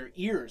 or for your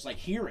ears, like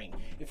hearing,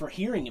 for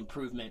hearing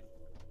improvement.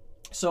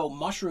 So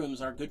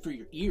mushrooms are good for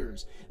your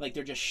ears. Like,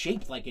 they're just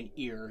shaped like an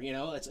ear, you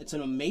know? It's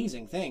an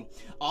amazing thing.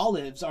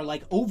 Olives are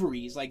like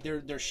ovaries, like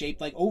they're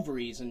shaped like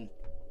ovaries. And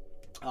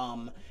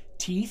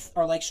teeth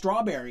are like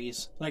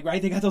strawberries, like,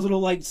 right? They got those little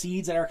like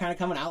seeds that are kind of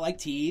coming out like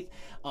teeth.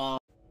 All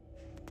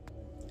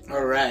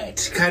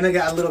right, kind of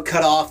got a little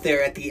cut off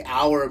there at the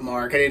hour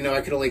mark. I didn't know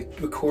I could only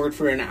record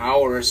for an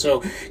hour,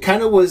 so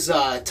kind of was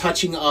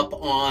touching up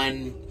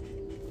on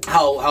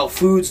how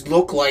foods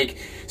look like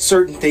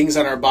certain things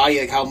on our body,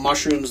 like how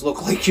mushrooms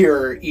look like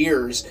your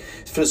ears,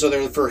 so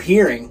they're for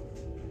hearing.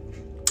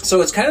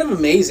 So it's kind of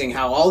amazing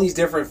how all these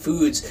different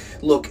foods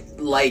look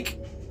like,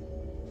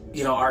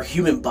 you know, our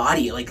human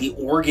body, like the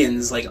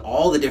organs, like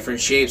all the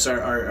different shapes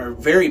are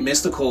very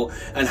mystical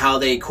and how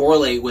they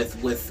correlate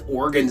with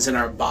organs in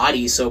our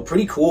body. So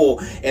pretty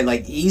cool, and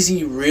like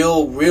easy,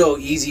 real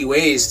easy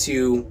ways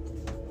to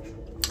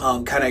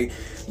kind of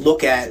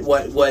look at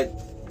what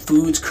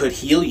foods could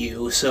heal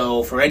you,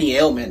 so for any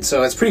ailment.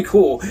 So it's pretty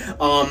cool.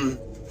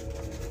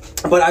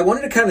 But I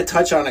wanted to kind of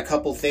touch on a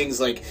couple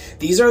things. Like,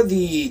 these are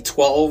the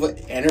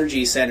 12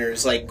 energy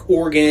centers, like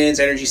organs,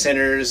 energy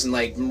centers, and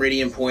like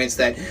meridian points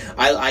that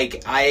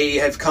I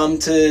have come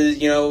to,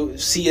 you know,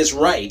 see as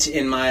right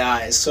in my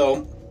eyes.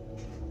 So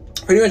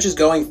pretty much just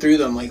going through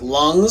them, like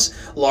lungs,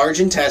 large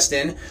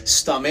intestine,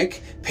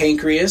 stomach,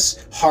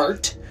 pancreas,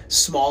 heart,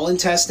 small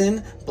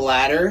intestine,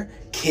 bladder,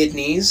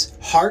 kidneys,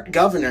 heart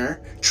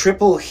governor,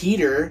 triple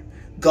heater,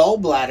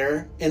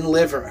 gallbladder, and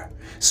liver.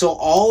 So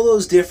all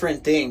those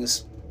different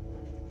things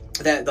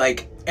that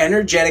like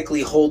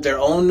energetically hold their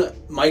own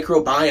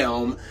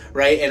microbiome,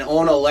 right, and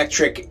own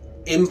electric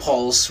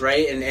impulse,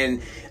 right,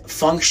 and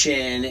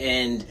function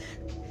and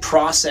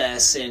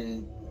process,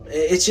 and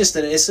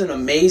it's an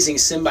amazing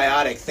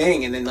symbiotic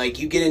thing. And then like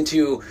you get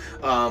into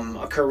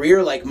a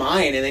career like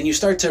mine, and then you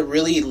start to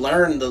really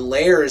learn the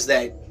layers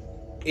that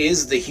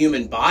is the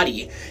human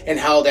body, and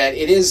how that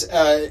it is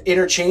a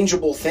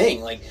interchangeable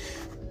thing. Like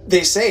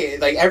they say,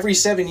 like every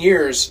 7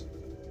 years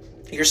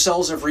your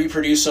cells have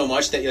reproduced so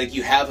much that like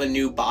you have a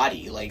new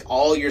body. Like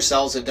all your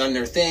cells have done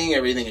their thing,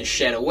 everything is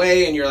shed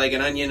away, and you're like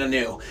an onion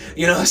anew,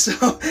 you know.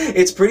 So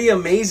it's pretty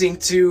amazing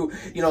to,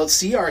 you know,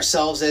 see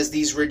ourselves as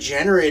these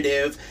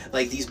regenerative,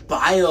 like these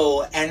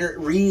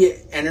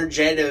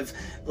re-energetic,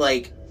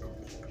 like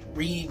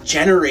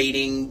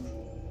regenerating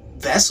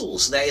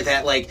vessels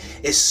that like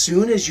as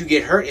soon as you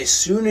get hurt, as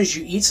soon as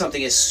you eat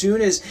something, as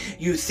soon as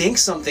you think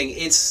something,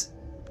 it's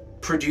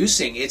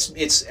producing, it's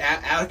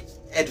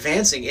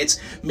advancing, it's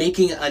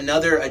making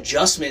another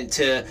adjustment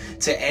to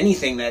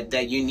anything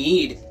that you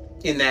need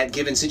in that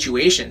given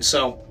situation.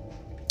 So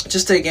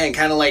just to again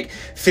kind of like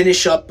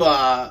finish up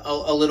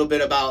a little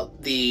bit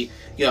about the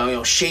you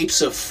know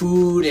shapes of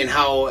food and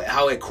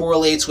how it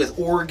correlates with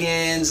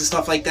organs and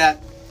stuff like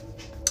that.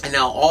 And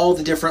now all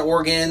the different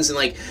organs, and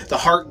like the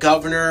heart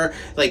governor,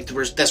 like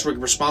that's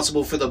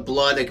responsible for the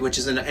blood, like, which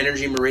is an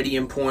energy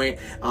meridian point,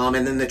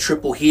 and then the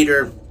triple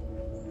heater,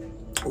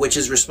 which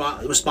is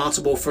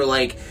responsible for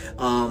like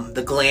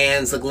the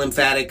glands, the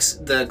lymphatic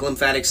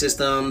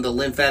system, the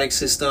lymphatic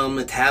system,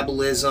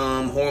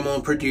 metabolism,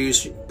 hormone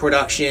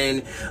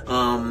production,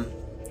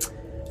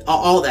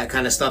 all that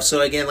kind of stuff.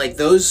 So again, like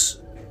those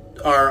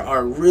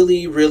are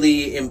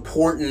really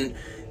important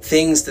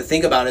things to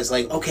think about. Is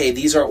like, okay,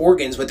 these are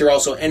organs, but they're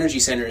also energy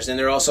centers, and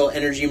they're also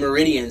energy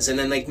meridians. And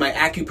then like my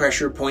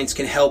acupressure points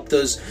can help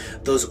those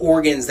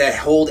organs that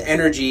hold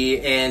energy,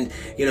 and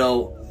you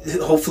know,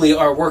 hopefully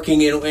are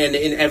working and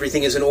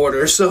everything is in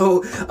order.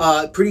 So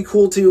pretty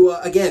cool to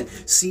again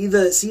see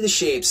the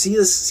shapes, see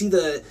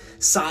the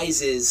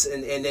sizes,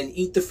 and then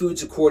eat the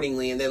foods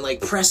accordingly, and then like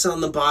press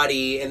on the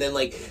body, and then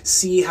like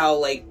see how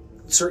like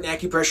certain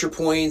acupressure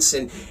points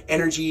and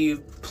energy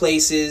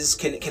places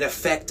can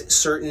affect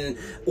certain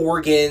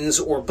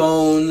organs or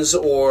bones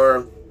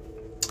or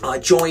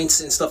joints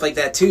and stuff like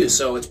that too.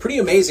 So it's pretty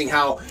amazing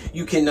how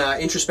you can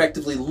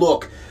introspectively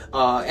look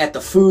at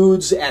the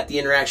foods, at the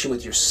interaction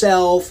with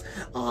yourself,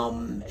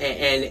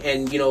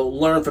 and you know,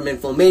 learn from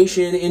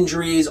inflammation,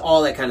 injuries,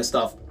 all that kind of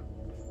stuff.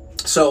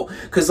 So,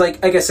 because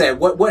like I said,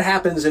 what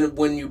happens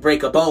when you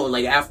break a bone?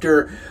 Like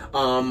after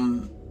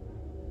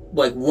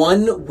like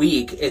 1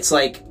 week, it's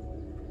like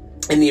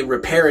in the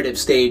reparative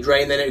stage,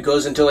 right? And then it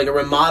goes into like a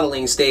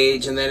remodeling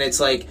stage, and then it's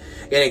like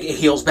it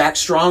heals back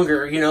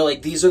stronger, you know.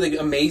 Like these are the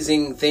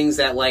amazing things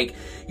that like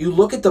you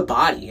look at the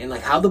body and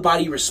like how the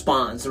body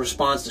responds. The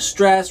response to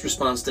stress,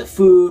 response to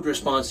food,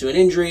 response to an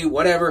injury,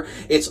 whatever.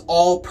 It's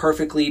all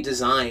perfectly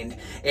designed.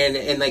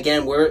 And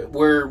again,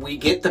 where we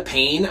get the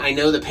pain, I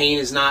know the pain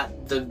is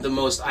not the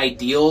most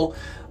ideal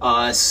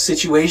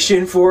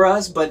situation for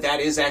us, but that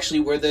is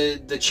actually where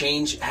the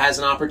change has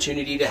an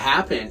opportunity to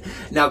happen.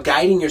 Now,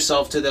 guiding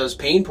yourself to those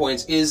pain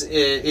points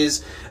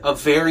is a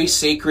very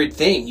sacred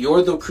thing.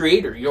 You're the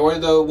creator. You're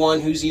the one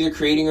who's either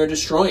creating or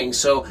destroying.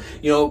 So,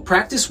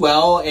 practice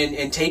well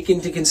and take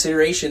into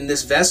consideration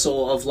this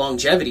vessel of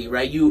longevity,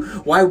 right?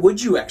 Why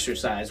would you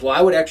exercise? Well,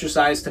 I would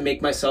exercise to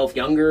make myself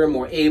younger,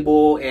 more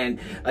able, and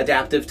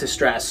adaptive to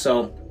stress.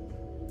 So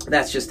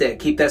that's just it.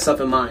 Keep that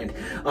stuff in mind.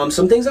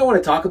 Some things I want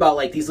to talk about,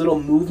 like these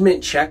little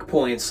movement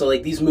checkpoints. So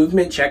like these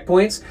movement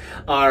checkpoints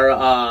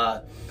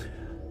are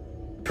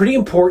pretty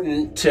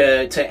important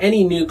to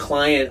any new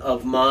client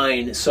of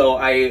mine. So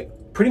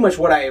pretty much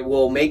what I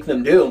will make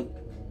them do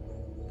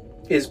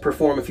is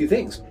perform a few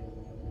things,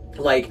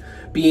 like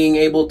being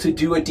able to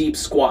do a deep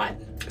squat.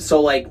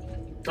 So like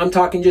I'm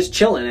talking just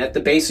chilling at the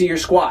base of your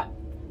squat.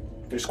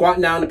 You're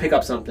squatting down to pick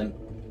up something.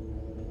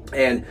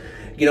 And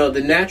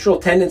the natural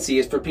tendency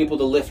is for people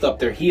to lift up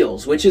their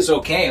heels, which is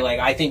okay. Like,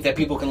 I think that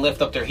people can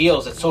lift up their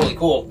heels. It's totally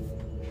cool.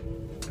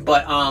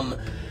 But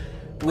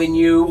when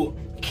you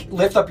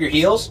lift up your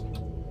heels,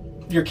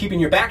 you're keeping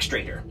your back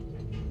straighter.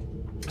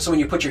 So when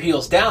you put your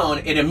heels down,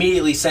 it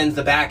immediately sends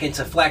the back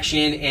into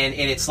flexion, and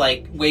it's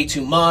like way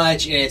too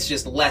much, and it's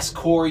just less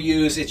core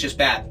use. It's just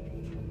bad.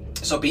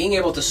 So being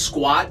able to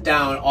squat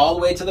down all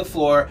the way to the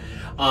floor,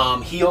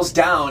 heels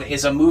down,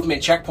 is a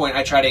movement checkpoint.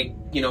 I try to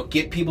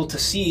get people to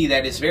see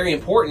that it's very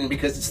important,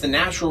 because it's the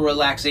natural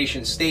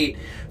relaxation state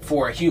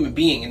for a human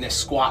being in this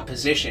squat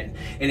position,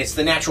 and it's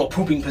the natural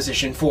pooping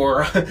position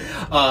for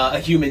a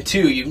human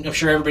too. I'm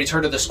sure everybody's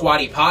heard of the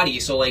squatty potty.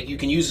 So like you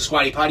can use the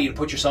squatty potty to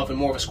put yourself in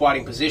more of a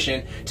squatting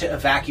position to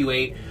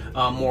evacuate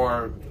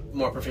more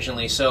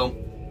proficiently. So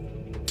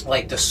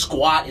like the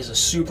squat is a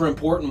super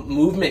important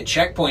movement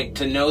checkpoint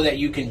to know that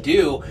you can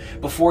do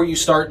before you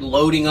start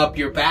loading up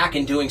your back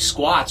and doing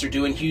squats or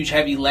doing huge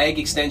heavy leg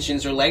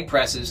extensions or leg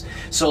presses.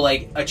 So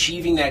like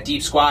achieving that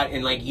deep squat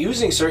and like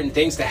using certain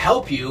things to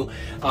help you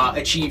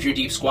achieve your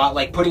deep squat,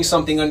 like putting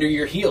something under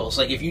your heels.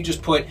 Like if you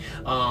just put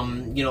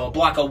a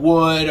block of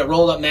wood, a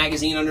rolled up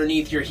magazine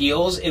underneath your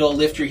heels, it'll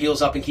lift your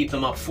heels up and keep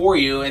them up for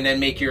you, and then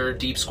make your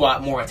deep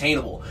squat more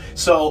attainable.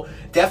 So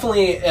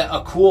definitely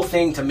a cool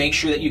thing to make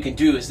sure that you can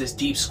do is this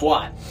deep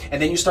squat.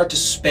 And then you start to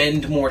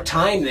spend more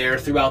time there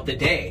throughout the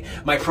day.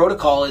 My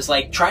protocol is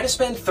like, try to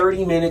spend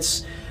 30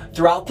 minutes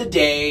throughout the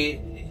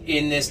day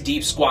in this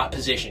deep squat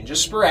position,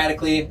 just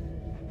sporadically.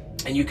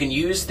 And you can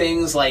use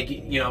things like,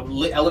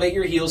 elevate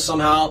your heels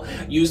somehow,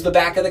 use the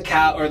back of the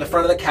couch or the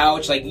front of the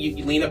couch, like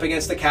you lean up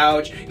against the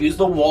couch, use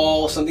the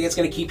wall, something that's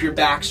going to keep your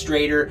back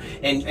straighter,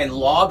 and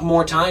log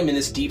more time in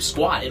this deep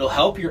squat. It'll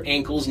help your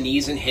ankles,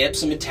 knees, and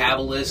hips, and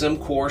metabolism,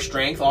 core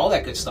strength, all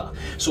that good stuff.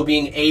 So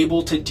being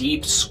able to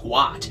deep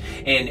squat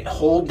and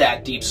hold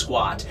that deep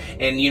squat,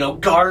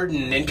 and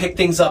garden and pick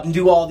things up and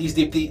do all these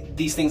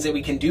things that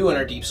we can do in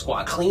our deep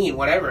squat, clean,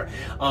 whatever.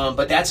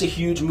 But that's a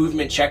huge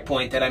movement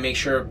checkpoint that I make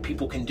sure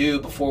people can do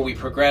before we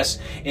progress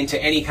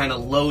into any kind of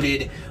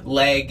loaded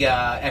leg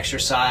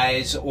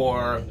exercise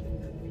or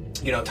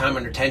time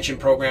under tension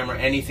program or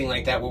anything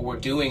like that where we're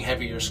doing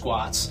heavier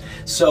squats.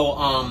 So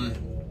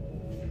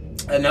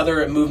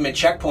another movement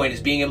checkpoint is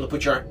being able to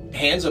put your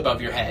hands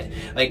above your head.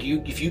 Like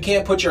if you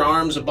can't put your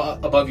arms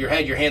above your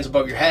head, your hands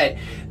above your head,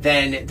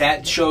 then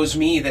that shows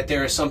me that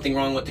there is something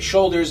wrong with the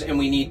shoulders, and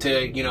we need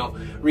to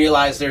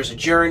realize there's a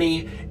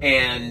journey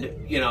and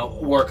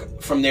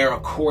work from there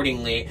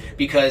accordingly,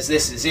 because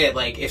this is it.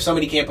 Like if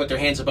somebody can't put their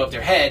hands above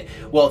their head,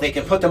 well, they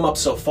can put them up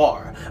so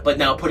far, but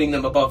now putting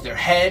them above their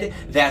head,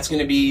 that's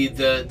going to be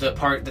the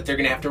part that they're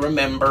going to have to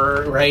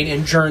remember, right,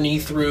 and journey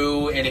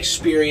through and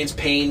experience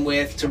pain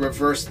with, to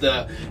reverse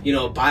the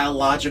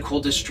biological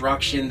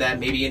destruction that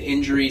maybe an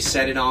injury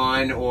set it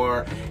on,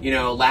 or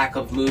lack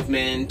of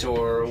movement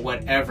or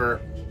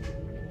whatever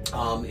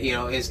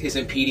is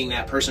impeding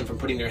that person from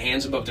putting their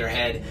hands above their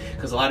head,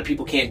 because a lot of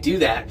people can't do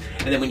that.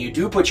 And then when you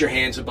do put your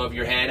hands above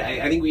your head,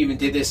 I think we even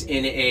did this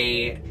in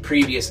a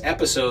previous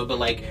episode, but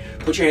like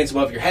put your hands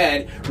above your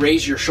head,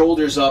 raise your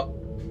shoulders up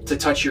to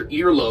touch your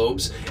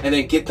earlobes, and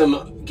then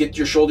get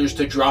your shoulders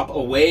to drop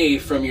away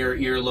from your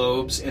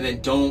earlobes, and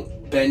then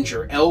don't bend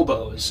your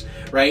elbows,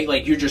 right?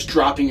 Like you're just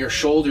dropping your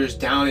shoulders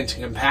down into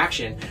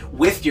compaction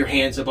with your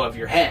hands above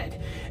your head.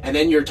 And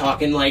then you're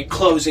talking like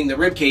closing the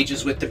rib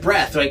cages with the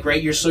breath, like,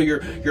 right?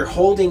 You're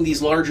holding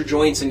these larger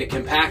joints into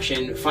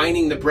compaction,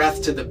 finding the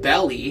breath to the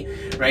belly,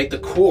 right? The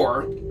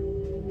core,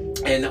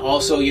 and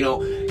also,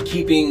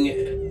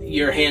 keeping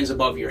your hands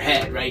above your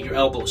head, right? Your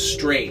elbows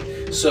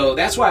straight. So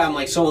that's why I'm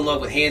like so in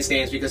love with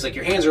handstands, because like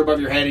your hands are above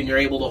your head and you're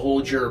able to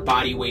hold your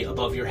body weight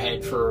above your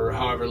head for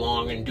however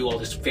long and do all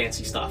this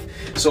fancy stuff.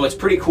 So it's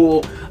pretty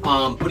cool,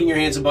 putting your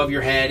hands above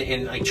your head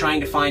and like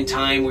trying to find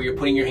time where you're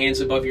putting your hands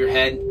above your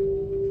head.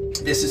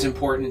 This is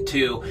important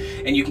too.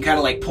 And you can kind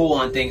of like pull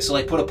on things. So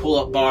like put a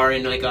pull-up bar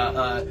in like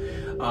a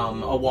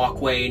a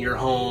walkway in your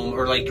home,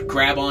 or like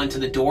grab onto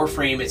the door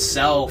frame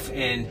itself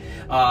and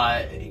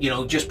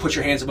just put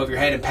your hands above your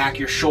head and pack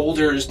your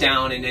shoulders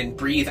down and then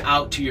breathe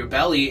out to your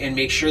belly and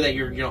make sure that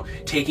you're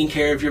taking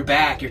care of your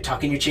back, you're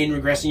tucking your chin,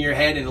 regressing your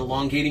head and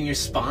elongating your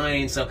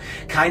spine. So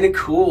kind of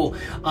cool.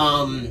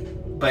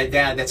 But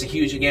that's a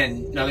huge,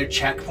 again, another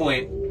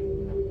checkpoint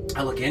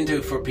I look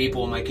into for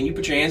people. I'm like, can you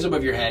put your hands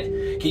above your head?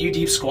 Can you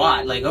deep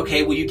squat? Like,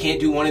 okay, well, you can't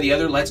do one or the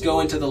other. Let's go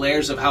into the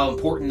layers of how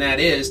important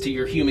that is to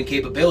your human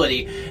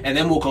capability, and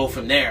then we'll go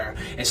from there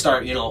and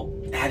start,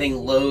 adding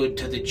load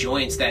to the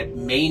joints that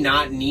may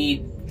not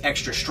need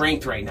extra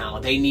strength right now.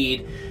 They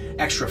need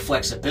extra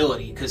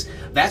flexibility, because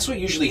that's what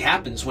usually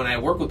happens when I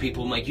work with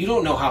people. I'm like, you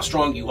don't know how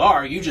strong you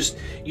are, you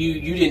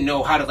didn't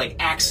know how to like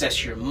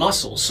access your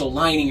muscles. So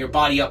lining your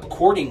body up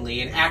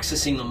accordingly and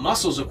accessing the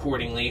muscles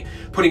accordingly,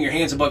 putting your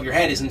hands above your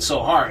head isn't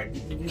so hard,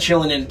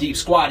 chilling in a deep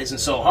squat isn't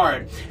so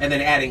hard, and then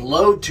adding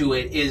load to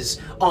it is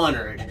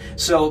honored.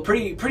 So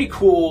pretty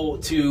cool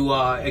to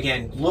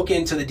again look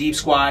into the deep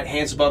squat,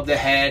 hands above the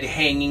head,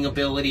 hanging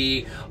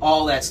ability,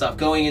 all that stuff,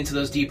 going into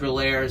those deeper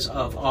layers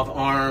of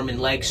arm and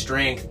leg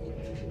strength.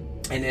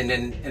 And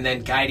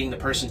then guiding the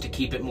person to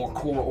keep it more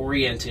core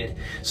oriented.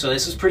 So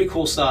this is pretty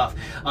cool stuff.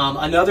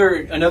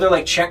 Another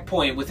like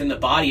checkpoint within the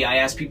body I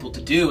ask people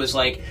to do is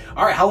like,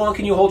 all right, how long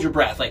can you hold your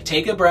breath? Like,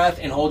 take a breath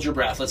and hold your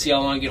breath. Let's see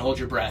how long you can hold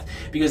your breath,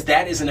 because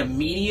that is an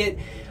immediate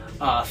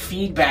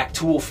feedback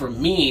tool for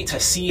me to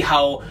see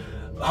how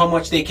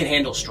much they can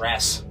handle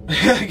stress.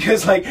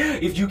 Because like,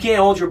 if you can't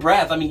hold your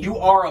breath, I mean, you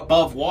are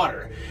above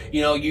water.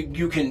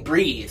 You can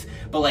breathe,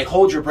 but like,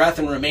 hold your breath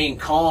and remain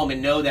calm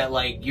and know that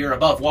like you're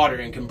above water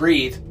and can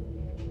breathe.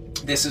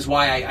 This is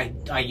why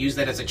I use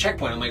that as a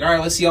checkpoint. I'm like, all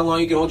right, let's see how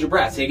long you can hold your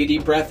breath. Take a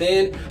deep breath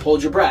in,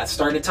 hold your breath,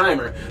 start a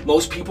timer.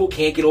 Most people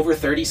can't get over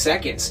 30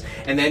 seconds.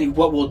 And then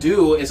what we'll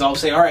do is I'll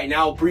say, all right,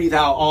 now breathe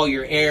out all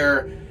your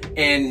air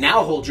and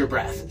now hold your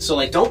breath. So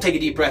like, don't take a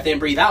deep breath in,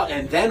 breathe out,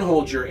 and then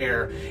hold your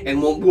air.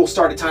 And we'll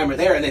start a timer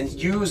there, and then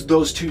use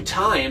those 2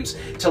 times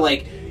to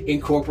like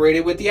incorporate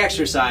it with the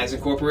exercise,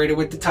 incorporate it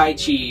with the Tai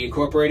Chi,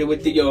 incorporate it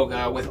with the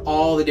yoga, with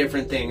all the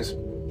different things,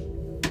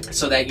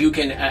 so that you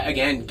can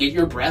again get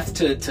your breath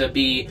to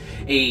be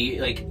a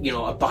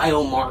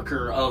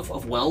biomarker of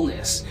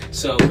wellness.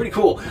 So pretty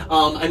cool.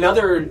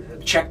 Another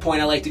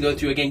checkpoint I like to go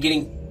through, again,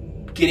 getting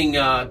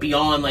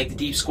beyond like the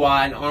deep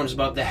squat and arms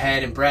above the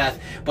head and breath,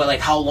 but like,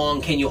 how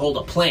long can you hold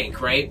a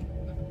plank, right?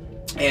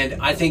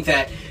 And I think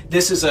that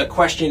this is a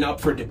question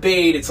up for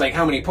debate. It's like,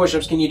 how many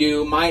push-ups can you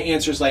do? My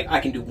answer is like, I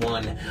can do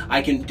one.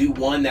 I can do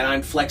one that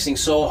I'm flexing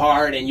so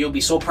hard and you'll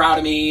be so proud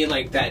of me. And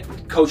like, that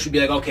coach would be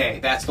like, okay,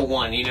 that's the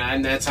one,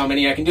 and that's how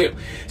many I can do.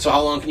 So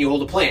how long can you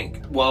hold a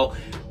plank? Well,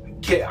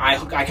 I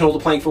can hold a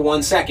plank for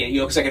 1 second,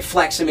 because I can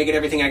flex and make it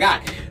everything I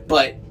got.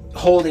 But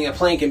holding a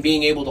plank and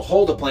being able to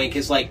hold a plank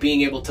is like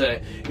being able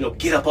to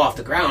get up off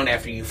the ground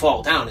after you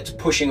fall down. It's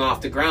pushing off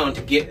the ground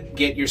to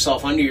get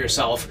yourself under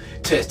yourself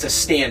to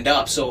stand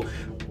up. So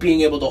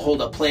being able to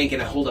hold a plank,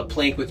 and hold a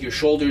plank with your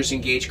shoulders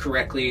engaged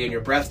correctly and your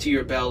breath to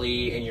your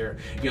belly and your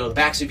the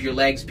backs of your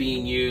legs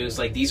being used,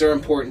 like, these are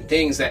important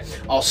things that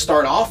I'll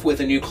start off with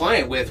a new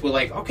client with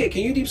like, okay,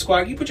 can you deep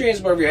squat? Can you put your hands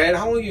above your head?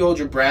 How long do you hold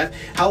your breath?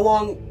 How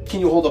long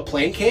can you hold a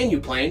plank? Can you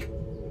plank?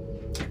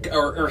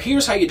 Or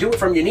here's how you do it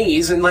from your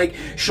knees, and like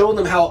show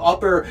them how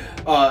upper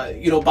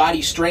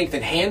body strength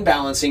and hand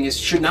balancing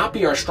should not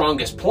be our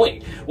strongest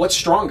point. What's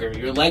stronger,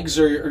 your legs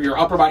or your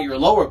upper body or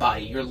lower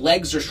body? Your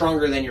legs are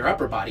stronger than your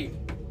upper body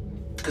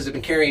because they've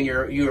been carrying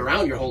you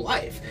around your whole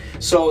life.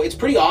 So it's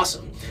pretty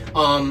awesome.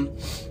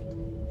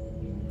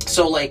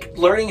 So like,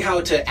 learning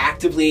how to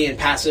actively and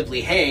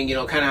passively hang,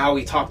 kind of how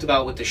we talked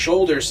about with the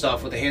shoulder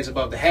stuff, with the hands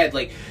above the head,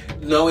 like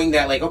knowing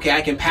that like, okay,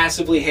 I can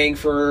passively hang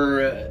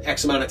for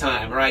X amount of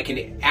time, or I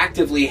can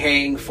actively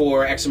hang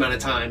for X amount of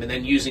time, and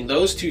then using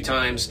those 2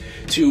 times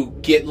to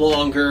get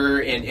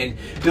longer and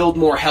build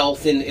more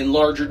health in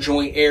larger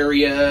joint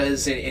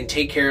areas and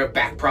take care of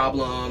back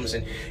problems,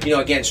 and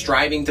again,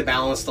 striving to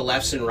balance the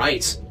lefts and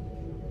rights,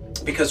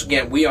 because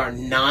again, we are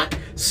not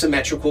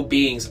symmetrical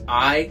beings.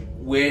 I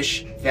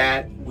wish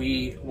that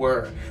we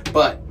were,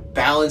 but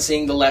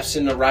balancing the lefts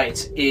and the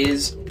rights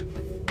is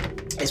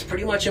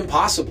pretty much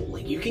impossible.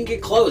 Like, you can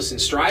get close and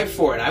strive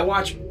for it. I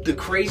watch the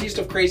craziest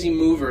of crazy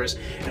movers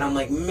and I'm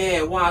like,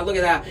 man, wow, look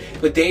at that.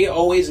 But they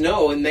always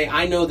know, and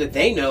I know that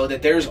they know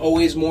that there's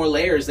always more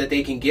layers that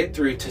they can get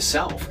through to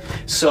self.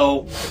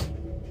 So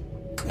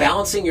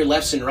balancing your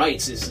lefts and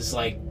rights is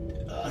like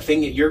a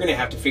thing that you're going to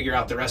have to figure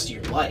out the rest of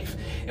your life.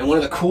 And one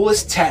of the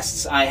coolest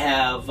tests I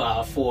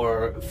have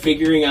for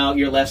figuring out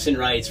your lefts and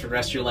rights for the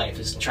rest of your life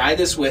is, try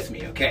this with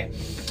me, okay?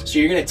 So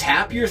you're going to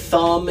tap your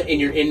thumb and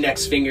your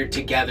index finger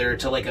together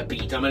to like a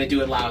beat. I'm going to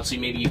do it loud so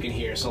maybe you can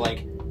hear. So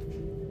like,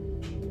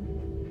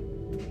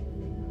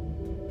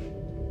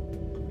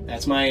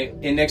 that's my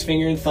index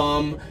finger and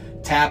thumb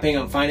tapping.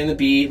 I'm finding the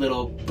beat,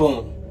 little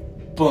boom,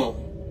 boom,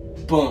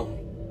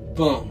 boom,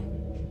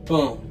 boom,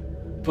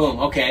 boom, boom.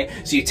 Okay,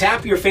 so you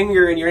tap your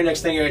finger and your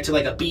index finger to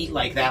like a beat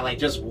like that, like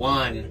just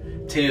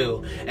 1,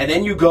 2, and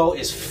then you go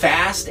as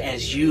fast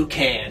as you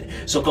can.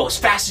 So go as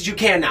fast as you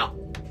can now.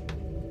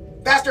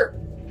 faster.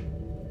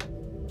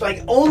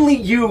 Like, only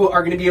you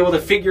are going to be able to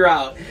figure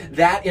out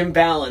that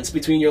imbalance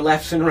between your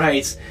lefts and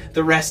rights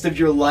the rest of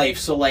your life.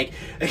 So, like,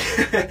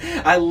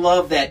 I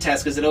love that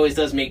test because it always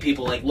does make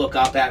people, like, look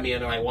up at me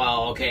and they're like,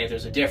 wow, okay,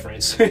 there's a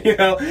difference, you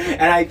know?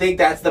 And I think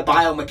that's the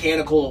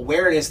biomechanical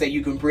awareness that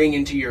you can bring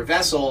into your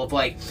vessel of,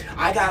 like,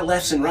 I got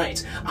lefts and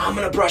rights. I'm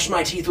going to brush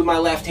my teeth with my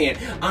left hand.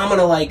 I'm going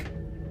to, like,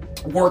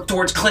 work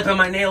towards clipping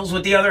my nails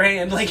with the other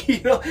hand. Like, you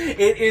know,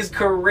 it is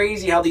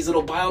crazy how these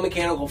little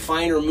biomechanical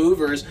finer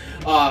movers,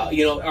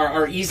 you know,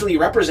 are easily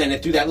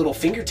represented through that little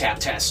finger tap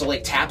test. So,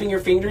 like, tapping your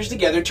fingers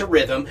together to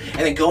rhythm and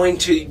then going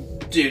to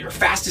your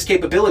fastest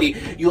capability,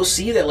 you'll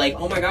see that, like,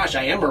 oh my gosh,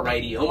 I am a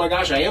righty. Oh my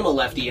gosh, I am a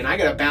lefty, and I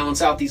got to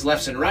balance out these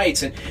lefts and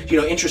rights, and, you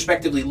know,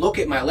 introspectively look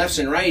at my lefts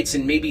and rights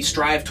and maybe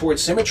strive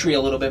towards symmetry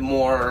a little bit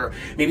more, or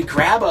maybe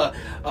grab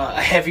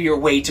a heavier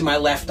weight to my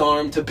left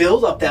arm to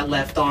build up that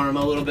left arm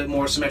a little bit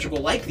more symmetrical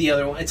like the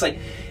other one. It's like,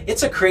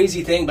 it's a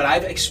crazy thing, but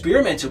I've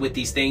experimented with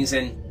these things,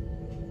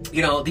 and,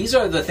 you know, these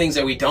are the things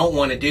that we don't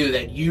want to do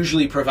that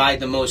usually provide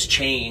the most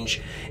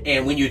change.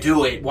 And when you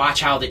do it, watch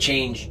how the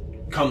change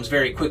comes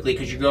very quickly,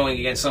 because you're going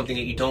against something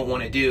that you don't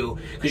want to do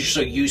because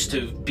you're so used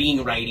to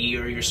being righty,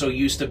 or you're so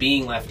used to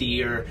being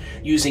lefty, or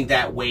using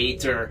that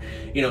weight, or,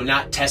 you know,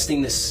 not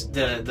testing this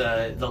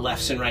the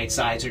lefts and right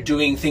sides, or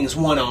doing things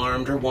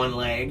one-armed or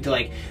one-legged.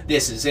 Like,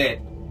 this is it.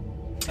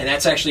 And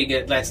that's actually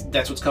good.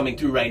 That's what's coming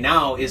through right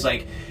now, is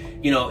like,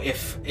 you know,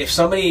 if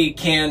somebody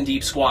can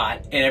deep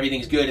squat and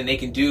everything's good and they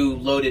can do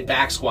loaded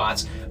back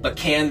squats, but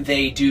can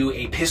they do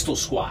a pistol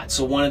squat?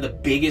 So one of the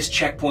biggest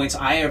checkpoints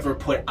I ever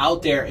put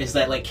out there is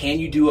that, like, can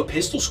you do a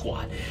pistol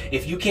squat?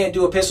 If you can't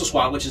do a pistol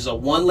squat, which is a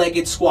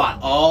one-legged squat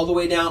all the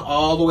way down,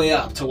 all the way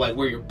up to, like,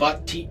 where your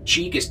butt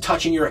cheek is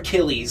touching your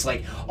Achilles,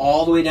 like,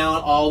 all the way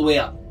down, all the way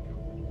up,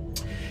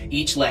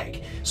 each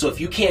leg. So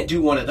if you can't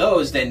do one of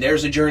those, then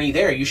there's a journey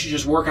there. You should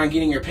just work on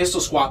getting your pistol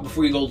squat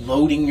before you go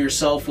loading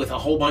yourself with a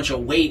whole bunch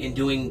of weight and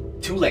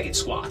doing two-legged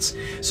squats.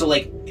 So,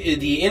 like,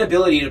 the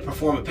inability to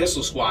perform a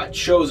pistol squat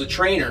shows a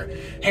trainer,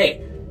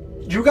 hey,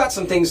 you got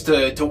some things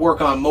to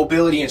work on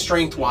mobility and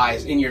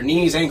strength-wise in your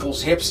knees,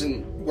 ankles, hips,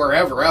 and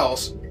wherever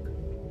else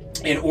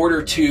in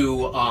order to,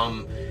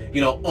 you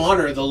know,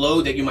 honor the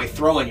load that you might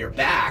throw on your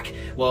back.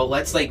 Well,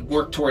 let's, like,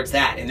 work towards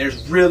that. And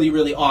there's really,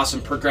 really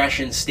awesome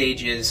progression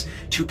stages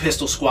to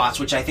pistol squats,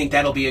 which I think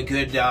that'll be a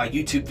good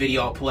YouTube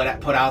video I'll put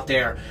out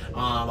there.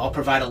 I'll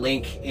provide a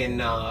link in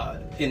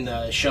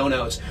the show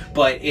notes.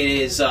 But it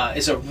is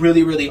it's a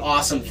really, really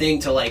awesome thing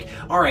to, like,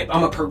 all right,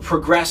 I'm gonna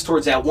progress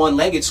towards that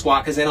one-legged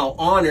squat, because then I'll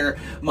honor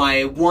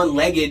my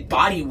one-legged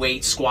body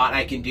weight squat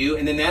I can do,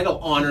 and then that'll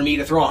honor me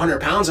to throw 100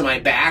 pounds on my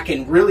back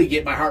and really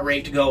get my heart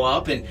rate to go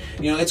up. And,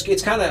 you know,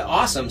 it's kind of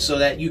awesome, so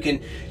that you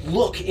can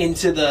look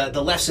into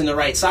the lefts and the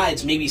right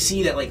sides, maybe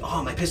see that, like,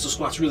 oh, my pistol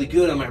squat's really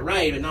good on my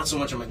right but not so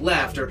much on my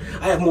left, or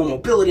I have more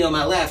mobility on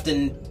my left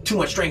and too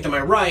much strength on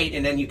my right,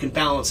 and then you can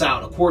balance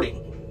out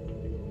accordingly.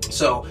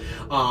 So,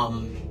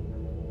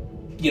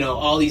 you know,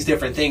 all these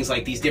different things,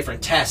 like these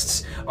different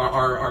tests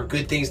are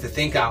good things to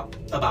think about.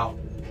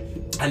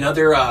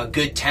 Another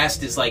good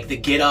test is, like, the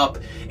get up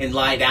and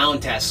lie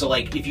down test. So,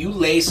 like, if you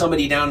lay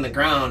somebody down on the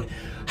ground,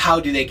 how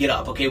do they get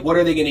up? Okay, what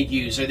are they going to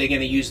use? Are they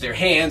going to use their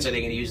hands? Are they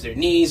going to use their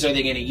knees? Are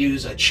they going to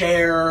use a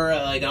chair,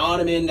 like an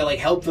ottoman, to, like,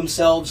 help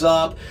themselves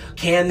up?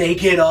 Can they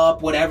get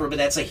up? Whatever. But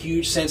that's a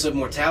huge sense of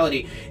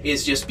mortality,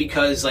 is just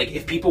because, like,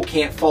 if people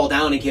can't fall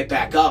down and get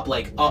back up,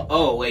 like,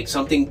 like,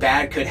 something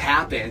bad could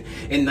happen,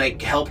 and,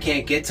 like, help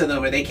can't get to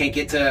them, or they can't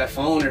get to a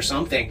phone or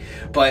something.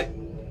 But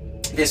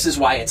this is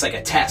why it's like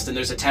a test, and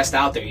there's a test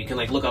out there. You can,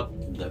 like, look up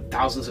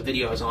thousands of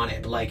videos on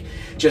it, but, like,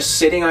 just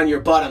sitting on your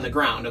butt on the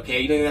ground, okay?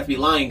 You don't even have to be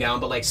lying down,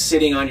 but, like,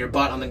 sitting on your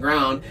butt on the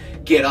ground,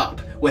 get up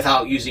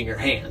without using your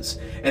hands.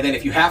 And then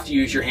if you have to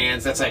use your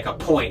hands, that's like a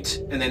point,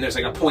 and then there's,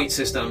 like, a point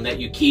system that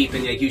you keep,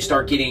 and, like, you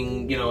start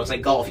getting, you know, it's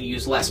like golf, you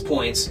use less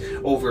points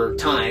over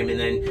time, and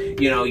then,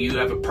 you know, you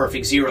have a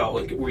perfect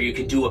zero where you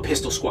can do a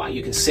pistol squat.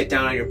 You can sit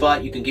down on your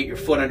butt, you can get your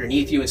foot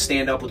underneath you and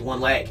stand up with one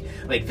leg.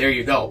 Like, there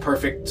you go,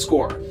 perfect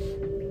score.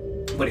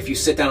 But if you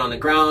sit down on the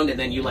ground and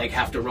then you, like,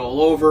 have to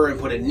roll over and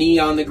put a knee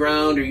on the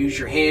ground, or use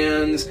your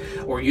hands,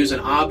 or use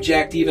an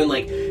object even,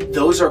 like,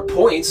 those are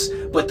points,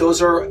 but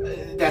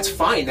that's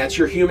fine. That's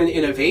your human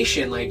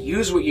innovation. Like,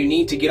 use what you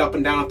need to get up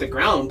and down off the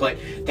ground. But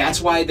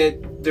that's why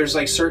there's,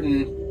 like,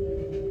 certain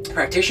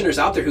practitioners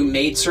out there who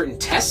made certain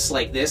tests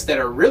like this that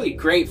are really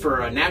great for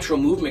a natural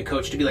movement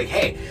coach to be like,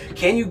 hey,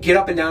 can you get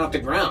up and down off the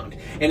ground?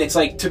 And it's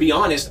like, to be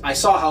honest, I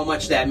saw how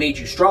much that made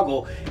you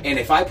struggle, and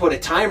if I put a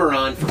timer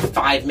on for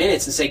 5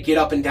 minutes and say get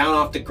up and down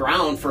off the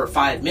ground for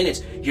 5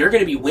 minutes, you're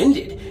going to be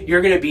winded,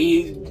 you're going to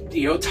be,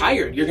 you know,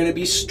 tired, you're going to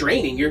be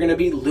straining, you're going to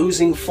be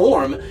losing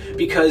form,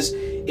 because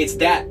it's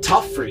that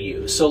tough for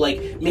you. So,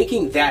 like,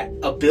 making that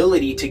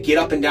ability to get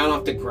up and down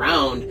off the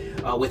ground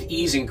with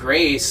ease and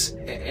grace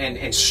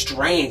and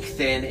strength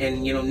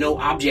and you know, no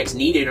objects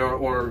needed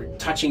or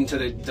touching to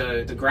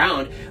the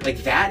ground, like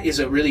that is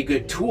a really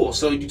good tool.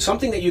 So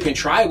something that you can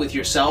try with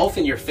yourself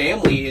and your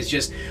family is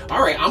just,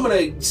 all right, I'm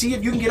gonna see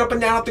if you can get up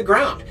and down off the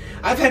ground.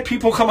 I've had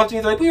people come up to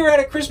me, they're like, we were at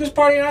a Christmas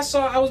party and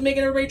I was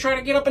making everybody try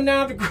to get up and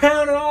down off the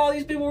ground, and all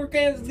these people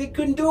they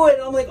couldn't do it.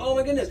 And I'm like, oh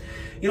my goodness.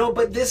 You know,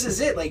 but this is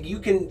it. Like, you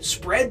can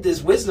spread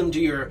this wisdom to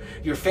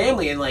your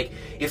family, and like,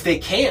 if they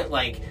can't,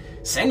 like,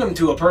 send them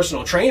to a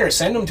personal trainer,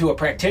 send them to a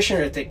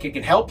practitioner that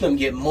can help them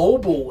get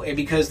mobile. And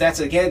because that's,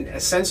 again, a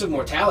sense of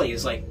mortality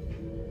is like,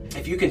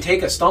 if you can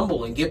take a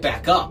stumble and get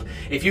back up,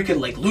 if you can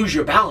like lose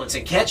your balance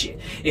and catch it,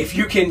 if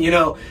you can, you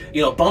know,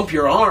 bump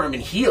your arm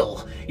and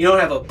heal, you don't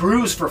have a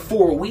bruise for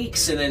 4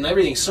 weeks and then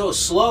everything's so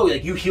slow,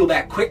 like you heal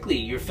back quickly,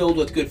 you're filled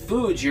with good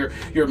foods, you're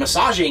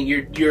massaging,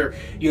 you're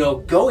you know,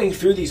 going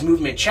through these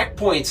movement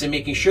checkpoints and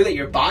making sure that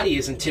your body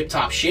is in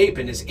tip-top shape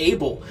and is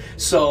able.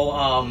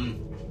 So,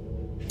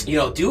 you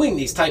know, doing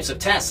these types of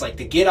tests, like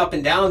the get up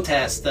and down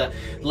test, the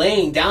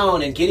laying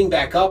down and getting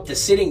back up, the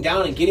sitting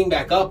down and getting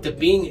back up,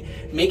 the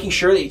making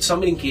sure that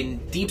somebody can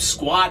deep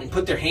squat and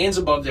put their hands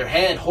above their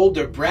head, hold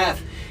their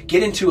breath,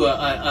 get into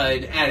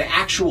an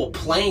actual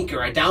plank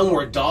or a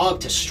downward dog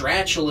to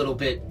stretch a little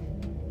bit,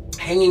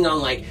 hanging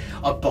on like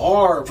a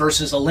bar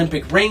versus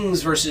Olympic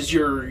rings versus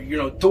your, you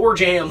know, door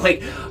jam.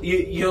 Like,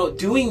 you know,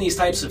 doing these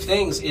types of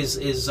things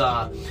is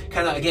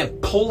kind of, again,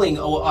 pulling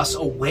us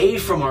away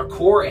from our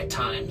core at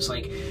times.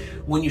 Like,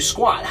 when you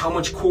squat, how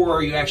much core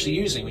are you actually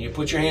using? When you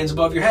put your hands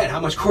above your head, how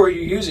much core are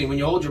you using? When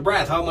you hold your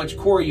breath, how much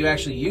core are you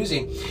actually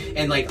using?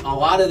 And like, a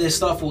lot of this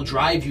stuff will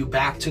drive you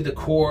back to the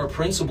core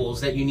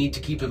principles that you need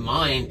to keep in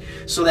mind,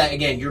 so that,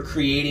 again, you're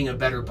creating a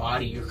better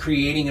body, you're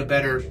creating a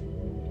better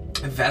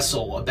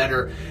vessel, a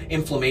better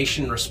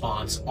inflammation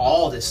response,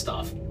 all this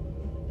stuff.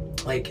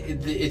 Like,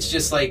 it's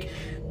just like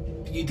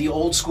the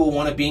old school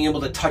one of being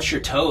able to touch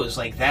your toes.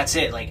 Like, that's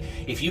it. Like,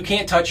 if you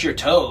can't touch your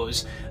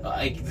toes,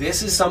 like,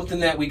 this is something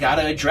that we got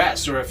to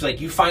address. Or if like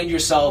you find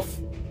yourself,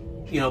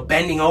 you know,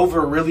 bending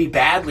over really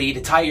badly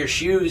to tie your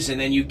shoes, and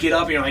then you get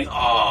up and you're like,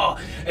 oh,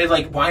 and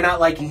like, why not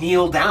like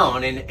kneel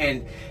down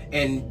and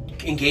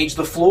engage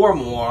the floor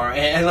more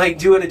and like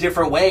do it a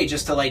different way,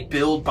 just to like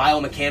build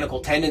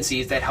biomechanical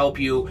tendencies that help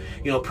you,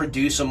 you know,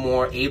 produce a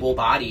more able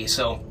body.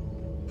 So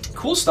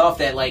cool stuff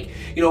that, like,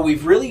 you know,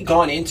 we've really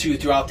gone into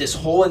throughout this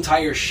whole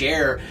entire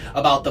share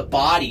about the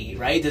body,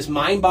 right? This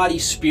mind, body,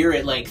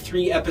 spirit, like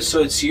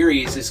 3-episode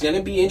series is going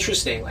to be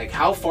interesting. Like,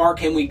 how far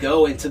can we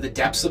go into the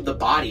depths of the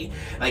body?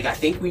 Like, I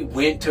think we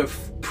went to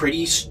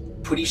pretty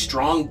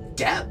strong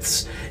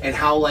depths, and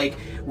how like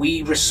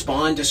we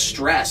respond to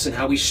stress and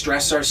how we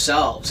stress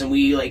ourselves, and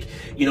we, like,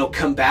 you know,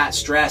 combat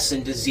stress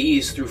and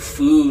disease through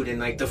food, and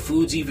like the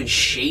food's even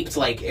shaped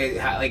like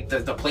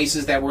the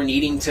places that we're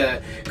needing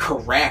to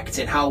correct,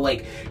 and how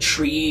like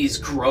trees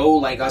grow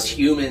like us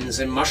humans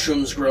and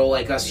mushrooms grow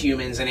like us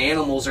humans, and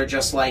animals are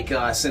just like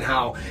us, and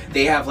how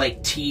they have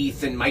like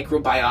teeth and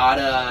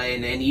microbiota,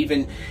 and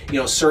even, you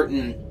know,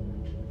 certain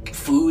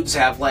foods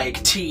have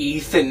like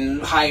teeth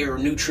and higher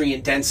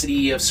nutrient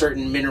density of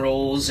certain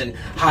minerals and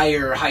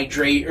higher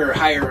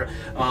hydration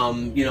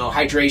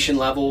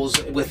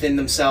levels within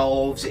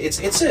themselves.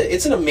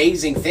 It's an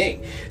amazing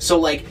thing. So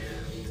like,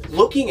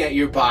 looking at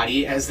your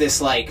body as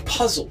this like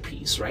puzzle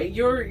piece, right?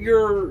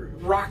 Your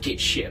rocket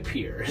ship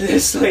here,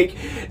 this like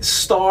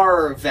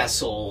star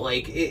vessel,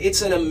 like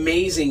it's an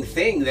amazing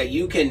thing that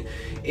you can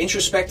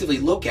introspectively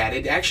look at.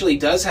 It actually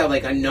does have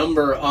like a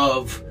number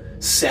of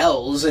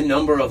cells, a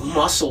number of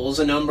muscles,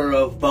 a number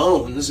of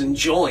bones and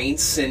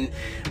joints,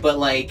 but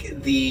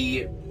like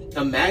the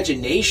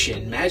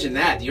imagination, imagine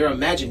that, your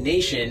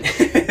imagination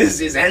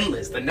is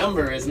endless. The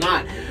number is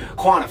not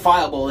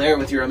quantifiable there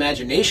with your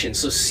imagination.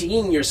 So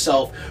seeing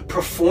yourself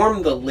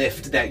perform the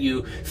lift that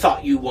you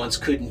thought you once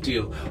couldn't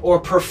do, or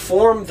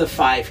perform the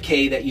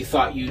 5K that you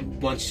thought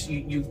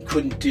you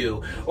couldn't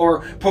do,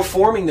 or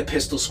performing the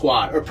pistol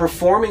squat, or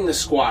performing the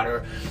squat,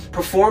 or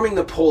performing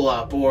the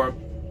pull-up, or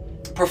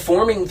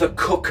performing the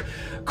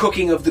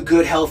cooking of the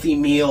good healthy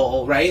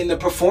meal, right? And the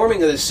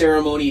performing of the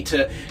ceremony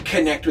to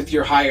connect with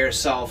your higher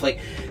self. Like,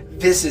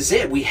 this is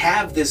it. We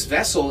have this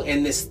vessel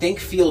and this think,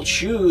 feel,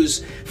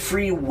 choose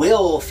free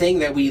will thing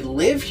that we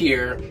live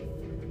here.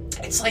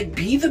 It's like,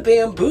 be the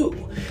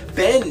bamboo,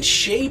 bend,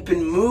 shape,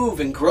 and move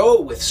and grow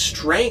with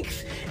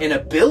strength and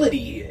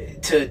ability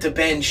to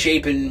bend,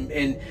 shape,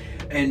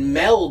 and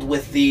meld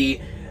with the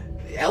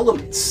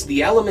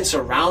elements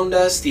around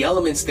us, the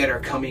elements that are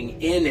coming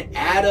in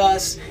at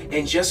us,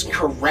 and just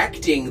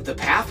correcting the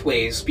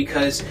pathways,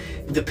 because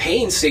the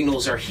pain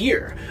signals are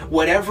here,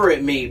 whatever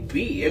it may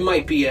be. It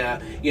might be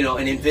an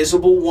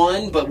invisible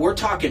one, but we're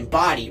talking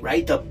body,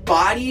 right? The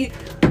body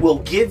will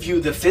give you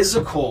the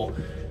physical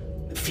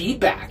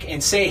feedback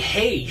and say,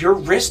 hey, your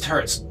wrist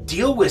hurts,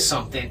 deal with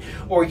something.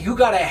 Or you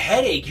got a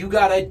headache, you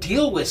got to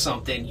deal with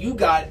something. You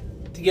got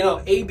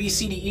A, B,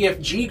 C, D, E, F,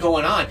 G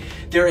going on.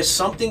 There is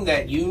something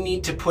that you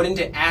need to put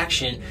into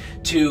action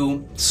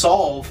to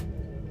solve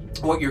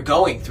what you're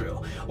going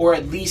through, or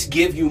at least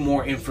give you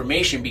more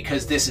information,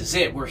 because this is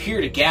it. We're here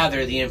to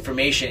gather the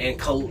information and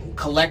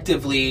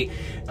collectively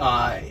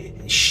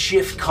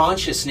shift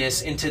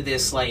consciousness into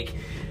this like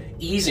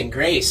ease and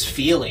grace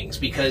feelings,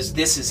 because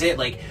this is it.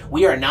 Like,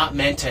 we are not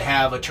meant to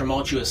have a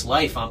tumultuous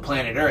life on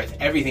planet Earth.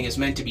 Everything is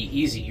meant to be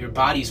easy. Your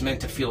body's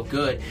meant to feel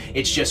good.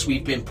 It's just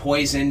we've been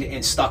poisoned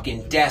and stuck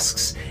in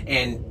desks,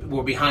 and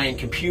we're behind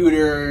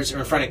computers or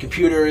in front of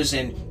computers,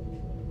 and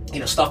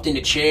stuffed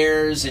into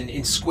chairs and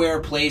in square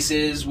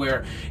places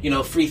where,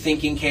 free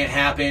thinking can't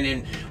happen.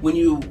 And when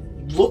you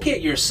look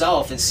at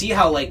yourself and see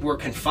how like we're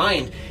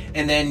confined,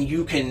 and then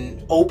you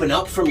can open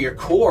up from your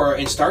core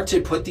and start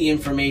to put the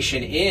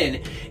information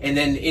in, and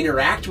then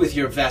interact with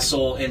your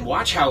vessel and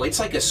watch how it's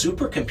like a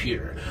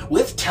supercomputer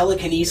with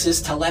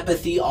telekinesis,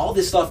 telepathy, all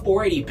this stuff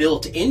already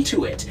built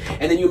into it.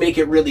 And then you make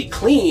it really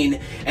clean,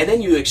 and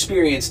then you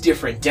experience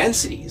different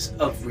densities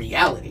of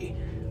reality.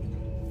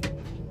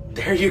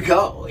 There you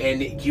go.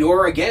 And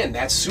you're, again,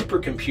 that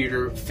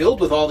supercomputer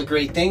filled with all the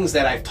great things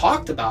that I've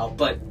talked about.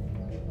 But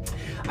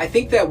I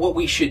think that what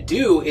we should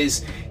do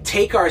is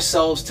take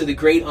ourselves to the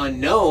great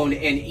unknown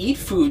and eat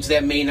foods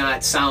that may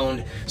not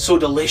sound so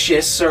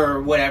delicious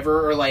or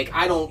whatever. Or like,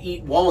 I don't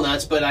eat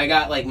walnuts, but I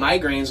got like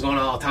migraines going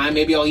on all the time.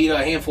 Maybe I'll eat a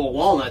handful of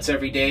walnuts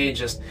every day, and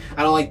just,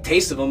 I don't like the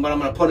taste of them, but I'm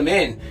going to put them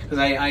in because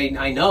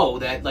I know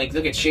that, like,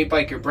 look, it's shaped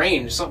like your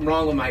brain. There's something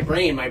wrong with my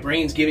brain. My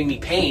brain's giving me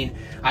pain.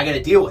 I got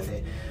to deal with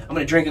it. I'm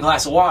going to drink a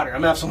glass of water.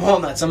 I'm going to have some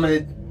walnuts. I'm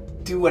going to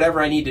do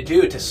whatever I need to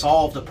do to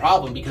solve the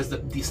problem, because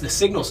the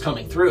signal's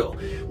coming through.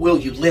 Will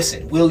you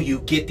listen? Will you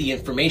get the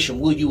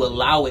information? Will you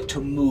allow it to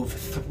move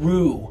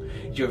through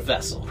your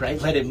vessel, right?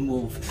 Let it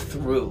move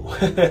through.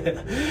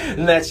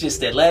 And that's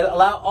just it.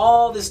 Allow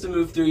all this to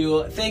move through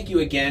you. Thank you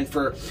again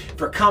for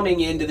coming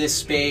into this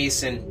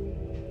space and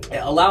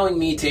allowing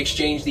me to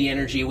exchange the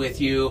energy with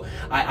you.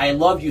 I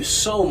love you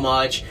so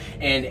much,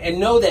 and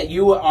know that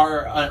you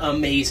are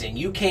amazing.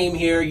 You came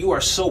here, you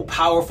are so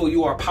powerful,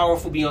 you are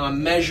powerful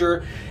beyond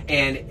measure,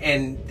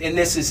 and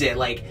this is it.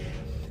 Like,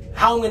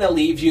 how I'm going to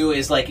leave you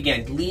is, like,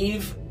 again,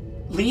 leave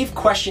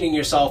questioning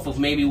yourself of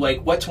maybe,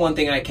 like, what's one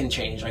thing I can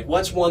change? Like,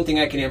 what's one thing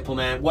I can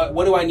implement?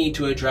 What do I need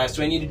to address?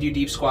 Do I need to do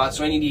deep squats?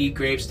 Do I need to eat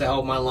grapes to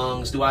help my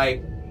lungs? Do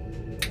I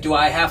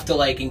have to,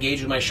 like, engage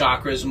with my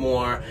chakras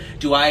more?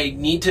 Do I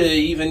need to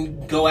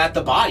even go at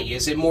the body?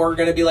 Is it more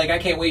going to be like, I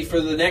can't wait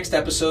for the next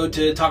episode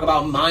to talk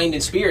about mind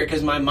and spirit,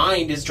 because my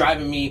mind is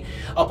driving me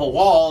up a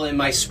wall and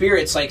my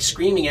spirit's like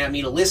screaming at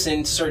me to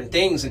listen to certain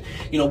things, and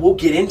we'll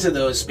get into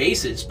those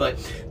spaces. But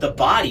the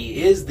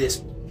body is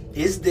this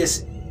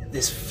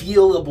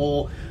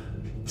feelable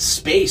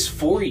space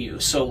for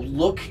you. So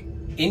look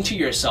into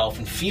yourself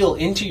and feel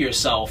into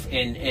yourself,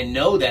 and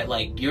know that,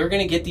 like, you're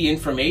going to get the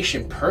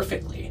information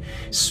perfectly,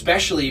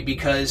 especially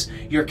because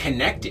you're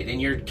connected,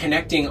 and you're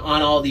connecting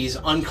on all these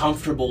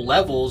uncomfortable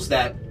levels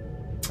that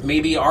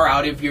maybe are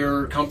out of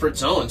your comfort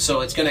zone.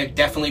 So it's going to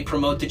definitely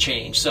promote the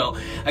change. So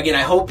again,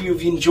 I hope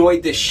you've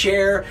enjoyed this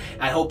share.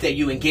 I hope that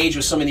you engage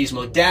with some of these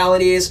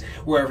modalities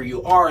wherever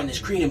you are in this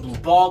green and blue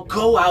ball.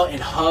 Go out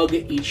and hug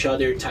each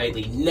other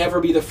tightly. Never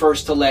be the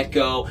first to let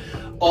go.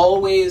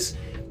 Always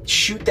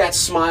shoot that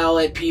smile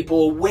at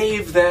people,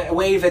 wave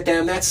at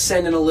them. That's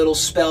sending a little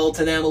spell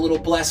to them, a little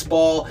blessed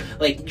ball.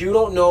 Like, you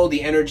don't know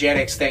the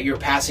energetics that you're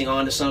passing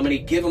on to somebody.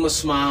 Give them a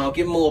smile,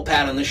 give them a little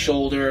pat on the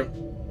shoulder,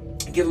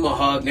 give them a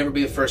hug. Never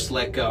be the first to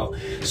let go.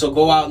 So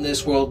go out in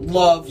this world,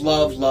 love,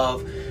 love,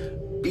 love.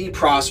 Be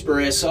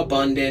prosperous,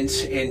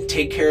 abundant, and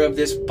take care of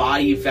this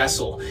body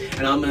vessel.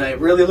 And I'm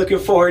really looking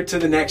forward to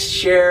the next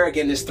share.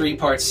 Again, this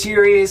 3-part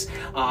series.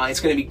 It's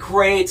going to be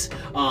great.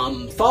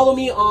 Follow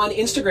me on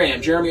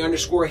Instagram,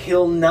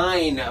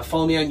 Jeremy_Hill9.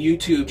 Follow me on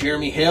YouTube,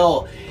 Jeremy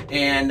Hill.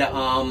 And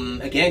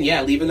again,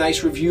 yeah, leave a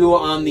nice review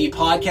on the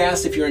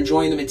podcast if you're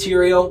enjoying the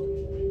material.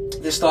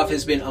 This stuff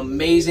has been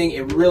amazing.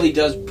 It really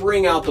does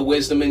bring out the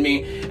wisdom in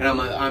me, and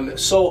I'm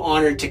so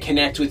honored to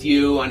connect with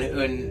you on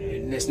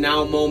this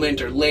now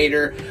moment or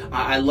later.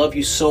 I love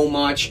you so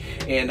much,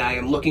 and I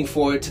am looking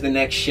forward to the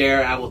next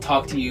share. I will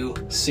talk to you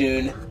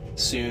soon.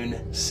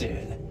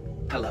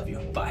 I love you.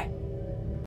 Bye.